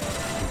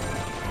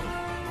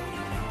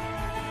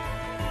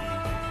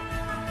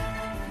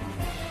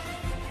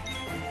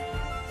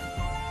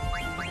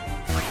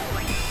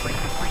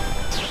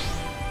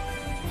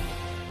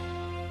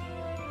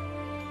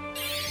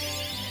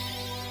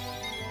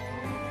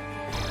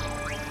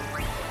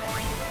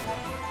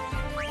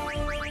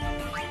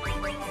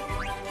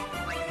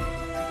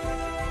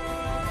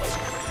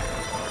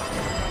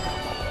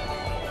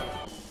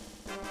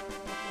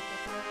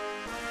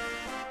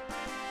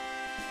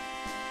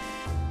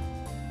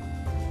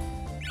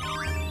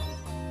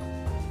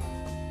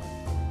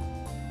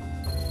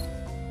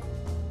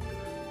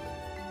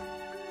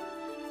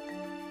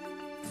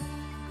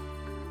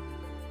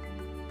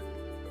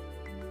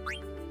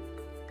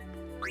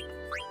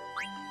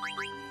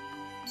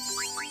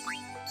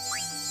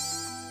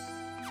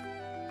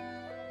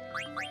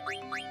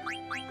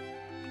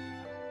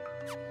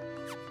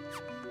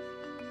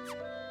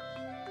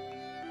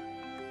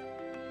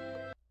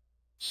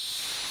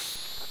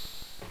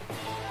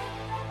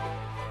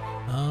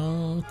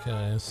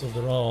 Okay, so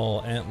they're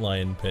all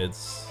antlion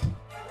pits.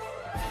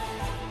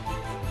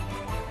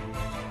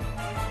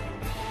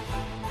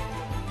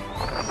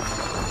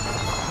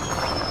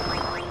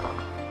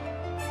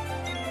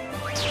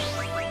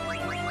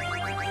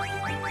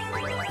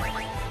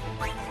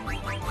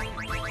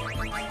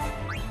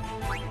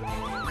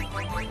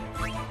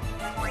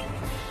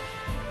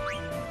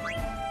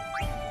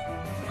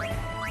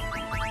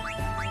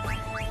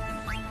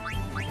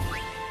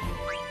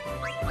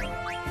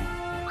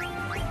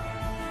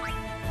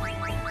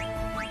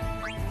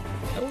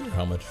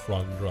 How much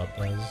frog drop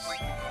does.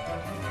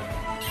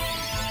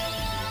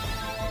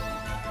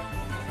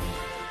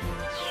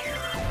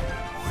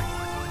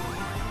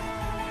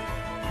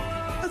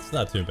 That's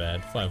not too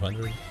bad.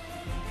 500.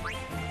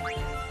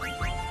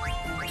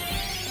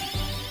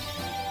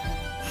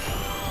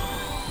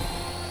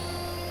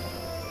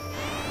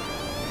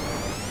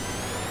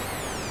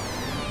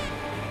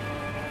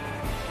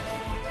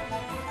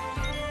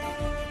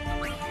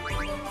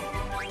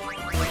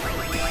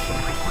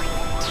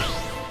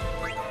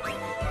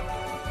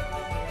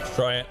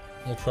 Try it.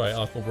 We'll try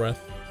Aqua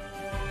Breath.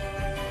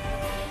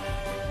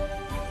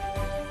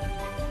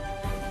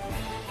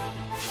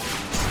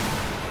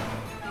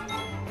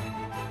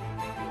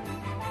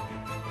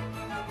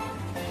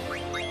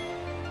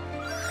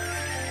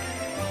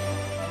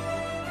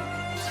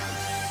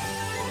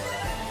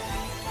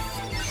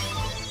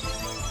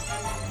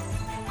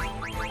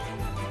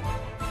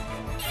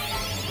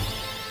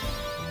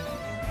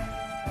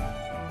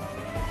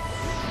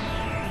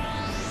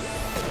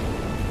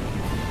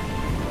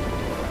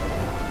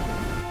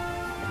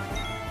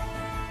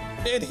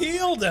 It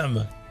healed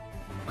him!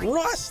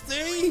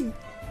 Rusty!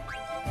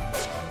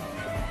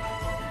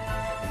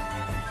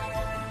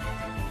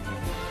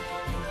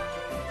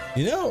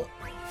 You know,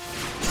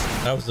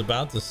 I was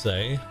about to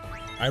say,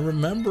 I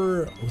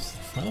remember, was it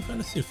Final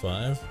Fantasy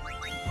V?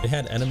 They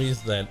had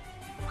enemies that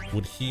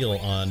would heal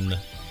on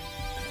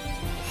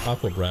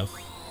Aqua Breath.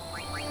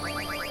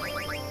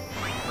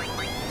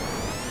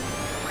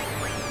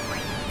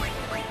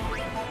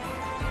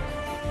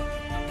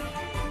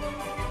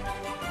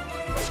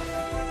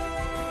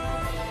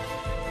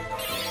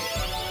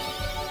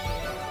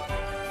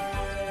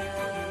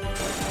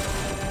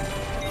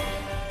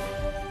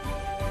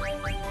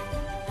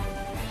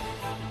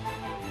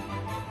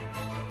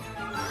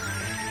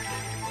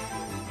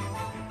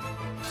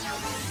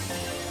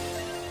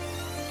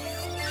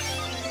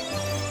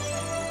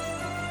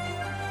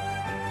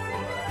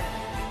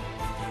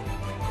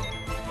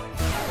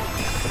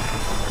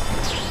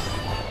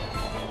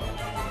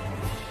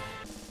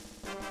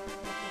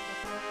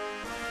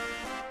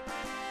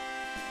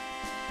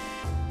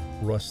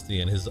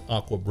 Rusty and his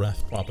Aqua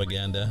Breath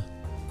propaganda.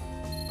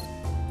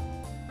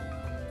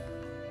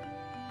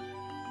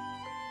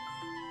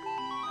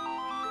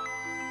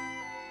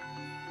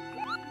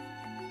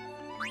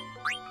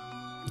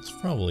 It's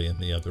probably in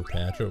the other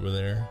patch over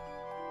there.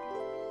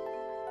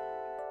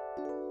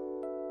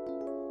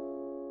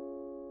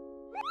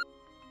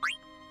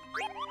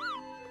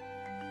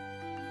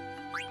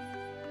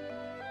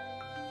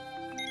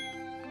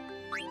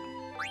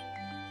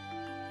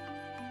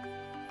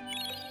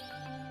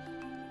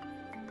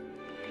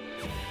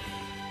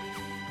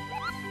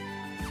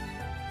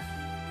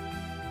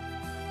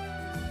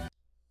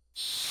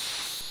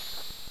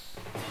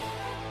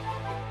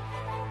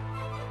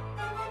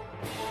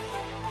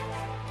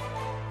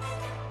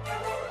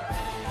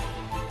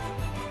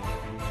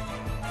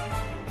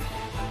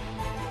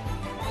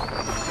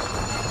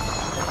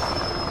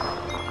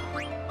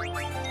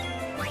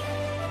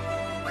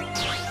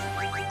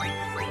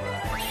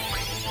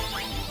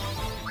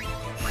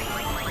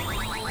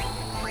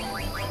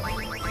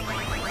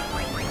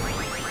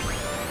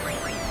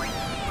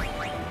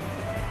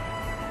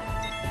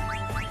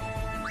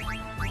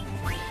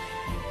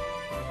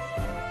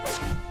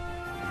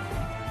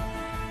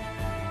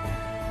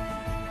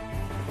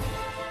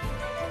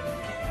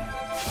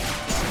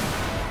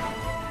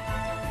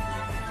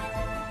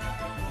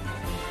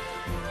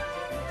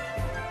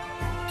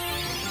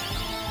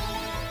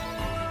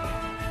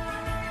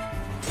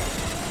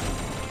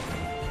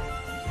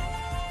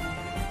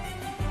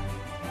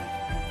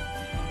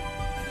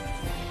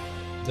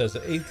 Does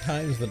 8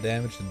 times the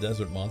damage to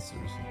desert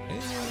monsters.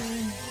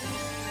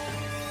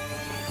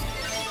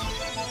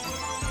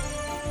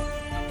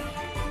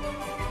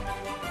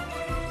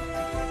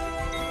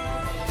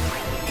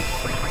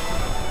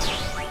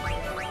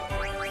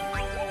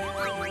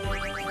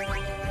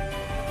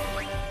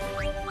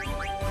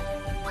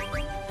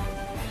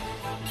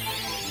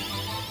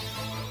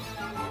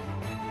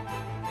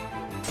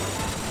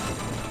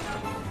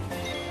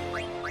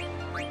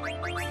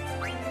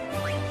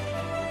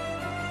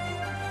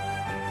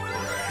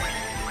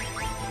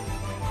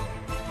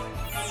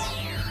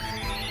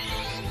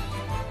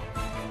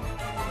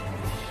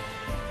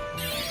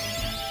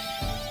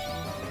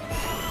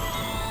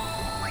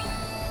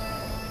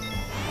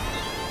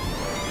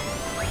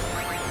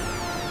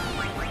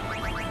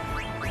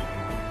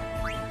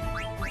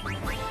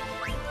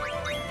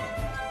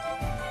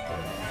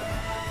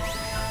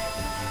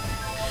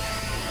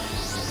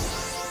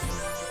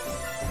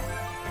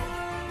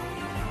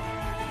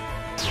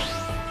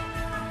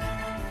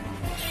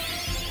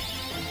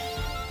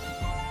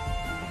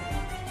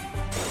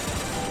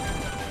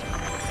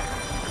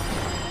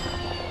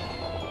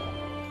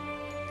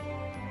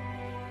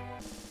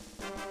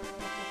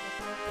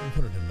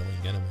 What an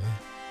annoying enemy.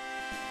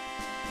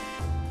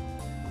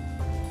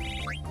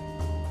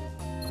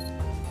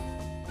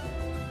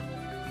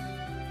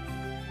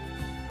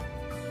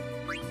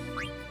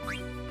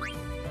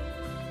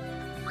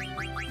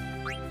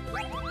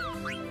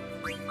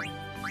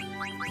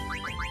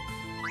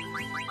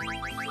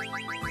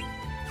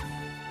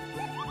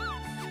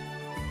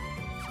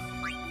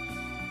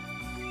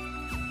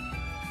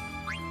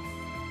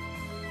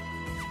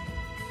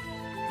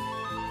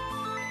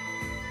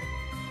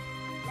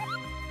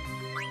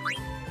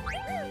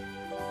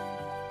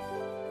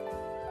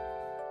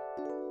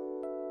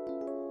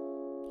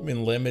 I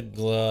mean, Limit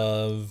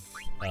Glove.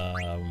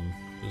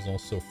 There's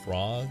also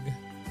Frog.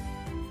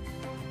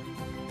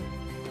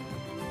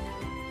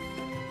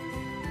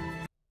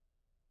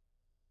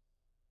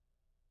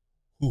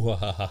 Ooh,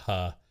 ha ha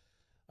ha.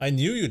 I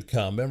knew you'd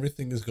come.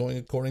 Everything is going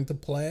according to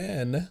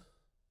plan.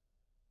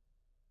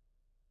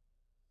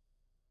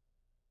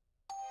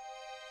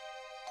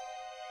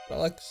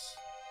 Alex.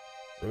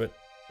 Ribbit,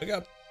 pick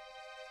up.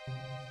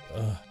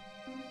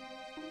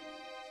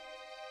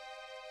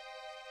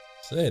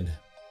 Sid.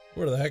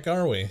 Where the heck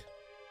are we?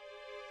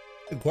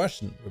 Good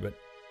question, Ribbit.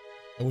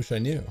 I wish I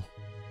knew.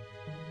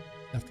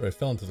 After I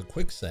fell into the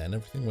quicksand,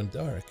 everything went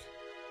dark.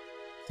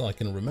 That's all I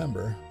can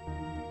remember.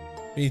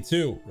 Me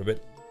too,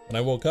 Ribbit. When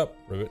I woke up,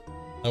 Ribbit,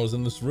 I was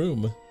in this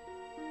room.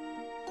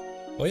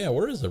 Oh yeah,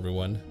 where is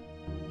everyone?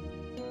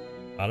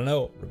 I don't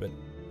know, Ribbit.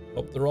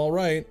 Hope they're all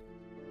right.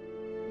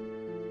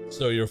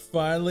 So you're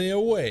finally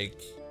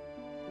awake.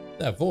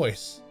 That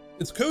voice,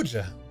 it's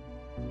Kuja.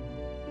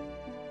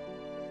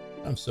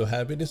 I'm so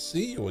happy to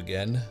see you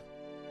again.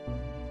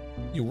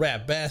 You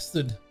rat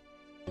bastard.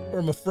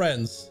 We're my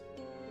friends.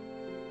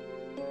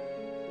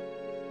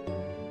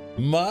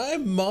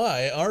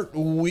 My, aren't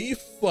we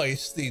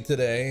feisty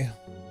today?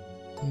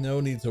 No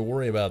need to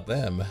worry about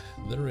them.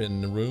 They're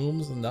in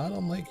rooms not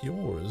unlike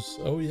yours.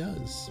 Oh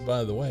yes,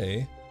 by the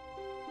way,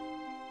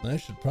 I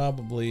should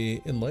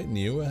probably enlighten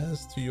you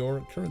as to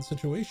your current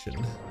situation.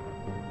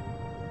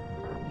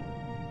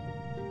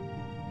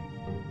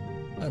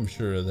 I'm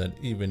sure that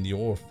even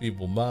your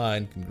feeble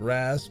mind can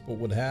grasp what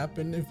would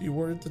happen if you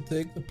were to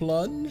take the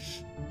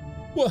plunge.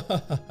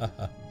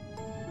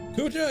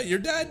 Kuja, you're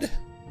dead!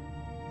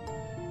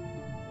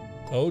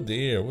 Oh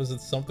dear, was it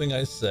something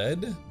I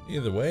said?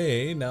 Either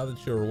way, now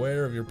that you're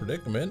aware of your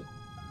predicament,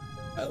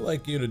 I'd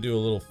like you to do a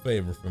little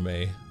favor for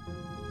me.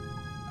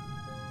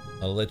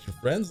 I'll let your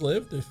friends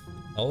live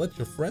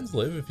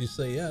if you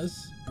say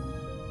yes.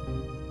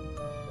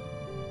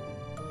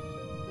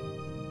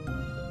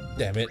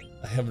 Damn it,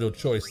 I have no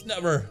choice.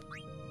 Never!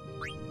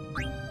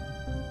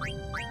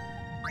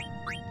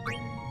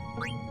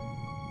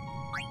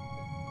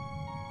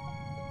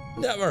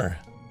 Never!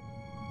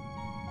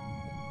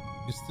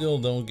 You still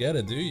don't get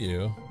it, do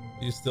you?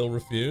 Do you still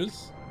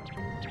refuse?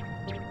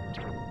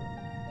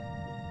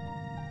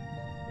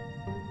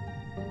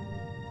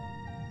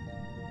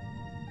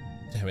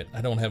 Damn it,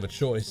 I don't have a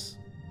choice.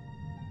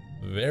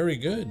 Very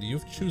good,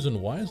 you've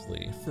chosen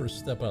wisely. First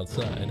step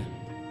outside.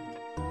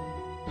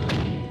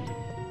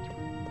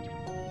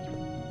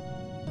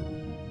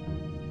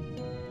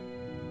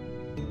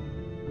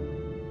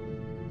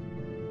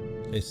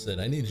 Hey Sid,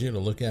 I need you to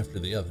look after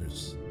the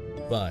others.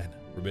 Fine,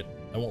 Ribbit,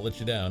 I won't let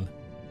you down.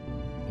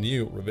 And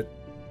you, Ribbit,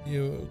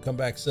 you come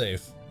back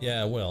safe.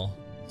 Yeah, I will.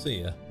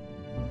 See ya.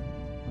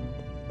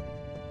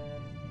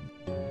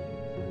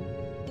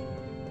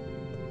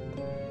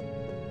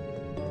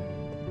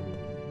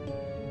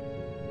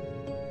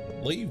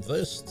 Leave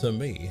this to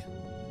me.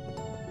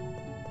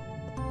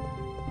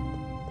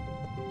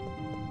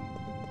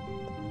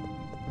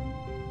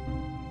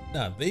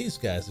 Not these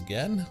guys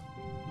again.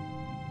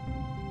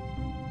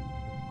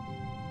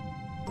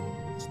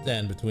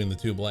 Stand between the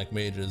two black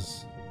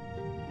mages.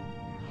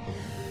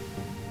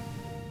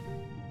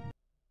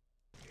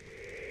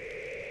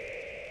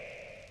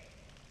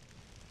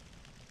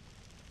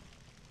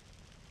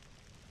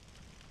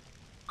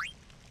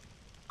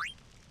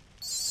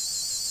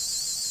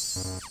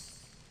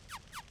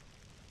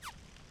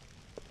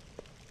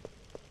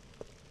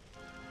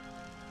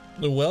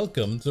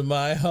 Welcome to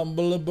my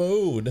humble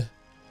abode.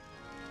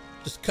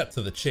 Just cut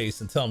to the chase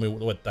and tell me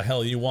what the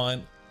hell you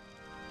want.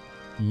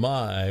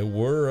 My,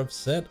 we're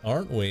upset,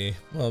 aren't we?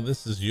 Well,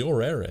 this is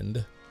your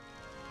errand.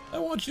 I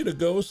want you to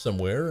go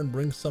somewhere and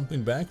bring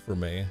something back for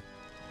me.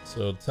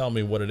 So tell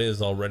me what it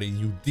is already,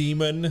 you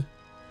demon.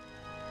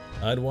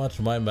 I'd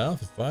watch my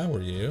mouth if I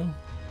were you.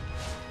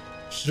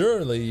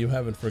 Surely you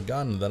haven't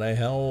forgotten that I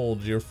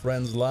held your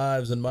friends'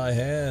 lives in my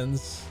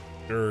hands.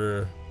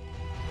 Grr.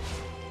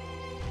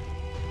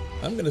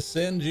 I'm gonna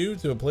send you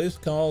to a place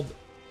called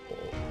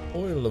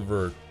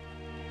Oilavert.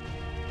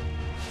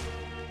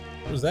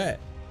 Where's that?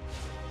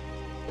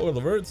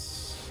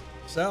 Oilavert's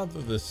south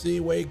of the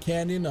Seaway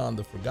Canyon on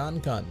the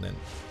Forgotten Continent.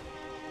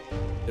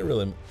 It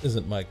really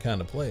isn't my kind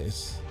of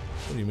place.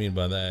 What do you mean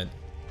by that?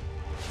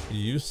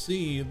 You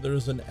see,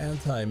 there's an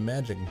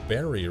anti-magic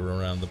barrier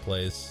around the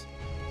place.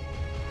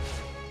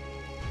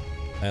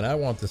 And I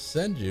want to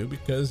send you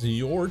because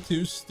you're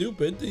too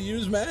stupid to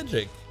use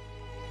magic.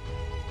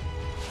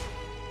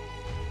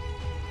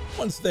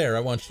 Once there, I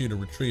want you to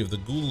retrieve the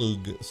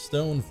Gulug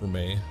stone for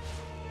me.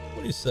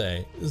 What do you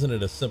say? Isn't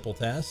it a simple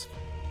task?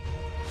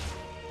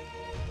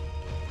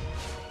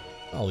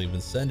 I'll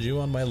even send you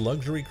on my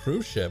luxury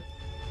cruise ship,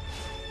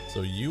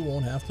 so you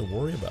won't have to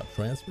worry about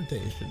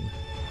transportation.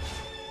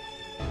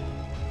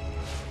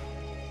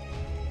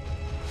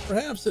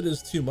 Perhaps it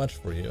is too much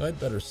for you. I'd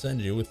better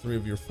send you with 3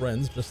 of your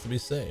friends just to be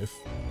safe.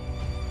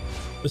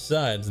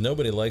 Besides,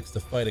 nobody likes to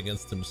fight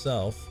against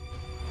himself.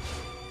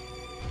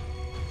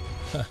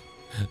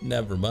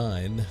 Never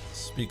mind.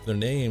 Speak their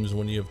names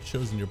when you have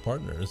chosen your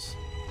partners.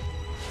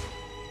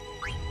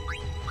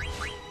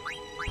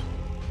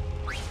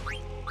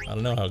 I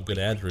don't know how good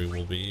Adri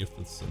will be if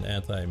it's an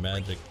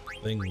anti-magic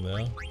thing,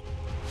 though.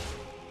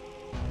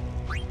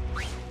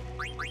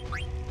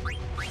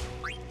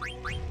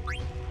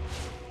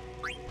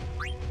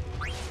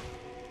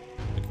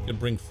 I could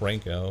bring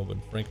Franco, but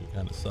Franco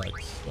kind of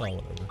sucks. Well,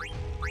 whatever.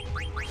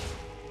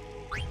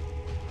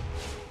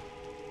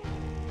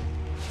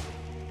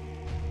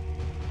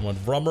 I want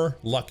Vrummer,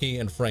 Lucky,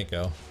 and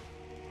Franco.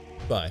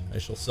 Fine, I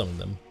shall summon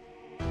them.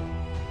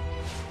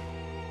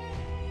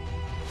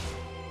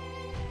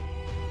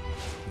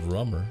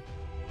 Vrummer.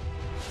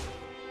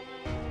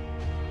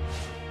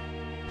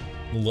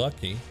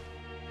 Lucky.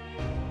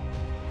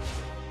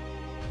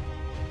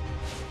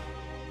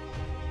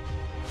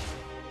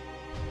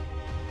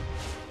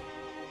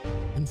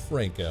 And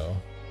Franco.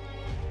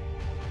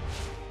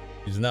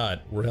 He's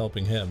not. We're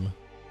helping him.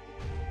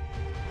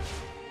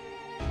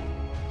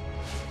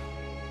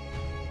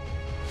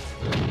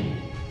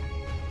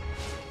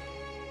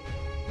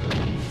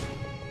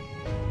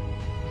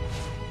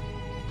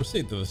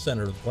 Proceed to the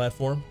center of the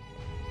platform.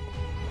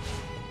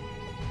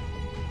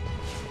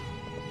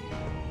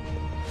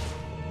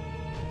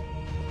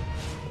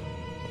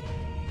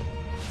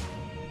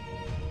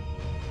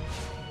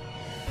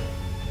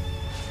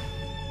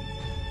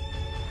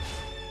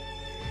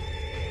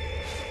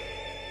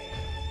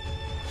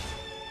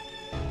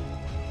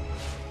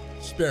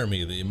 Spare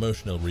me the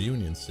emotional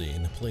reunion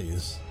scene,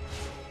 please.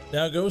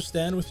 Now go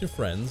stand with your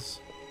friends.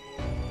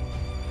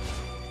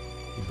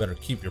 You better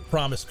keep your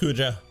promise,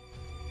 Kuja.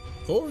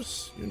 Of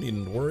course, you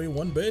needn't worry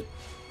one bit.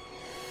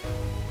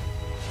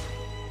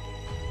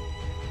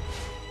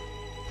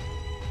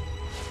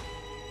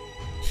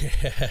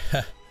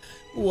 Yeah,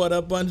 what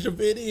a bunch of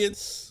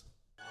idiots.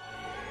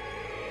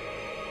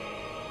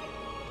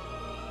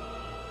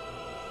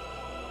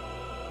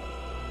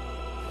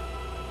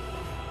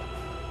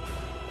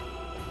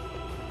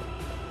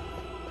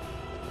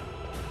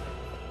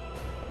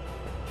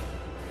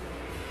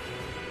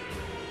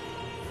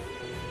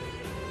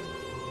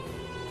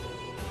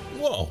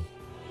 Whoa.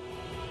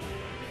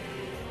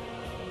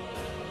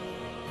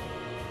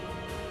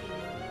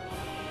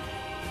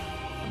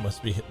 That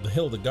must be the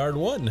Hildegard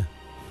one.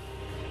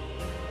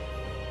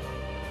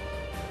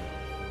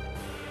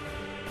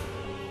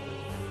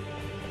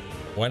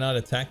 Why not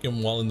attack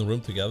him while in the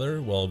room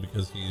together? Well,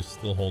 because he's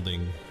still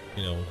holding,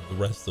 you know, the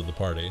rest of the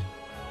party.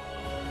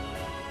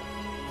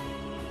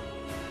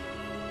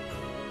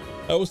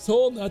 I was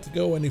told not to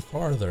go any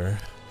farther.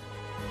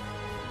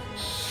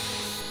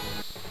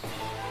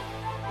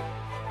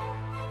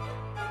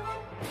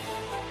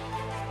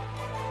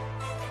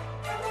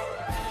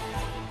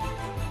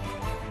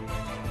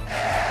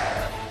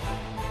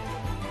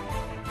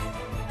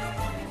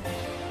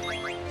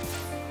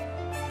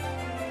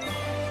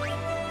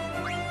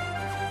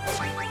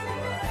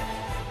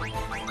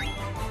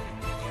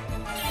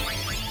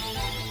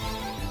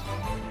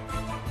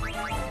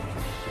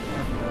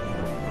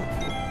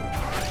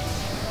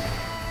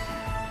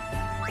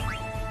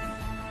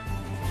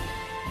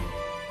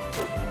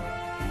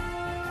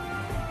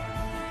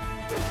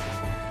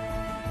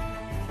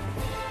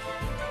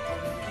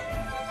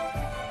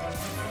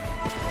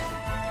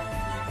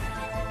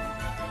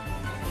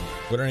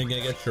 When are you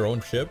gonna get your own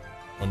ship?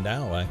 Well,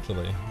 now,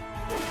 actually.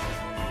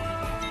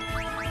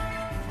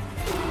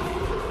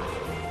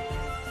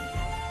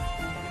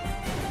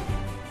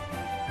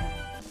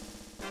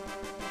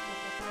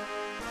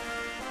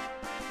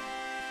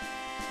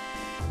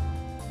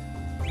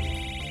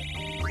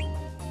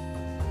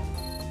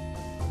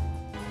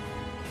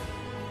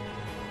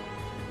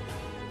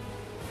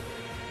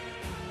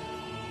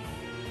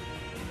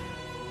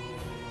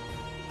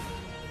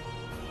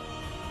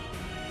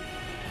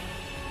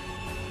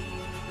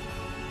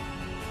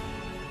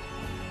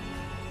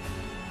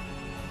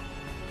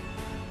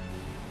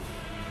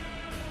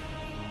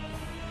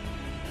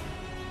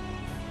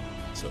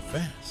 So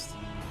fast.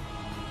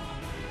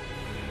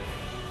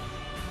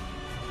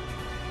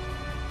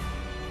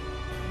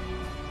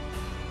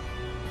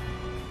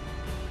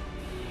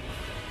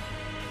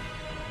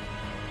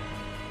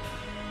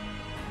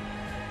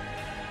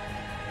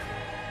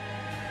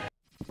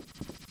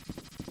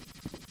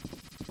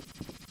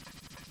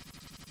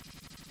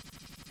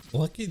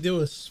 Lucky do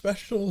a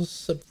special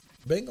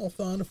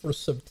Bangle-thon for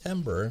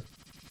September.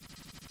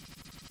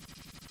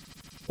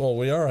 Well,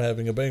 we are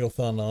having a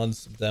Bangle-thon on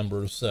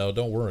September, so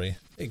don't worry.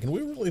 Hey, can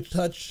we really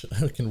touch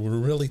Kuja?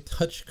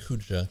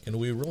 Can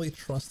we really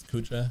trust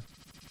Kuja?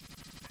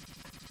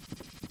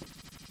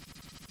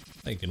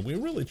 Hey, can we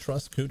really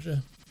trust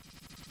Kuja?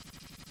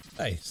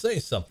 Hey, say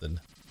something.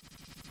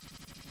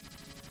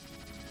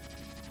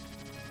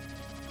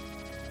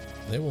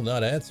 They will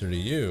not answer to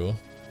you.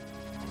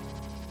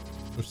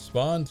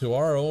 Respond to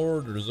our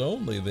orders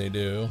only, they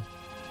do.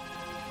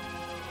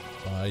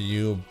 Why,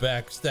 you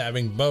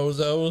backstabbing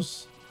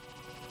bozos.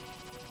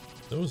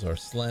 Those are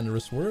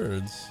slanderous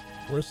words.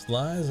 Worst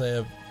lies I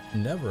have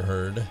never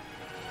heard.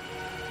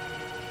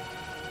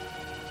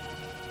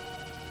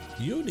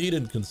 You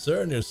needn't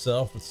concern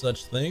yourself with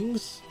such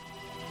things,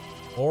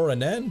 or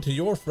an end to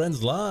your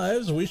friends'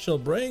 lives we shall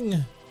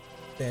bring.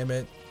 Damn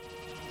it.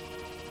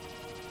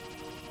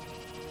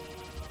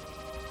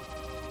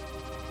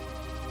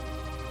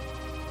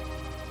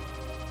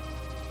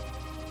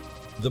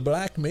 The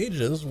black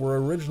mages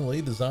were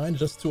originally designed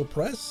just to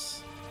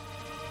oppress,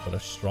 but a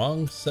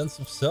strong sense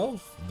of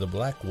self the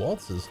black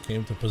waltzes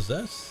came to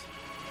possess.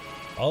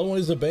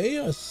 Always obey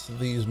us,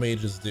 these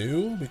mages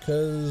do,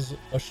 because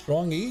a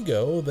strong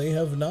ego they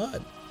have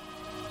not.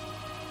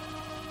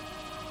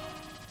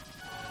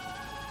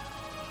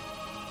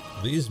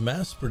 These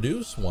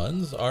mass-produced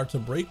ones are to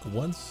break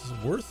once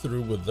we're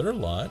through with their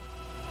lot.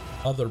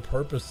 Other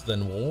purpose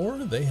than war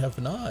they have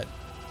not.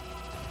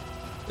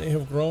 They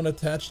have grown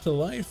attached to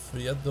life,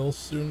 yet they'll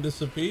soon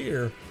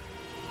disappear.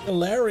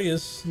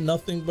 Hilarious,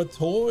 nothing but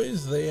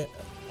toys, they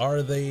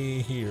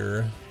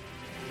here.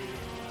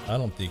 I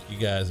don't think you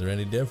guys are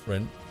any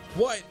different.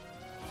 What?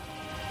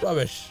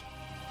 Rubbish.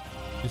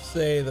 You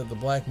say that the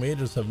black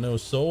mages have no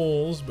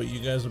souls, but you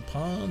guys are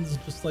pawns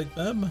just like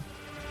them?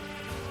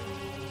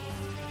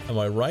 Am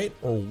I right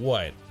or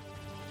what?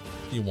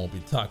 You won't be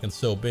talking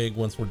so big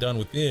once we're done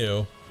with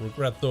you.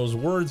 Regret those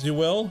words, you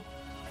will?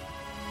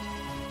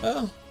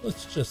 Well,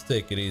 let's just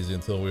take it easy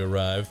until we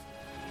arrive.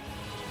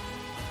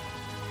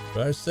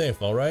 Drive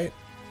safe, all right?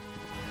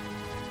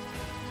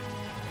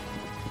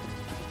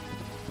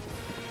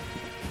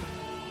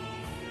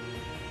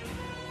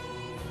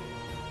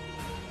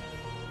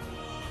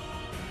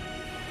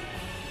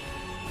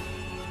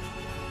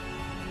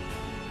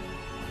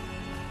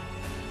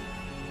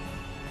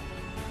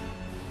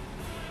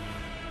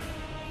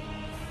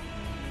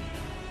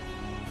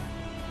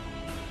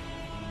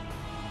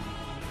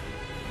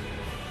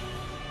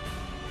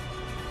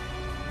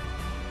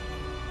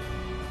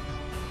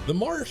 The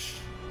marsh.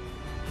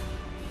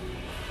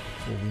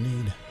 That's what we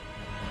need.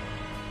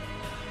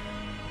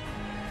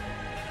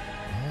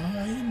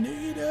 I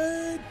need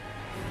it.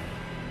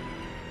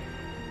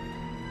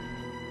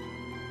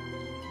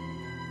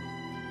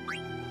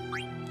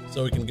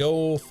 So we can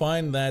go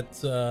find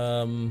that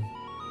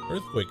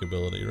earthquake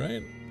ability,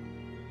 right?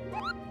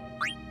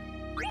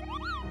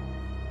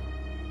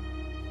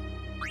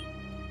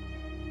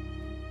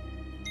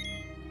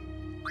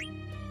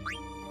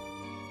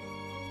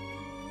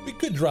 We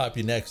could drop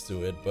you next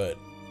to it, but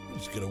I'm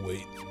just gonna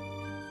wait.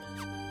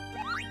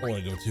 I don't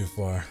want to go too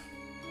far.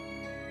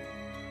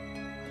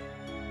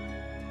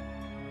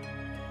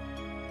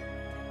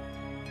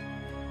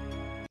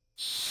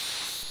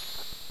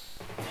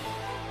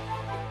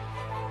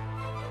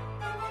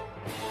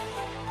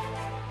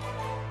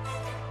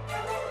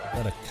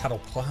 Got a cattle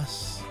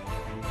class.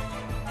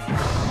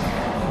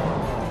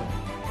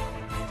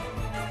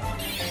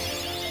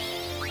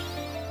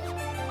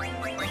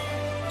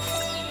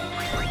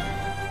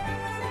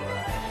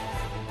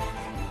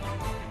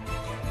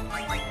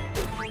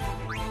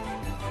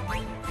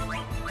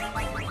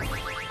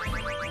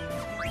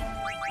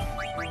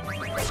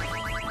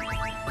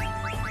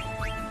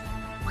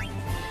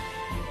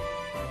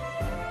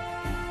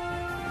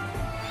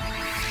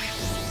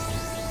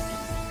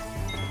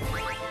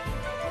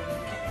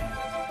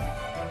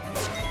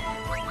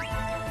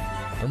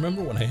 I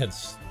remember when I had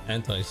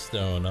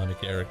anti-stone on a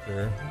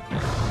character.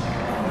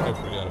 I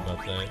forgot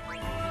about that.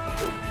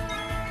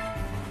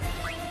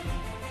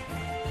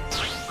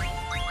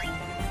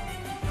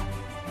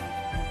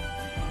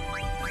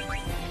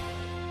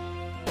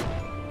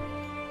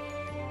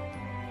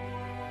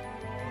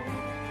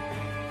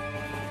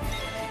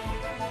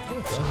 Oh,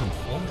 it doesn't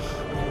flush.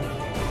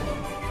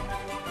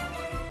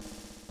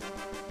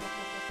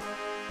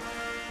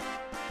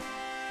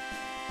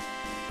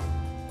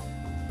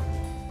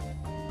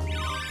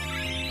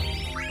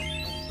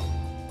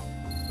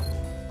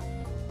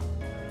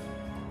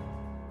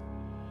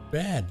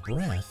 Bad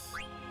breath?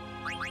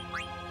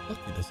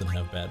 Lucky doesn't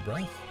have bad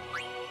breath.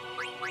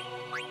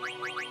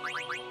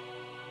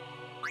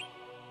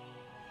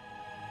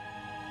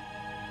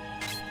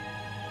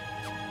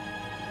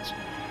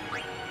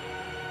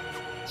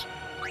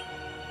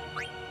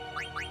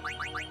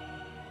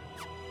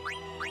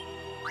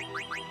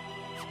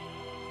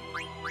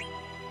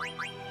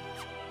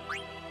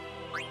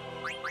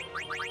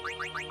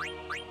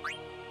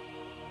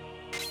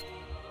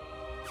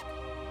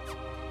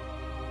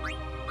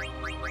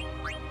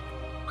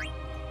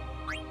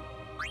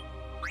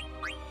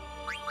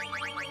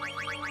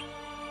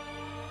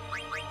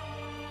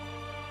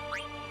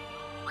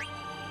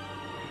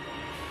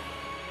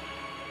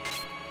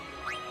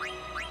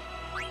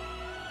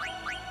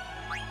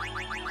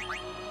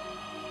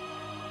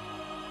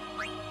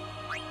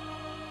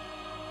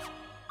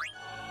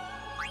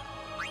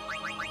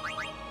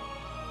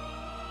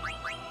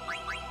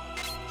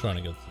 Trying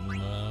to get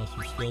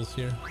some skills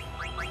here.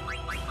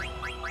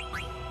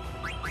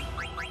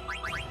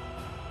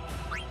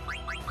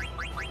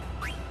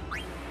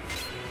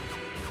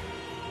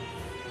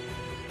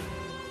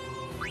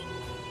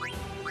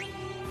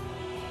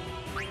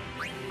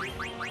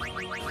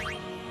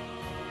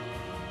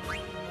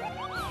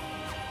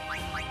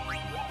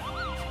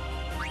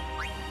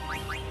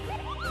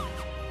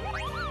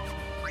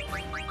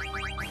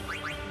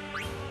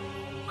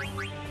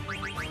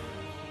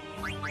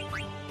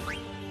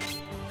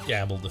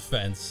 Gamble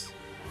defense.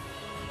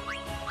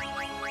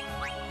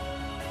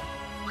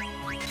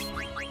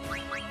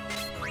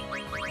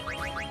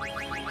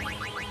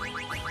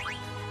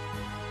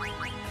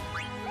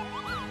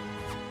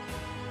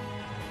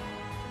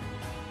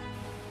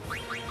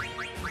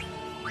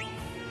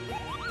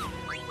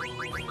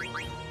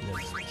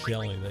 That's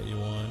jelly that you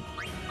want.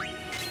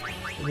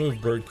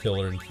 Remove bird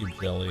killer and keep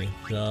jelly,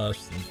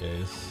 just in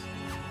case.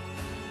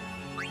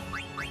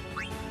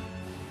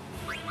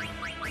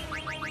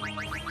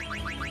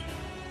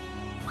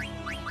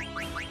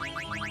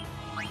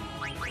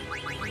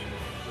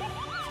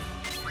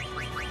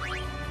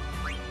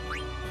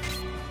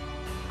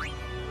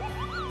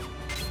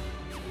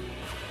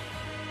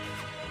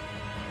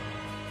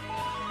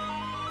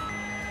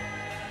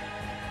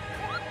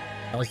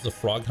 How's the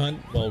frog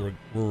hunt? Well,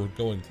 we're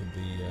going to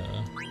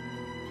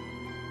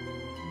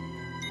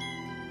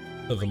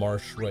the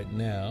marsh right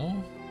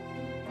now.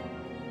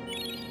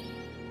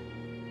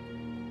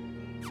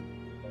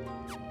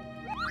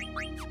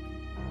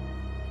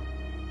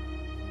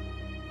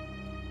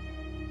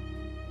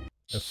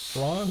 A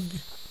frog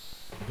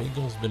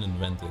bagel's been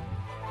invented.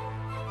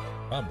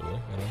 Probably,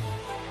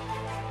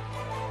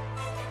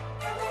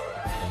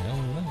 I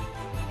don't know.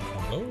 A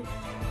boat?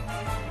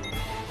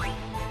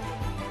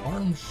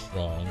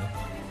 Armstrong.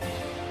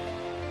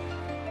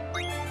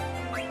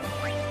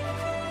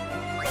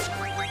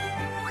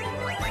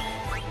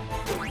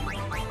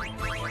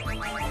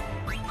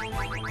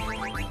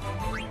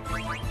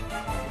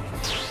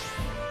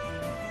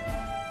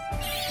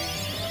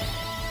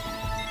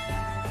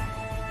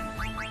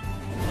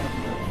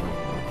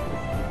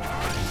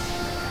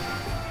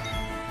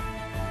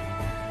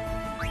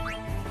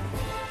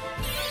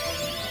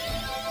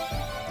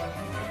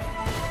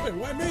 Wait,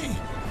 why me?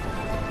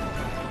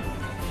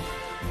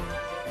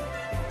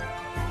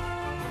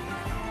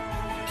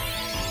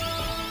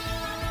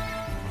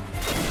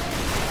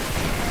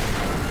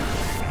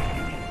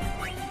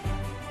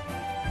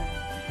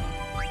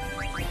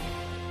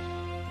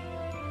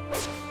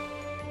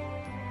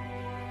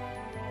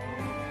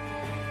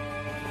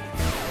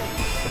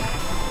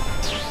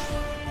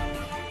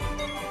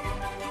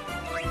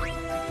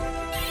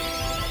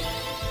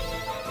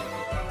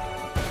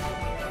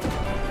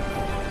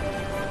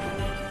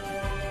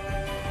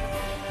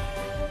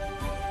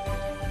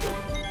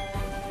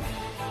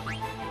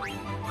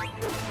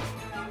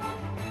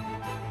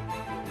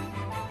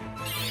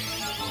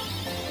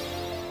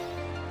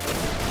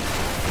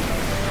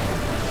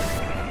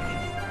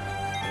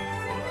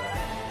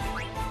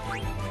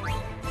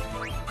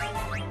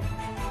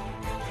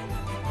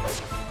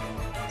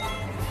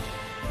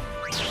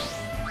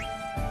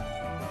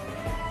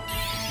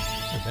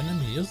 What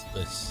enemy is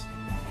this?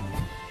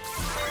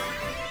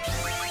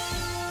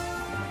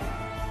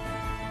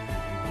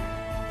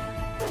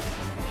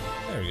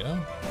 There we go.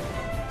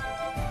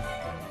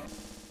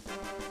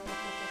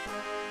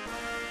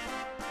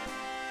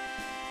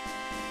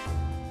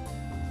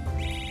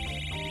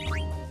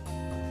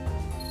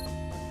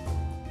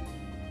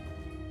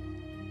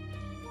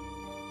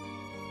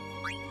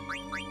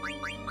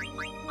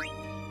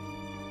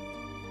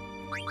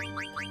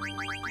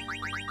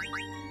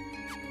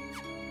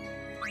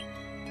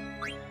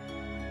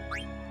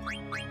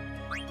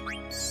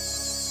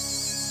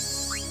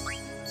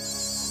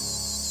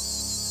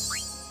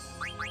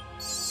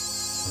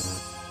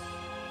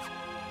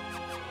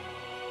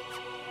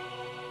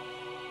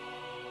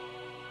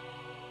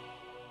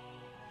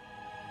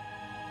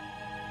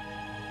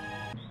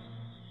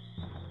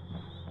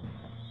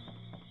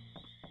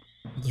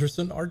 There's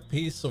an art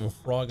piece of a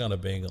frog on a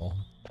bagel.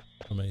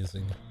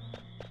 Amazing.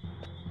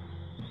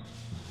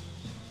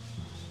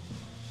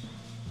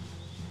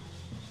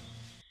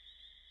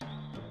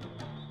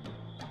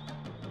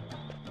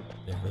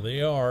 There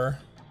they are.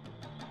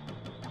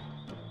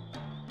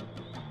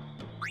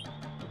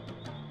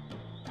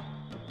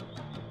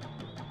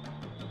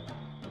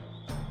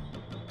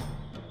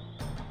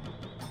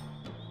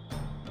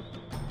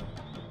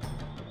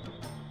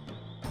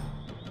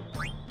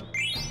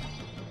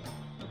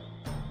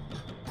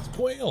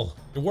 Quail,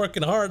 you're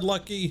working hard,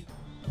 Lucky.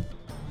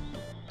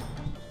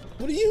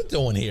 What are you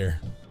doing here?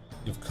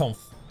 You've come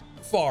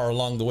far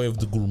along the way of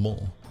the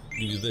gourmand.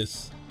 Give you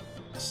this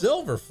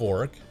silver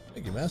fork.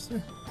 Thank you,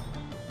 master.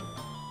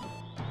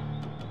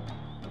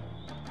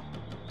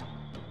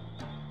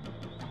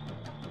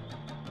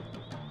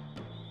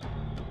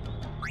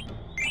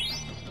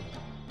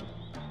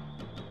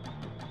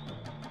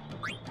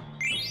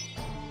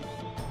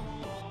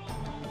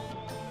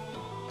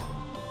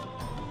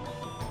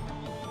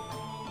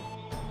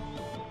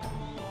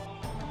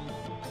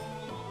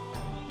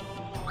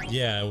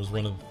 Yeah, it was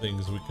one of the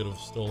things we could have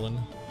stolen.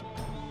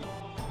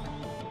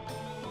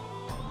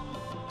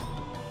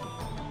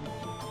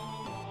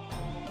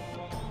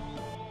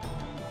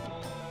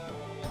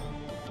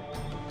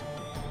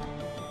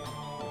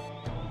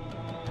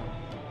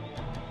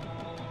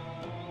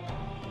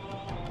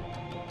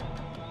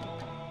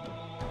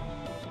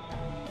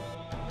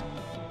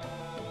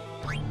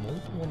 More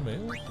than one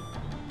male?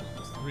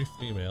 It's 3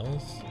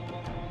 females.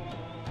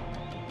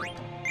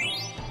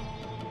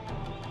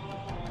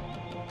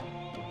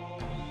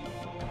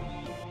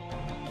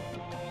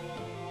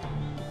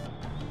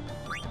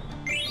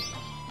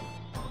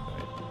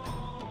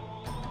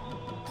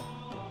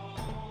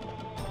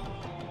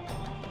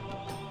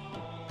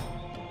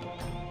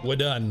 We're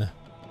done.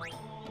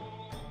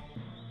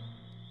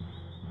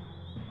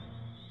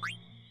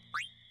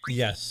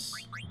 Yes.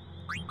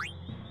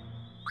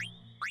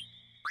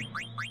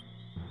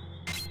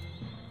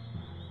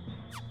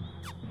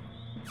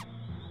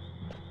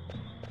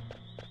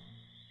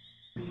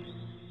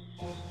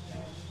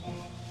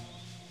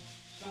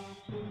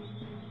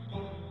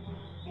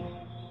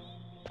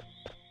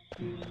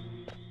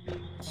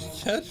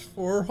 Catch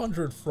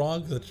 400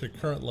 frogs at your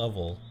current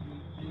level.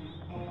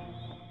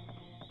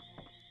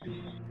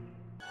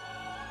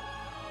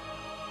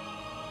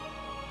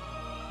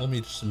 Let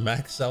me just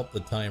max out the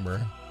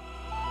timer.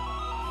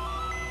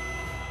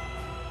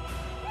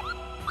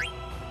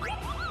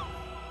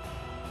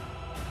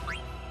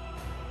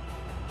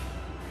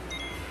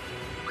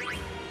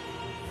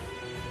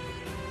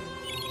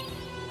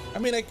 I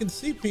mean, I can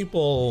see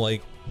people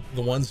like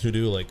the ones who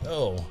do like,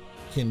 oh,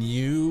 can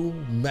you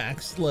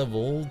max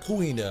level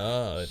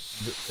Quina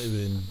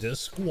in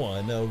disc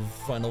 1 of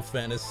Final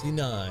Fantasy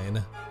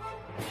IX?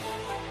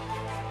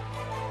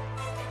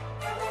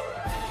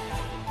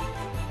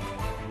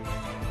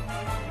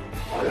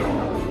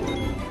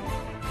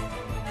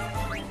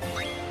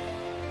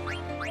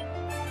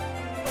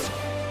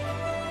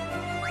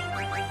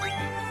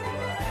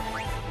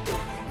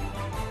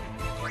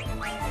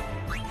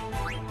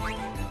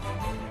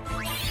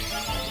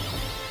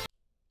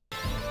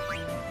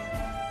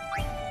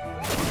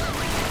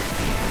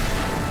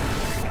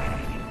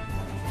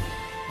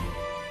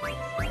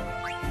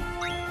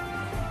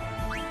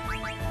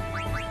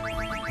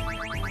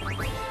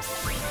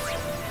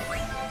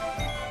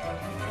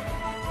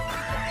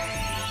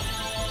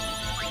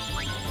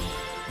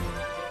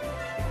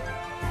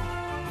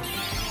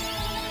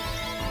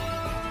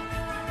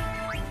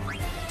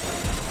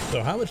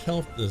 So how much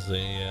health does a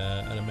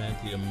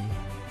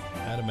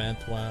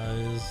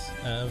adamantwise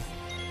have?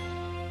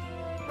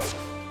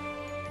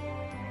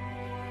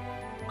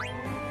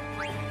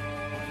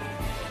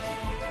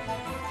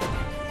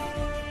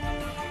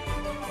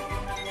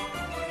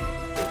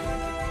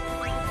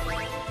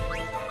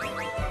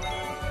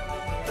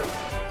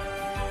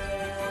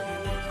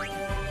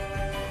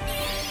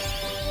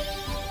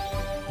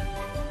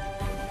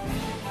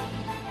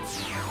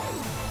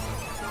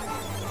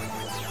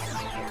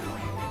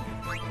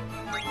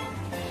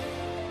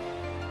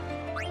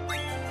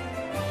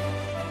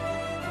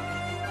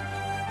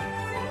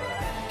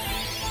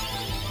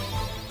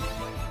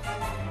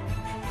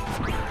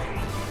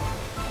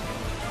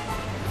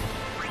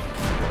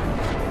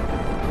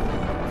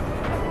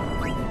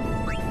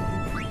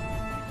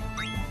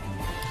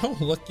 Oh,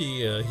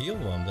 lucky heal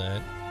on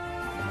that.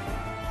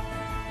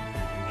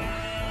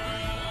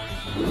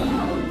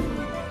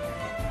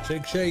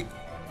 Shake, shake.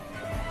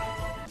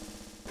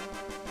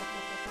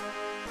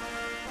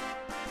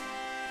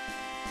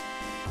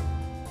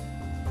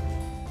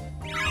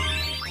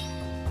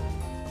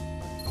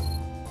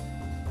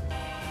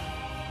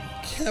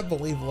 Can't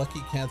believe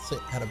Lucky can't say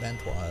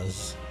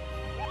Adamantoise.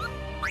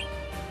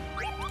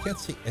 Can't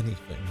say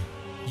anything.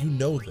 You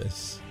know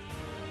this.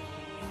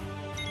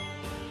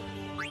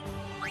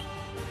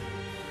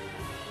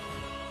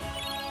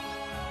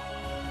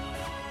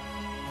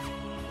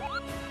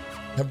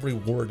 Every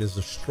word is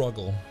a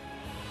struggle.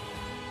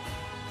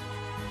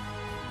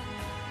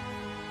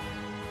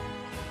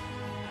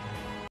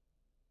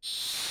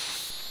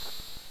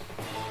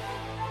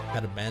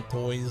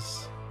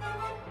 Adamantoise.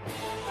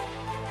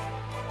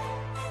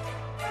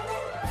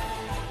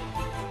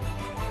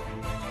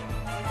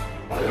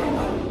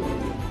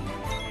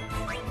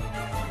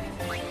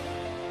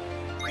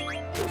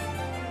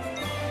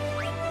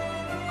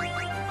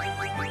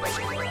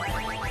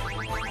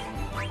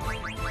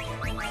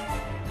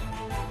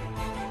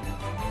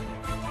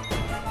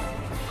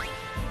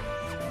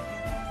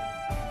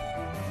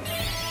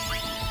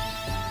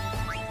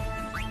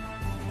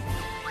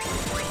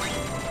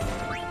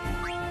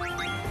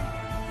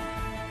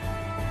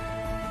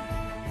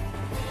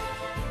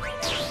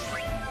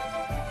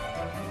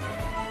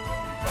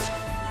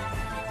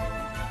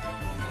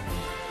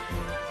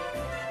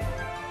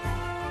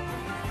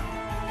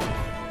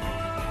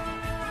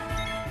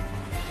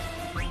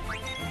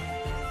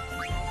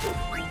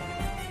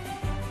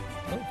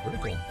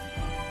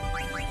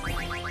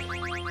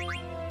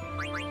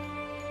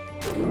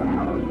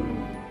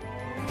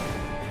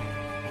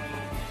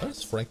 Why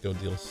does Franco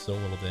deal so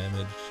little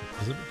damage?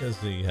 Is it because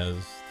he has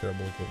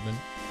terrible equipment?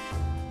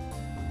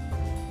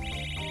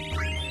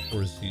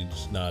 Or is he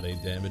just not a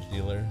damage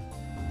dealer?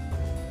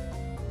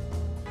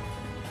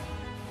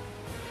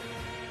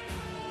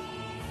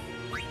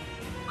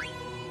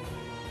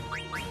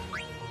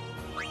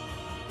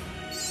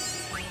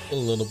 A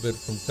little bit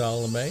from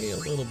column A, a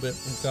little bit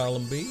from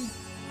column B.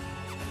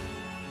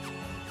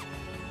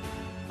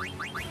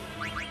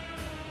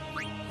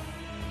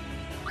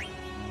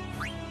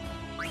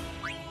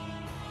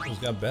 He's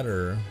got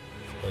better,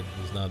 but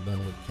he's not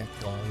done with cat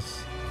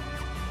claws.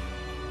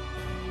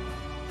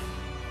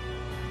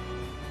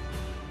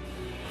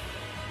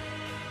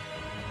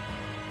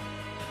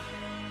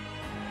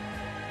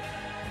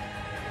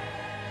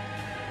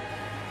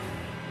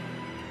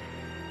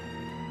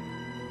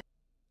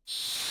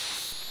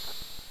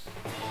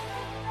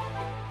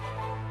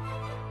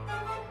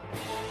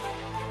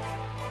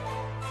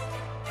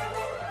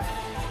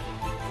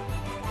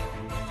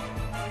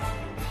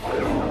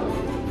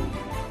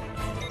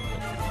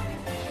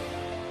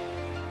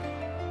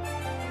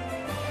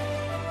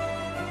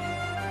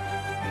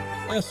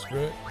 Yeah, screw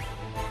it.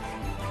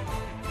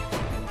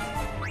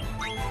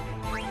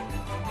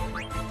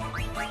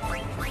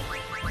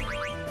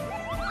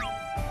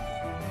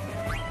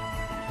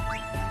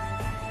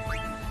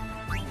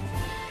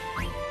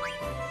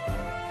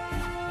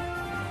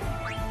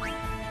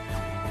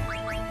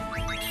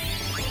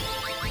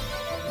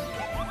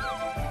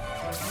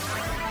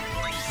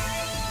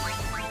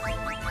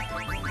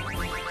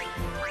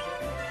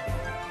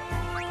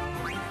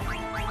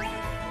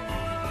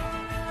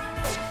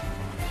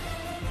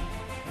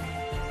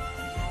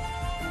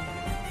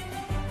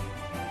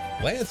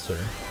 Lancer?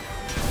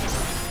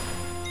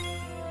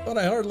 But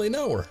I hardly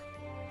know her.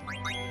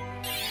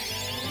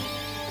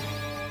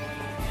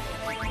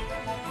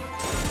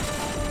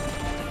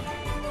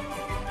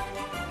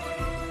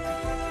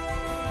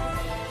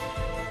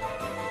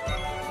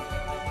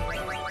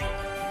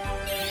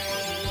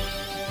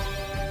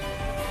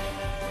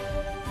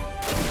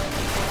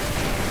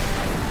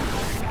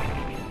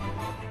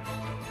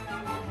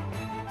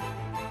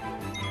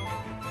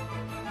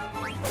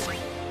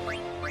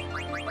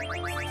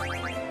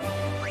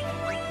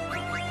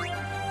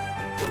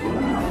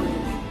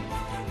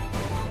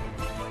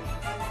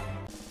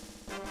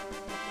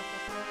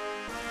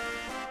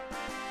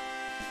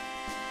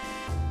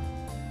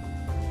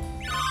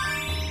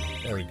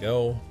 There we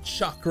go.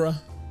 Chakra.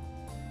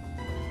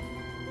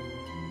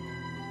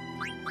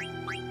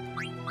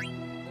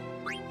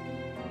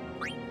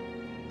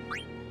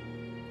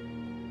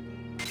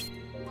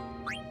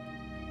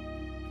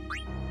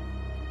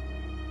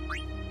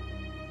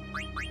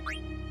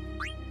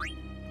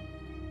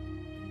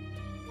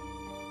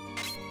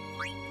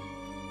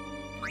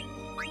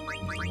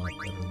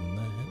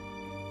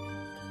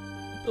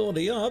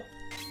 Ability up.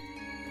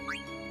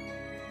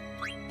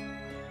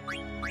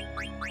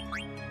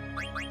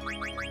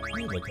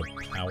 Like a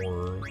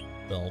power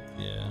belt,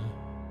 yeah.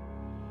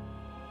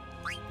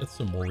 Get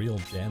some real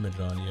damage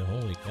on you,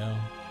 holy cow.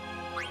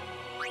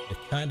 It's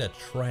kinda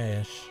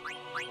trash.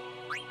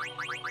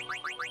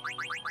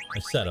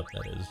 My setup,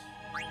 that is.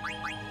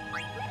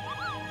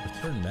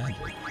 Return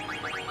magic.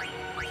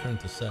 Return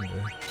to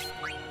sender.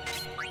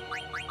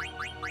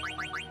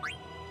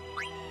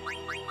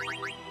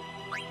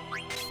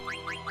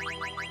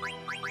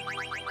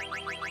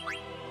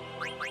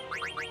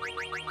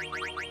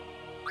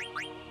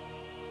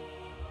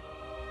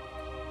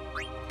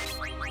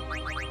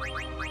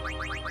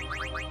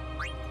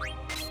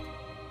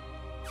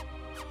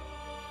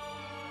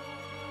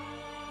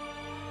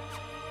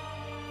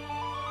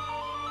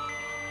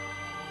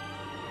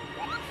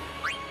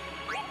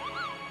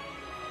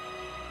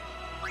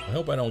 I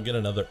hope I don't get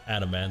another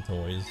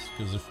Adamantoise,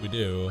 because if we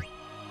do...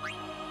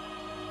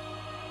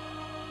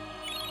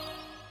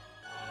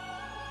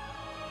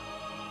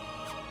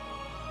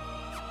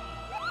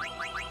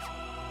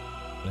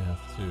 I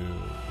have to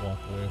walk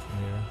away from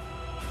here.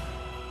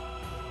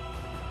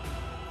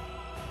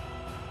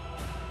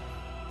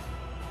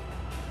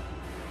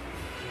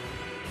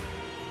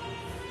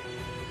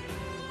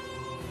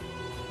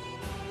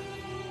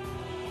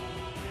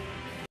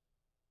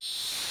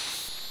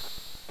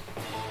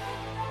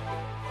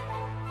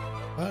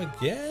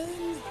 Again?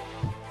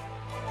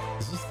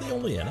 Is this the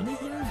only enemy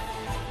here?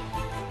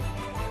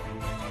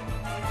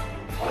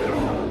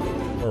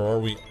 Or are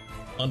we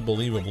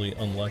unbelievably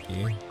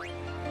unlucky?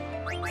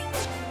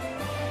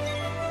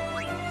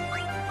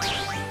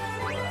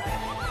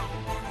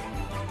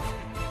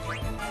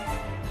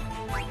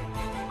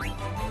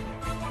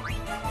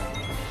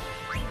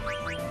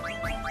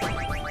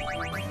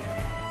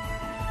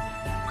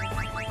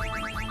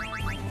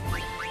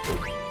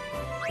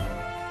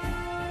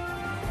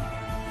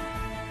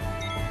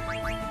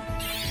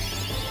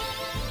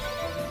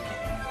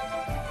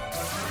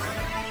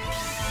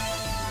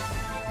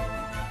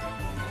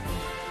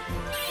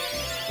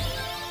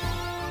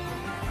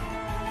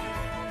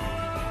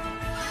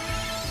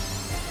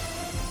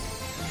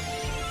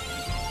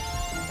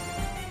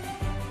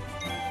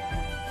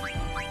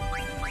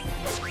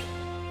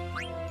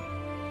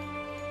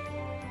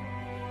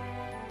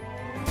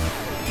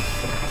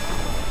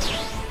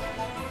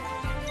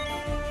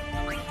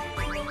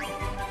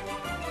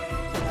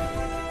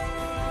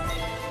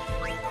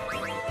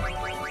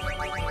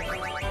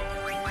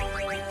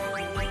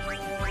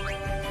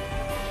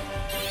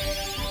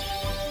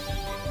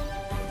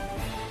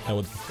 Now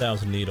with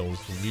 1,000 needles,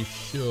 we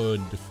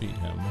should defeat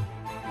him.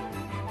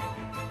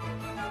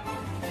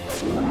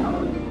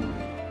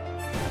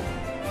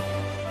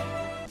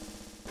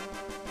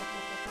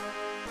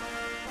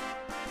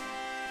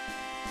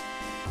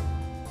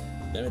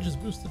 Damage is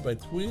boosted by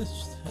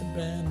Twist,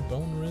 Headband,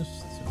 Bone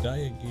Wrist,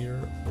 Gaia Gear,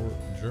 or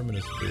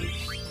Germanus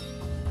Boots.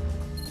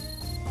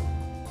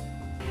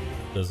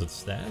 Does it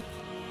stack?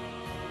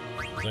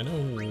 Because I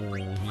know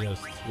he has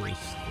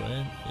Twist,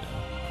 right?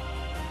 Yeah.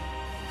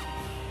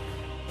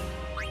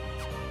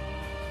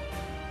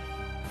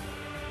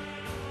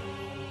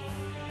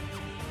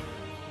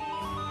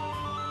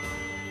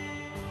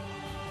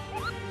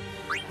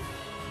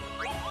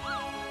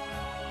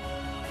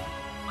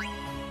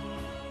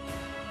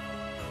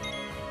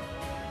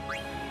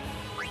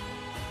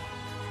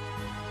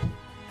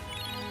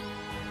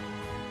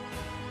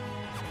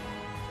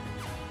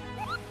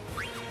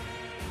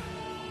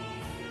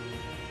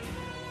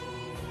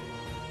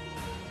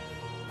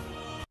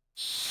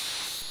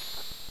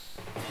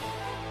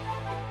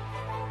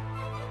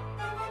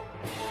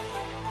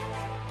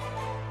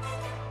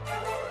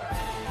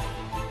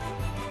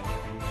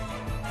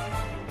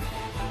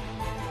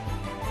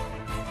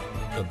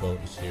 The boat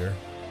is here.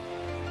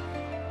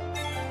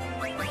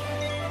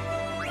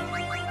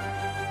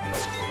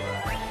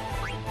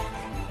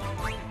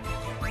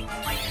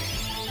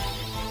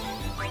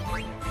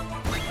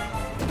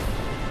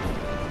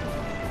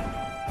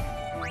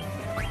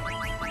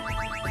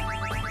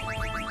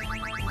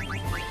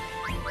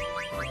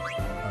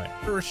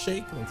 her a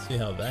shake. Let's see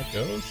how that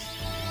goes.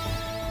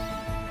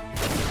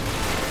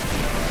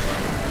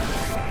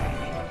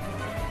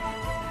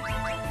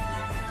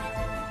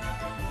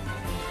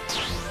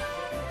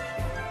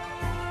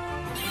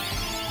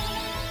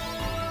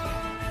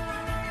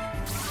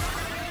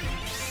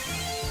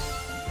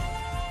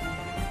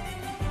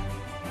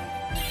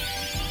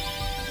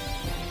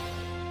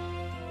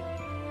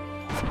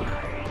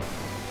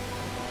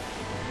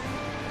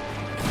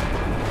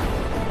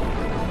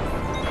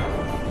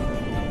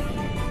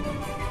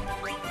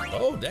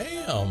 Oh,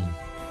 damn.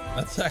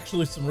 That's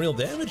actually some real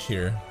damage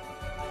here.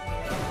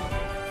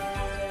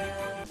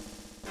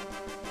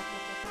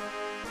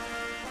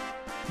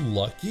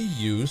 Lucky,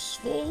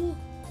 useful?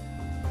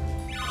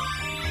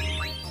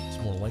 It's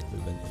more likely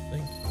than you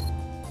think.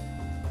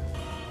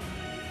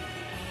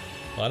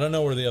 Well, I don't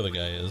know where the other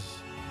guy is.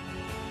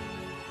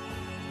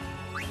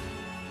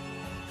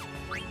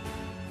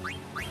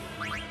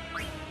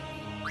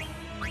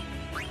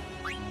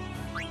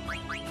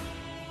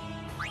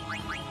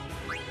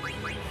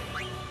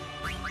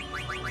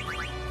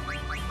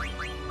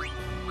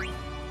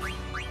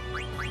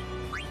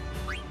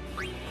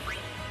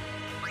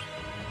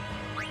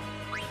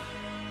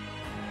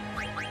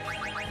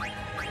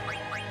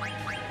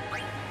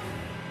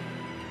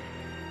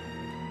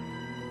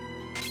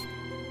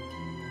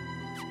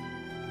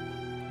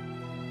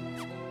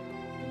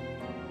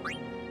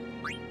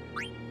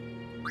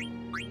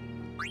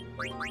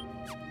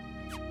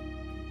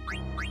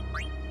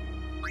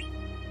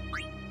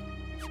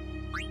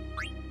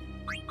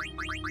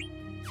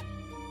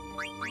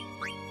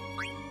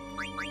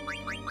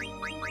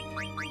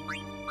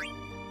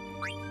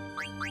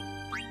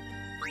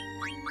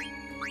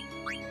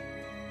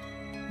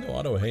 No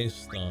auto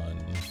haste on...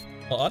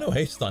 Well, auto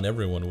haste on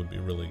everyone would be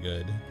really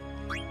good.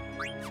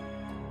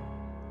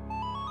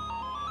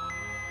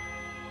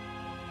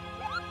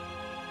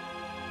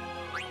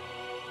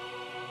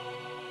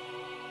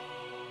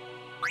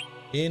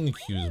 In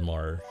Q's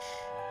Marsh.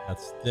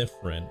 That's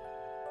different.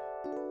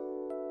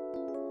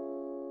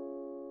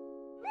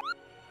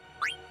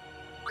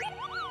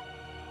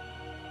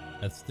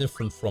 That's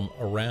different from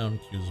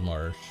around Q's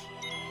Marsh.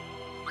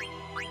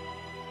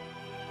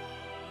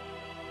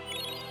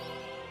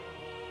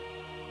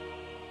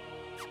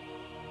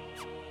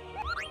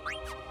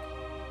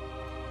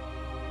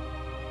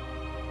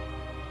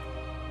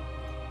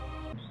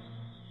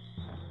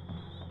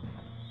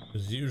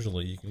 Because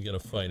usually you can get a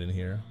fight in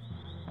here.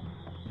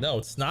 No,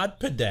 it's not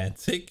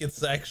pedantic.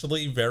 It's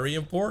actually very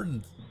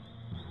important.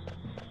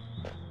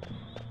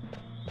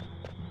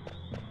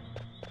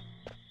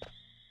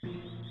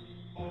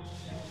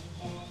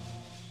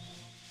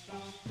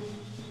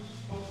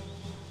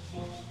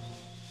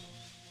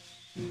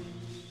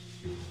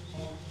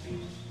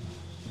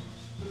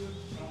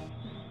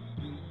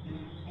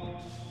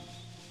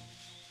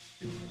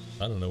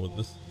 I don't know what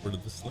this, where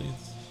this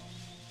leads.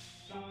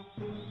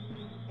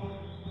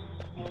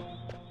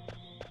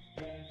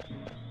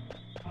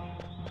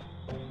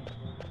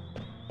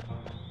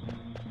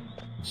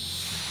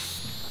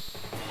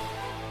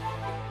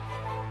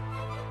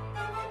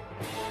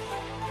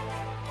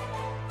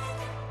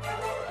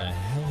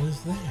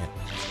 That?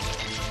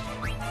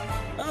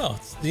 Oh,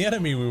 it's the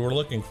enemy we were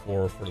looking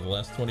for the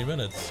last 20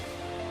 minutes.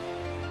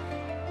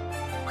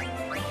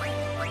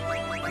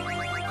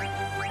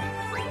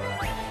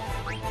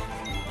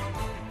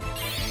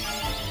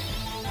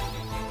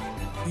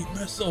 Eat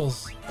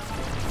missiles.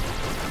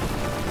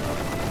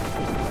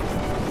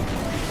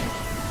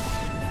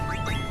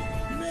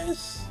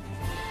 Miss.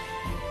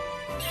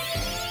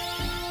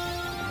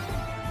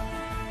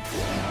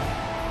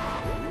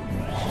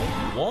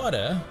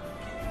 Water.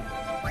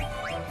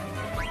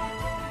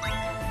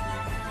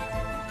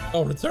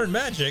 Oh, return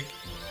magic.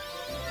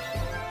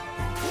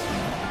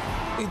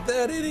 Ain't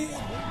that idiot?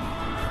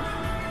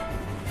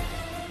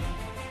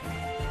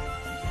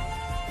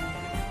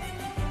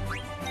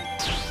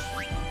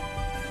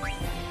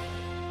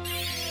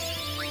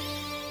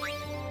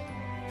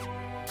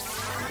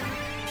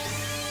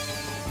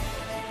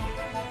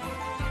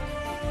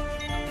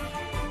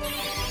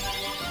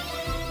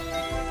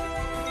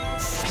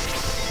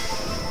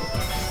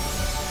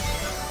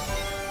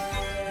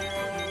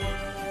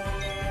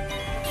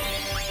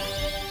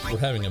 We're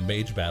having a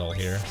mage battle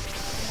here.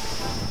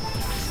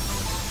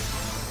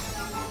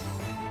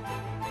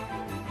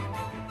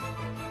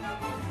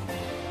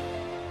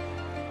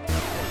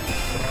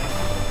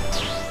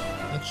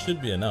 That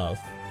should be enough.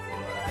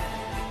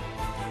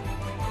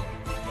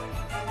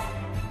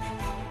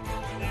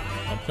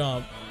 Chomp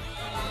chomp.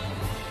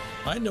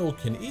 I know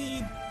can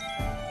eat.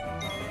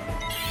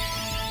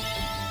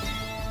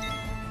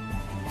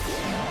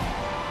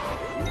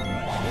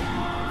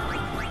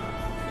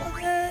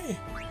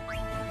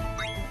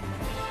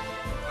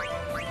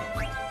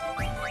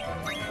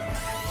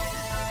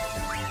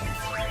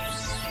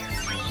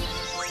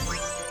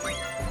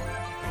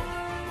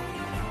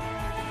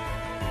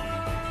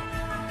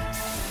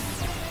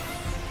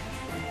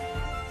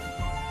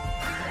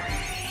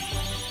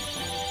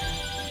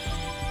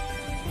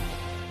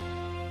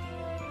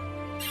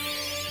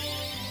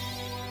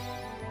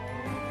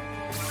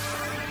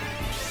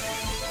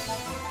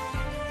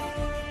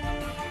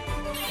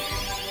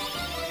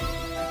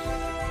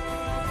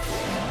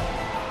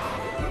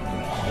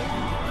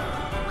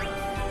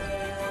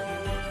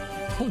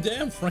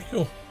 damn,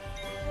 Franco.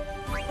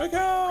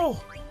 Franco!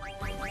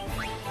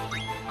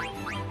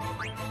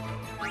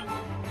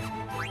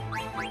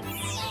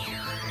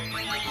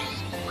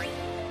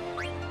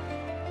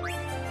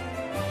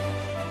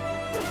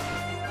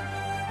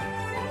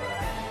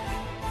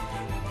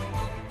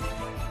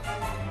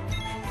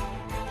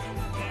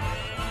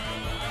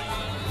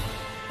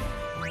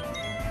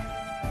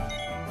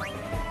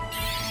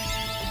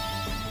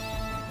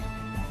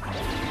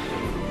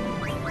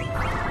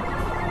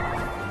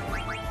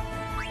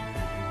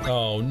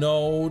 Oh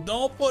no,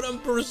 don't put him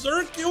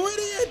berserk, you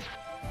idiot!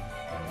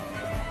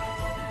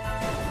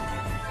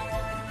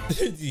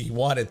 He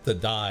wanted to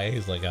die.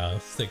 He's like, oh,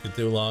 it's taking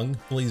too long.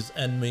 Please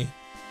end me.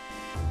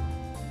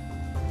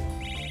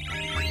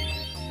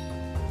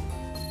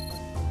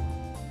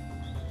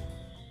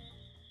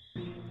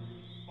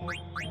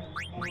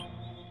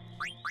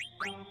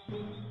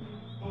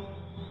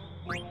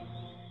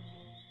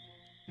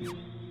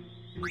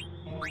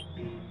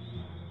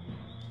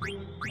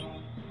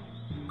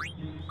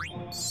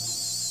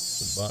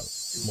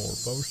 More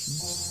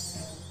potions.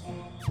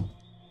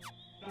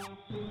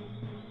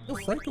 Oh,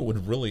 Franco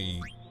would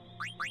really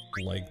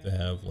like to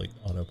have like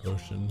auto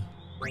potion.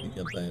 You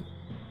get that?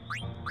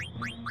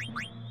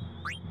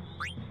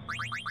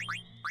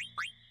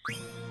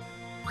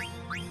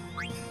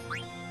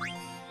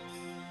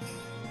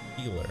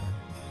 Healer.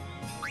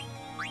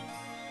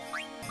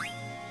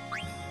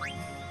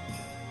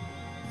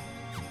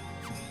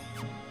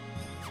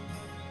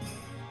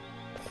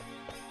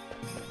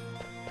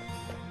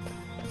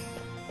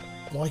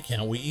 Why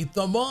can't we eat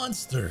the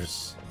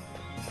monsters?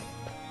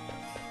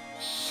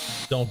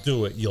 Don't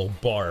do it, you'll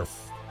barf.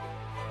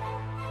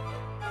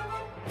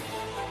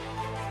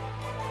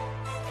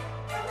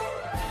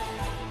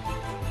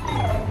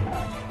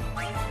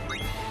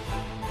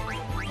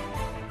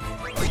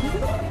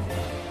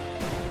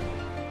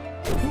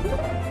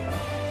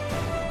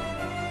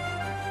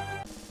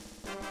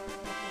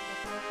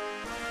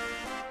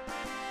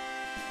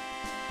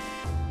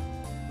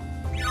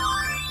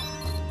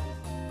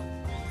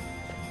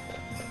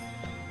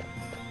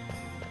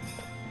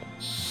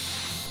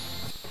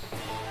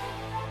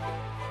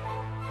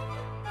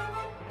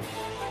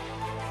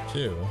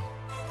 Two.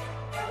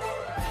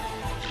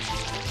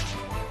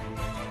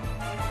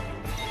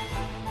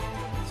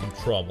 Some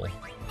trouble.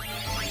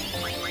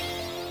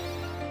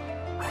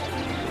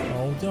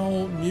 Oh,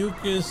 don't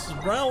mucus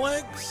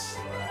relics.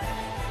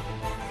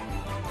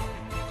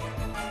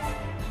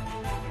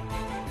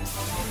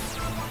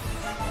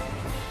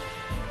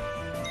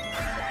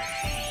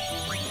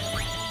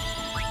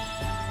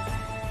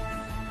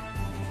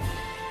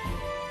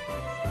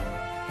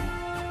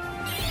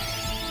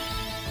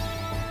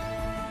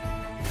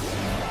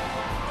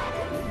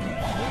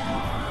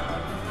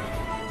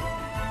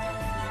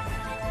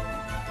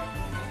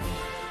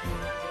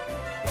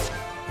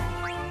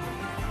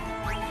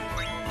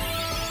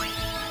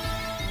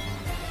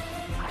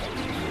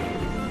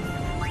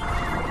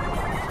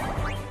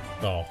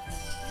 Oh.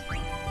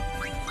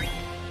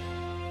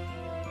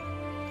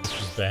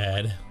 This is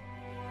bad.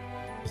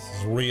 This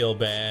is real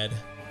bad.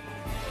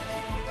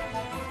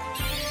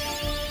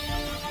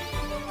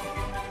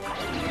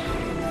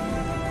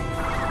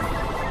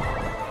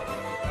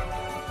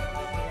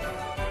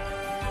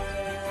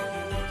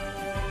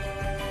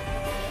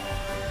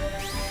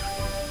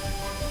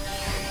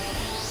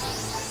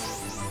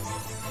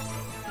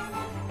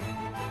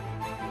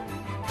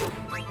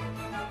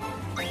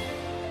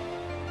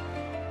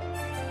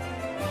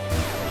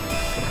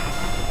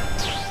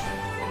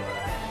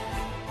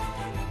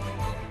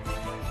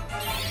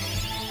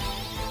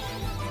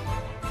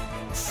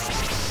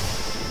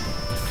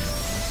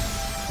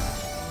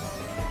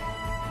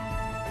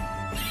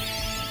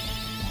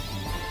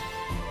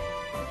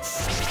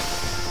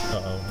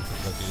 Uh-oh,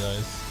 lucky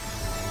guys.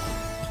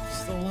 He's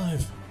still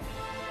alive.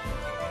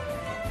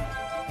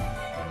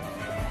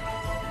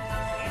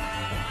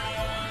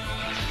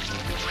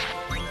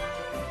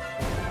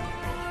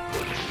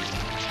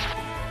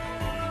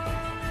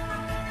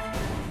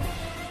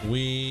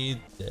 We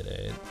did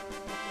it.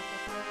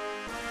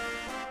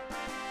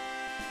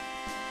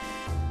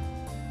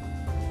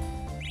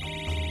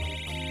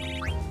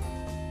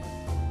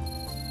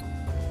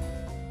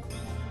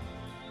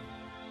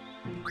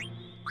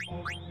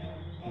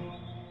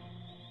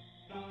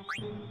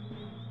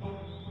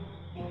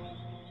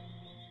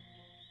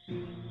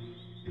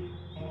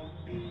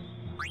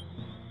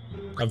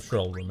 I'm sure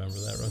I'll remember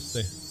that,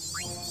 Rusty.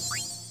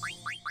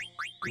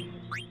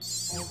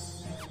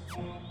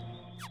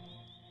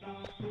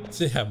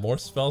 So yeah, more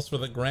spells for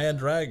the Grand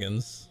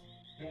Dragons.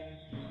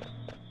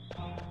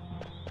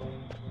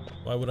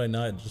 Why would I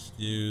not just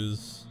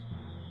use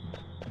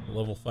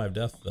level 5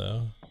 death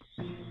though?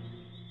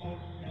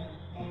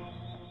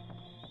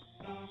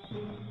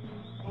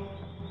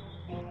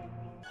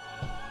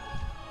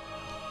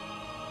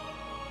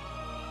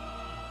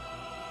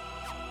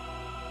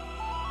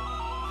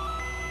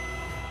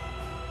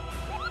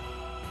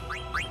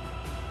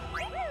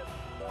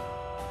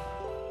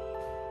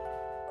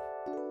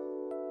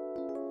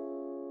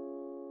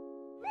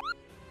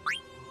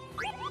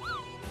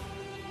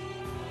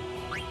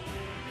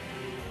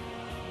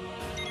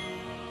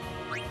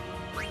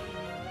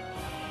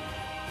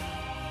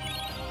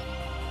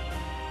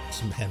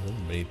 Man, we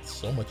made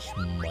so much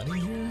money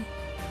here.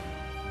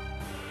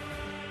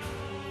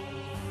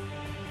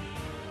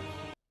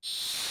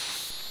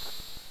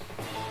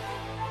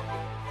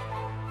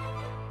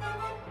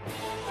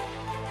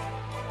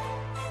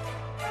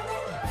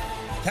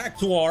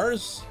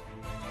 Cactuars.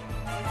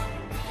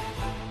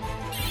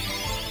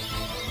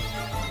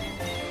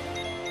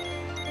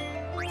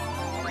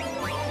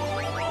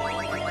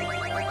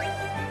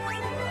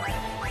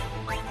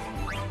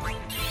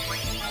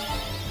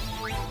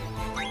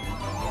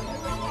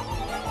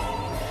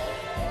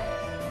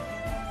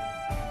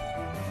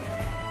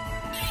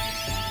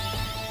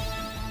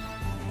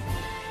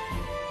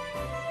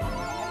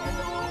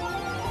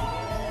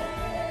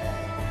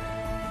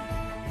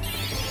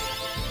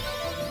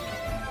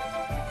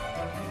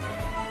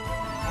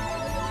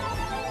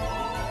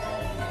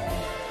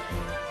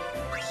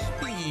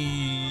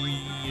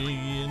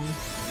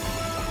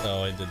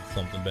 Oh, I did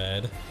something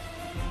bad.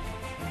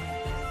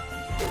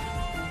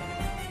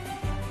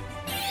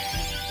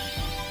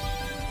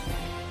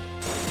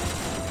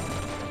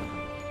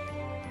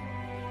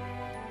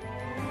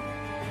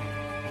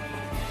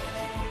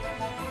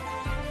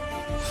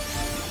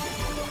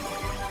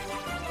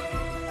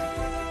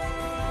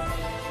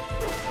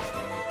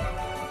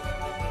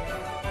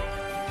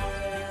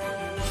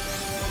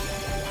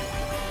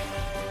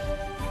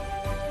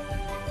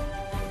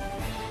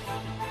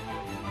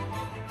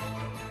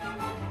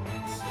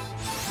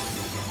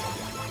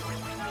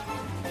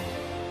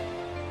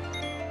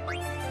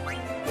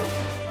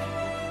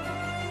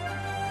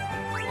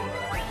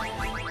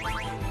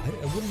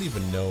 I wouldn't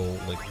even know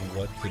like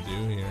what to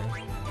do here.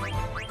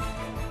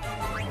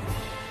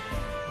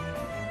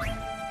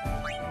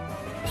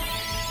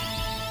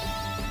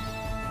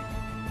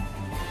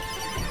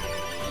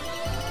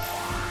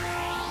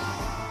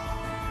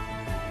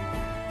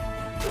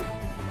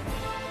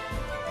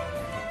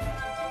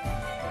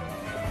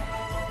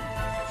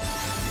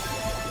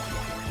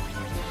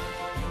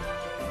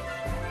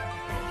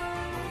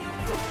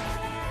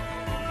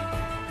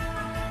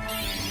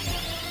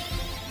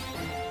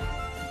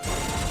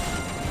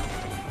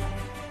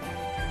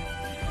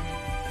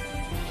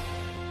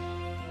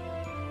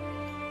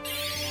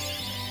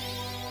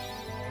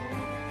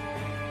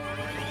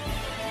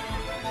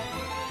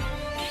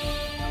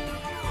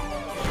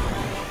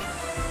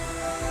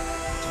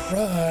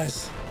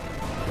 Surprise!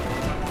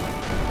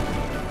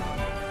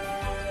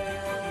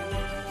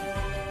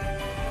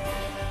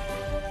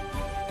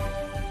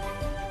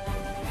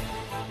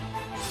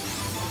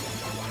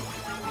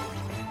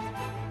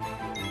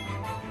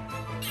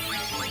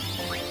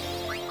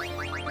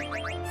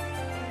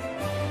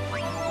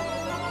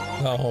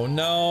 Oh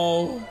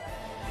no!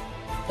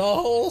 The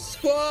whole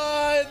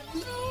squad!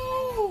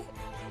 No!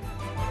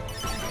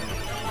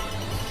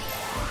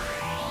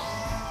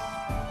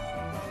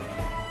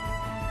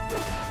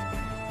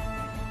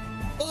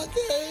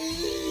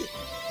 Okay!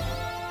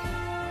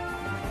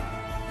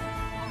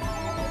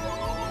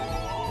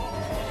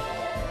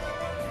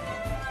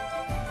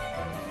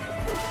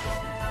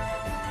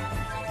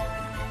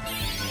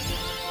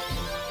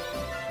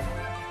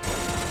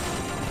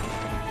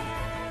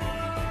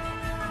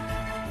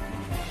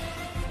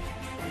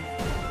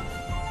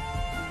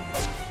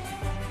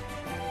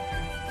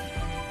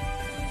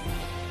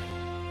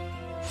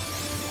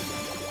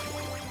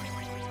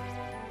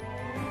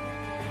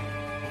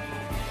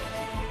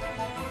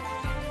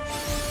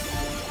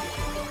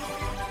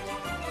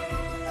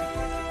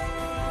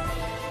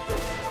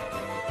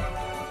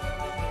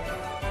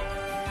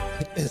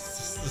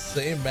 It's the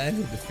same man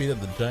who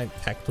defeated the giant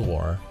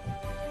Cactuar.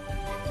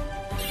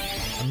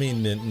 I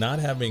mean, not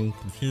having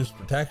confused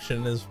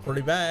protection is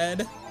pretty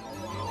bad.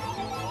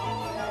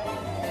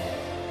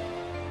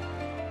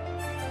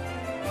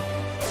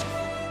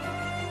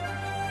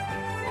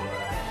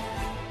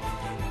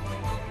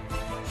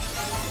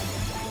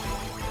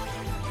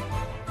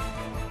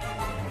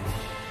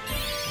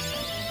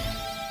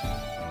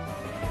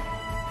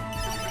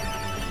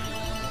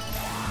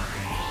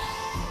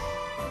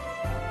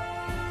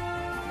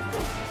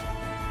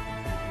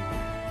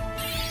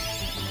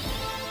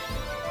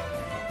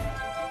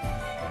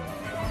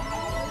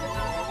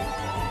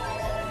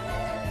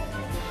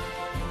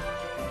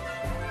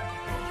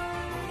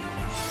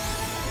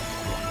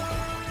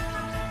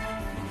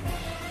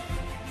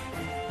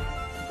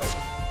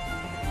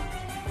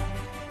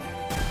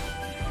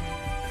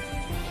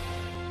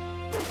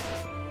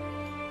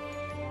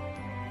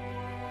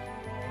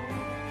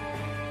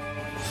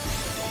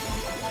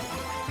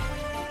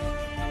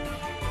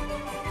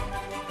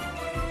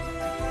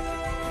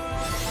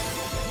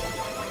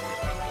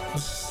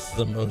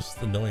 The most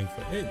annoying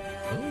thing.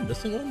 Hey, am I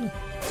missing one?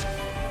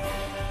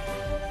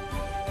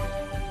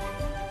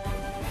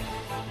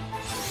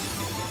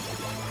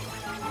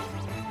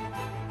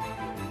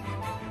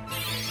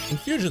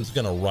 Infusion's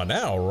gonna run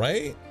out,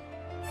 right?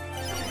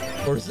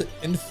 Or is it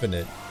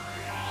infinite?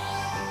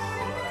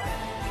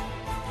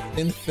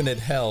 Infinite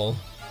hell.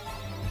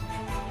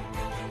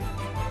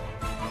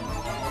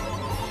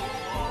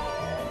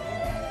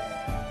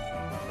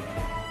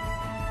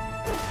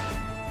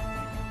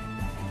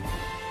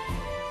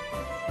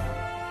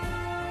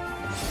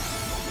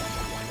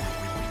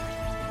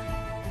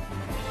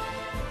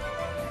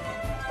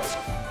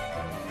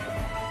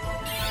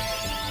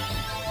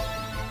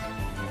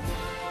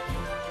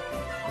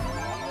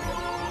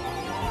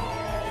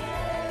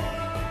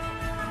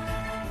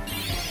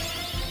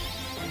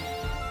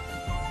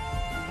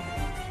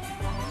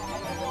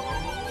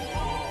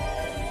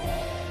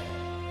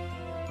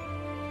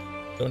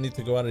 Don't need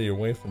to go out of your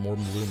way for more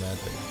blue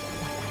magic.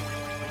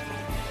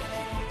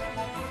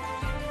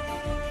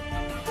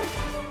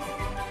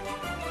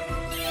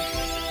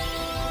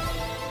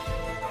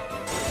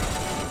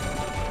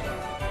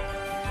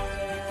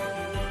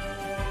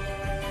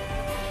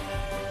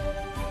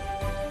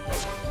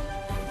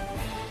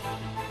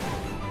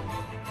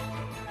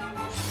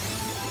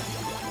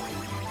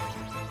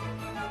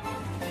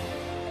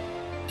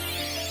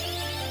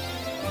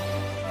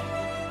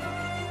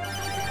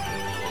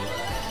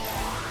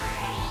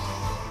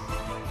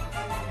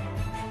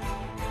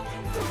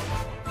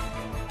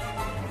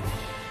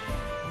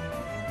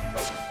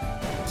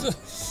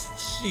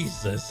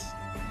 Jesus.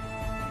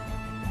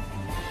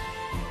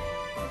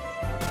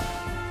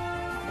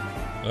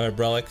 All right,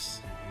 Brelix.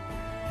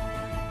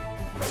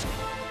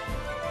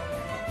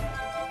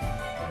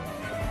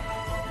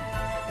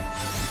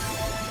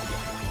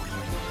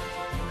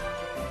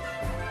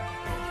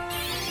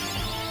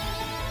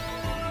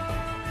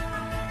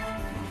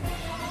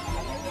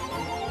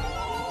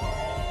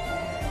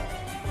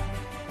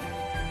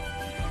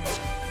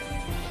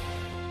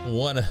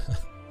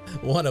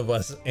 One of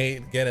us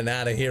ain't getting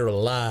out of here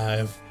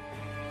alive.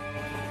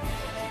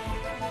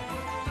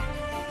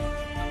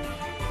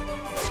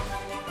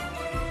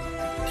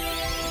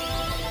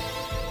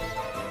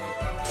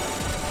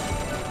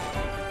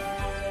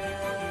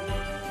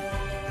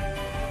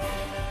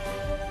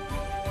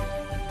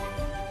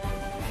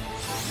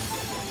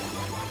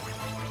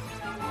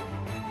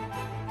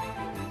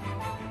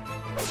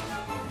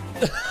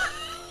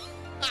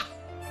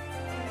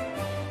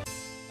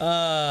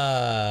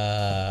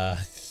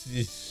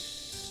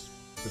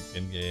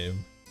 Freaking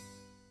game.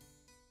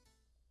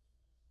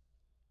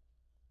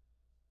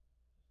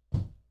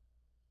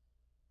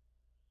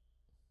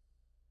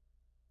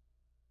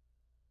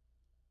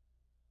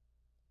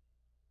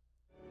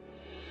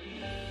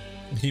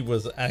 He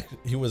was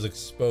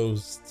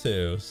exposed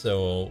too,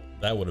 so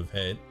that would have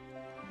hit.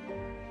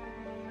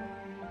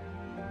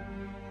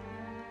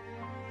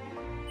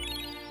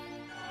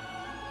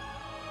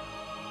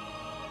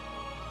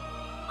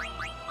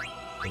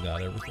 I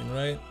got everything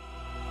right.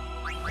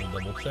 I'll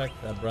double check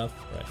that breath.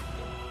 Right.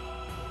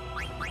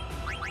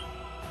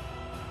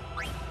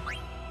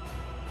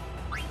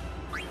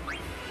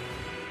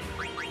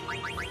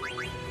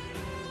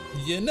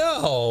 You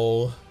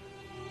know.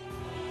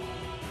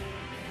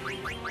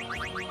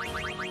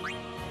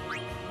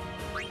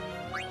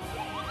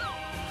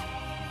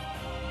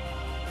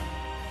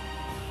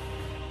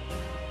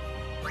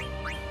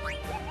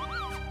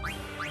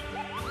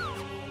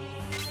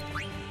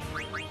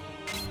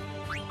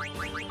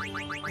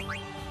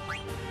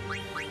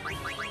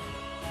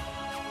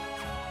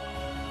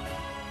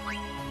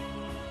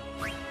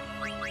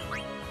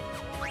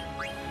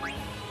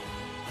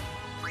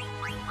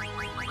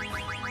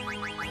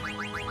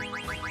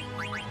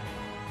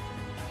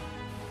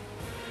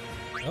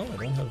 Oh, I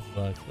don't have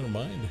clear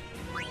mind.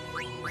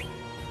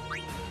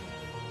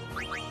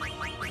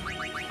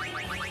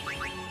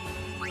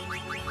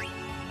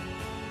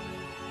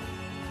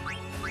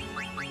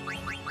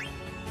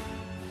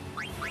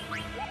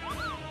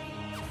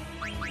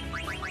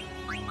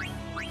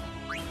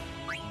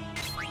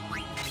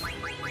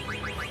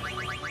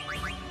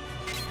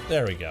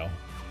 There we go.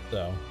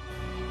 So,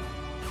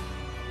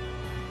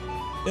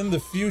 in the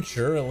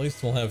future, at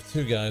least we'll have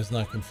two guys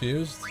not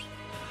confused.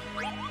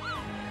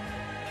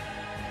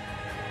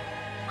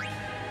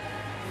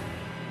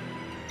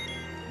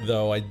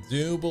 Though I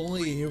do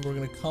believe we're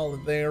gonna call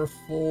it there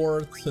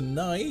for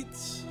tonight.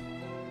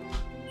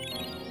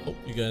 Hope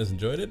you guys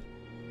enjoyed it.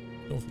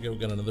 Don't forget we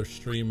got another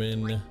stream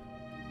in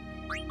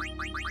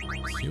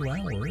 2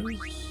 hours.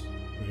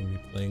 We're gonna be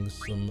playing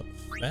some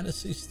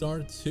Phantasy Star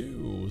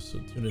 2, so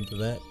tune into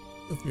that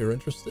if you're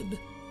interested.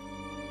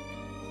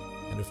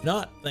 And if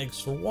not, thanks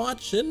for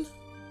watching,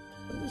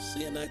 and we'll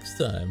see you next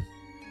time.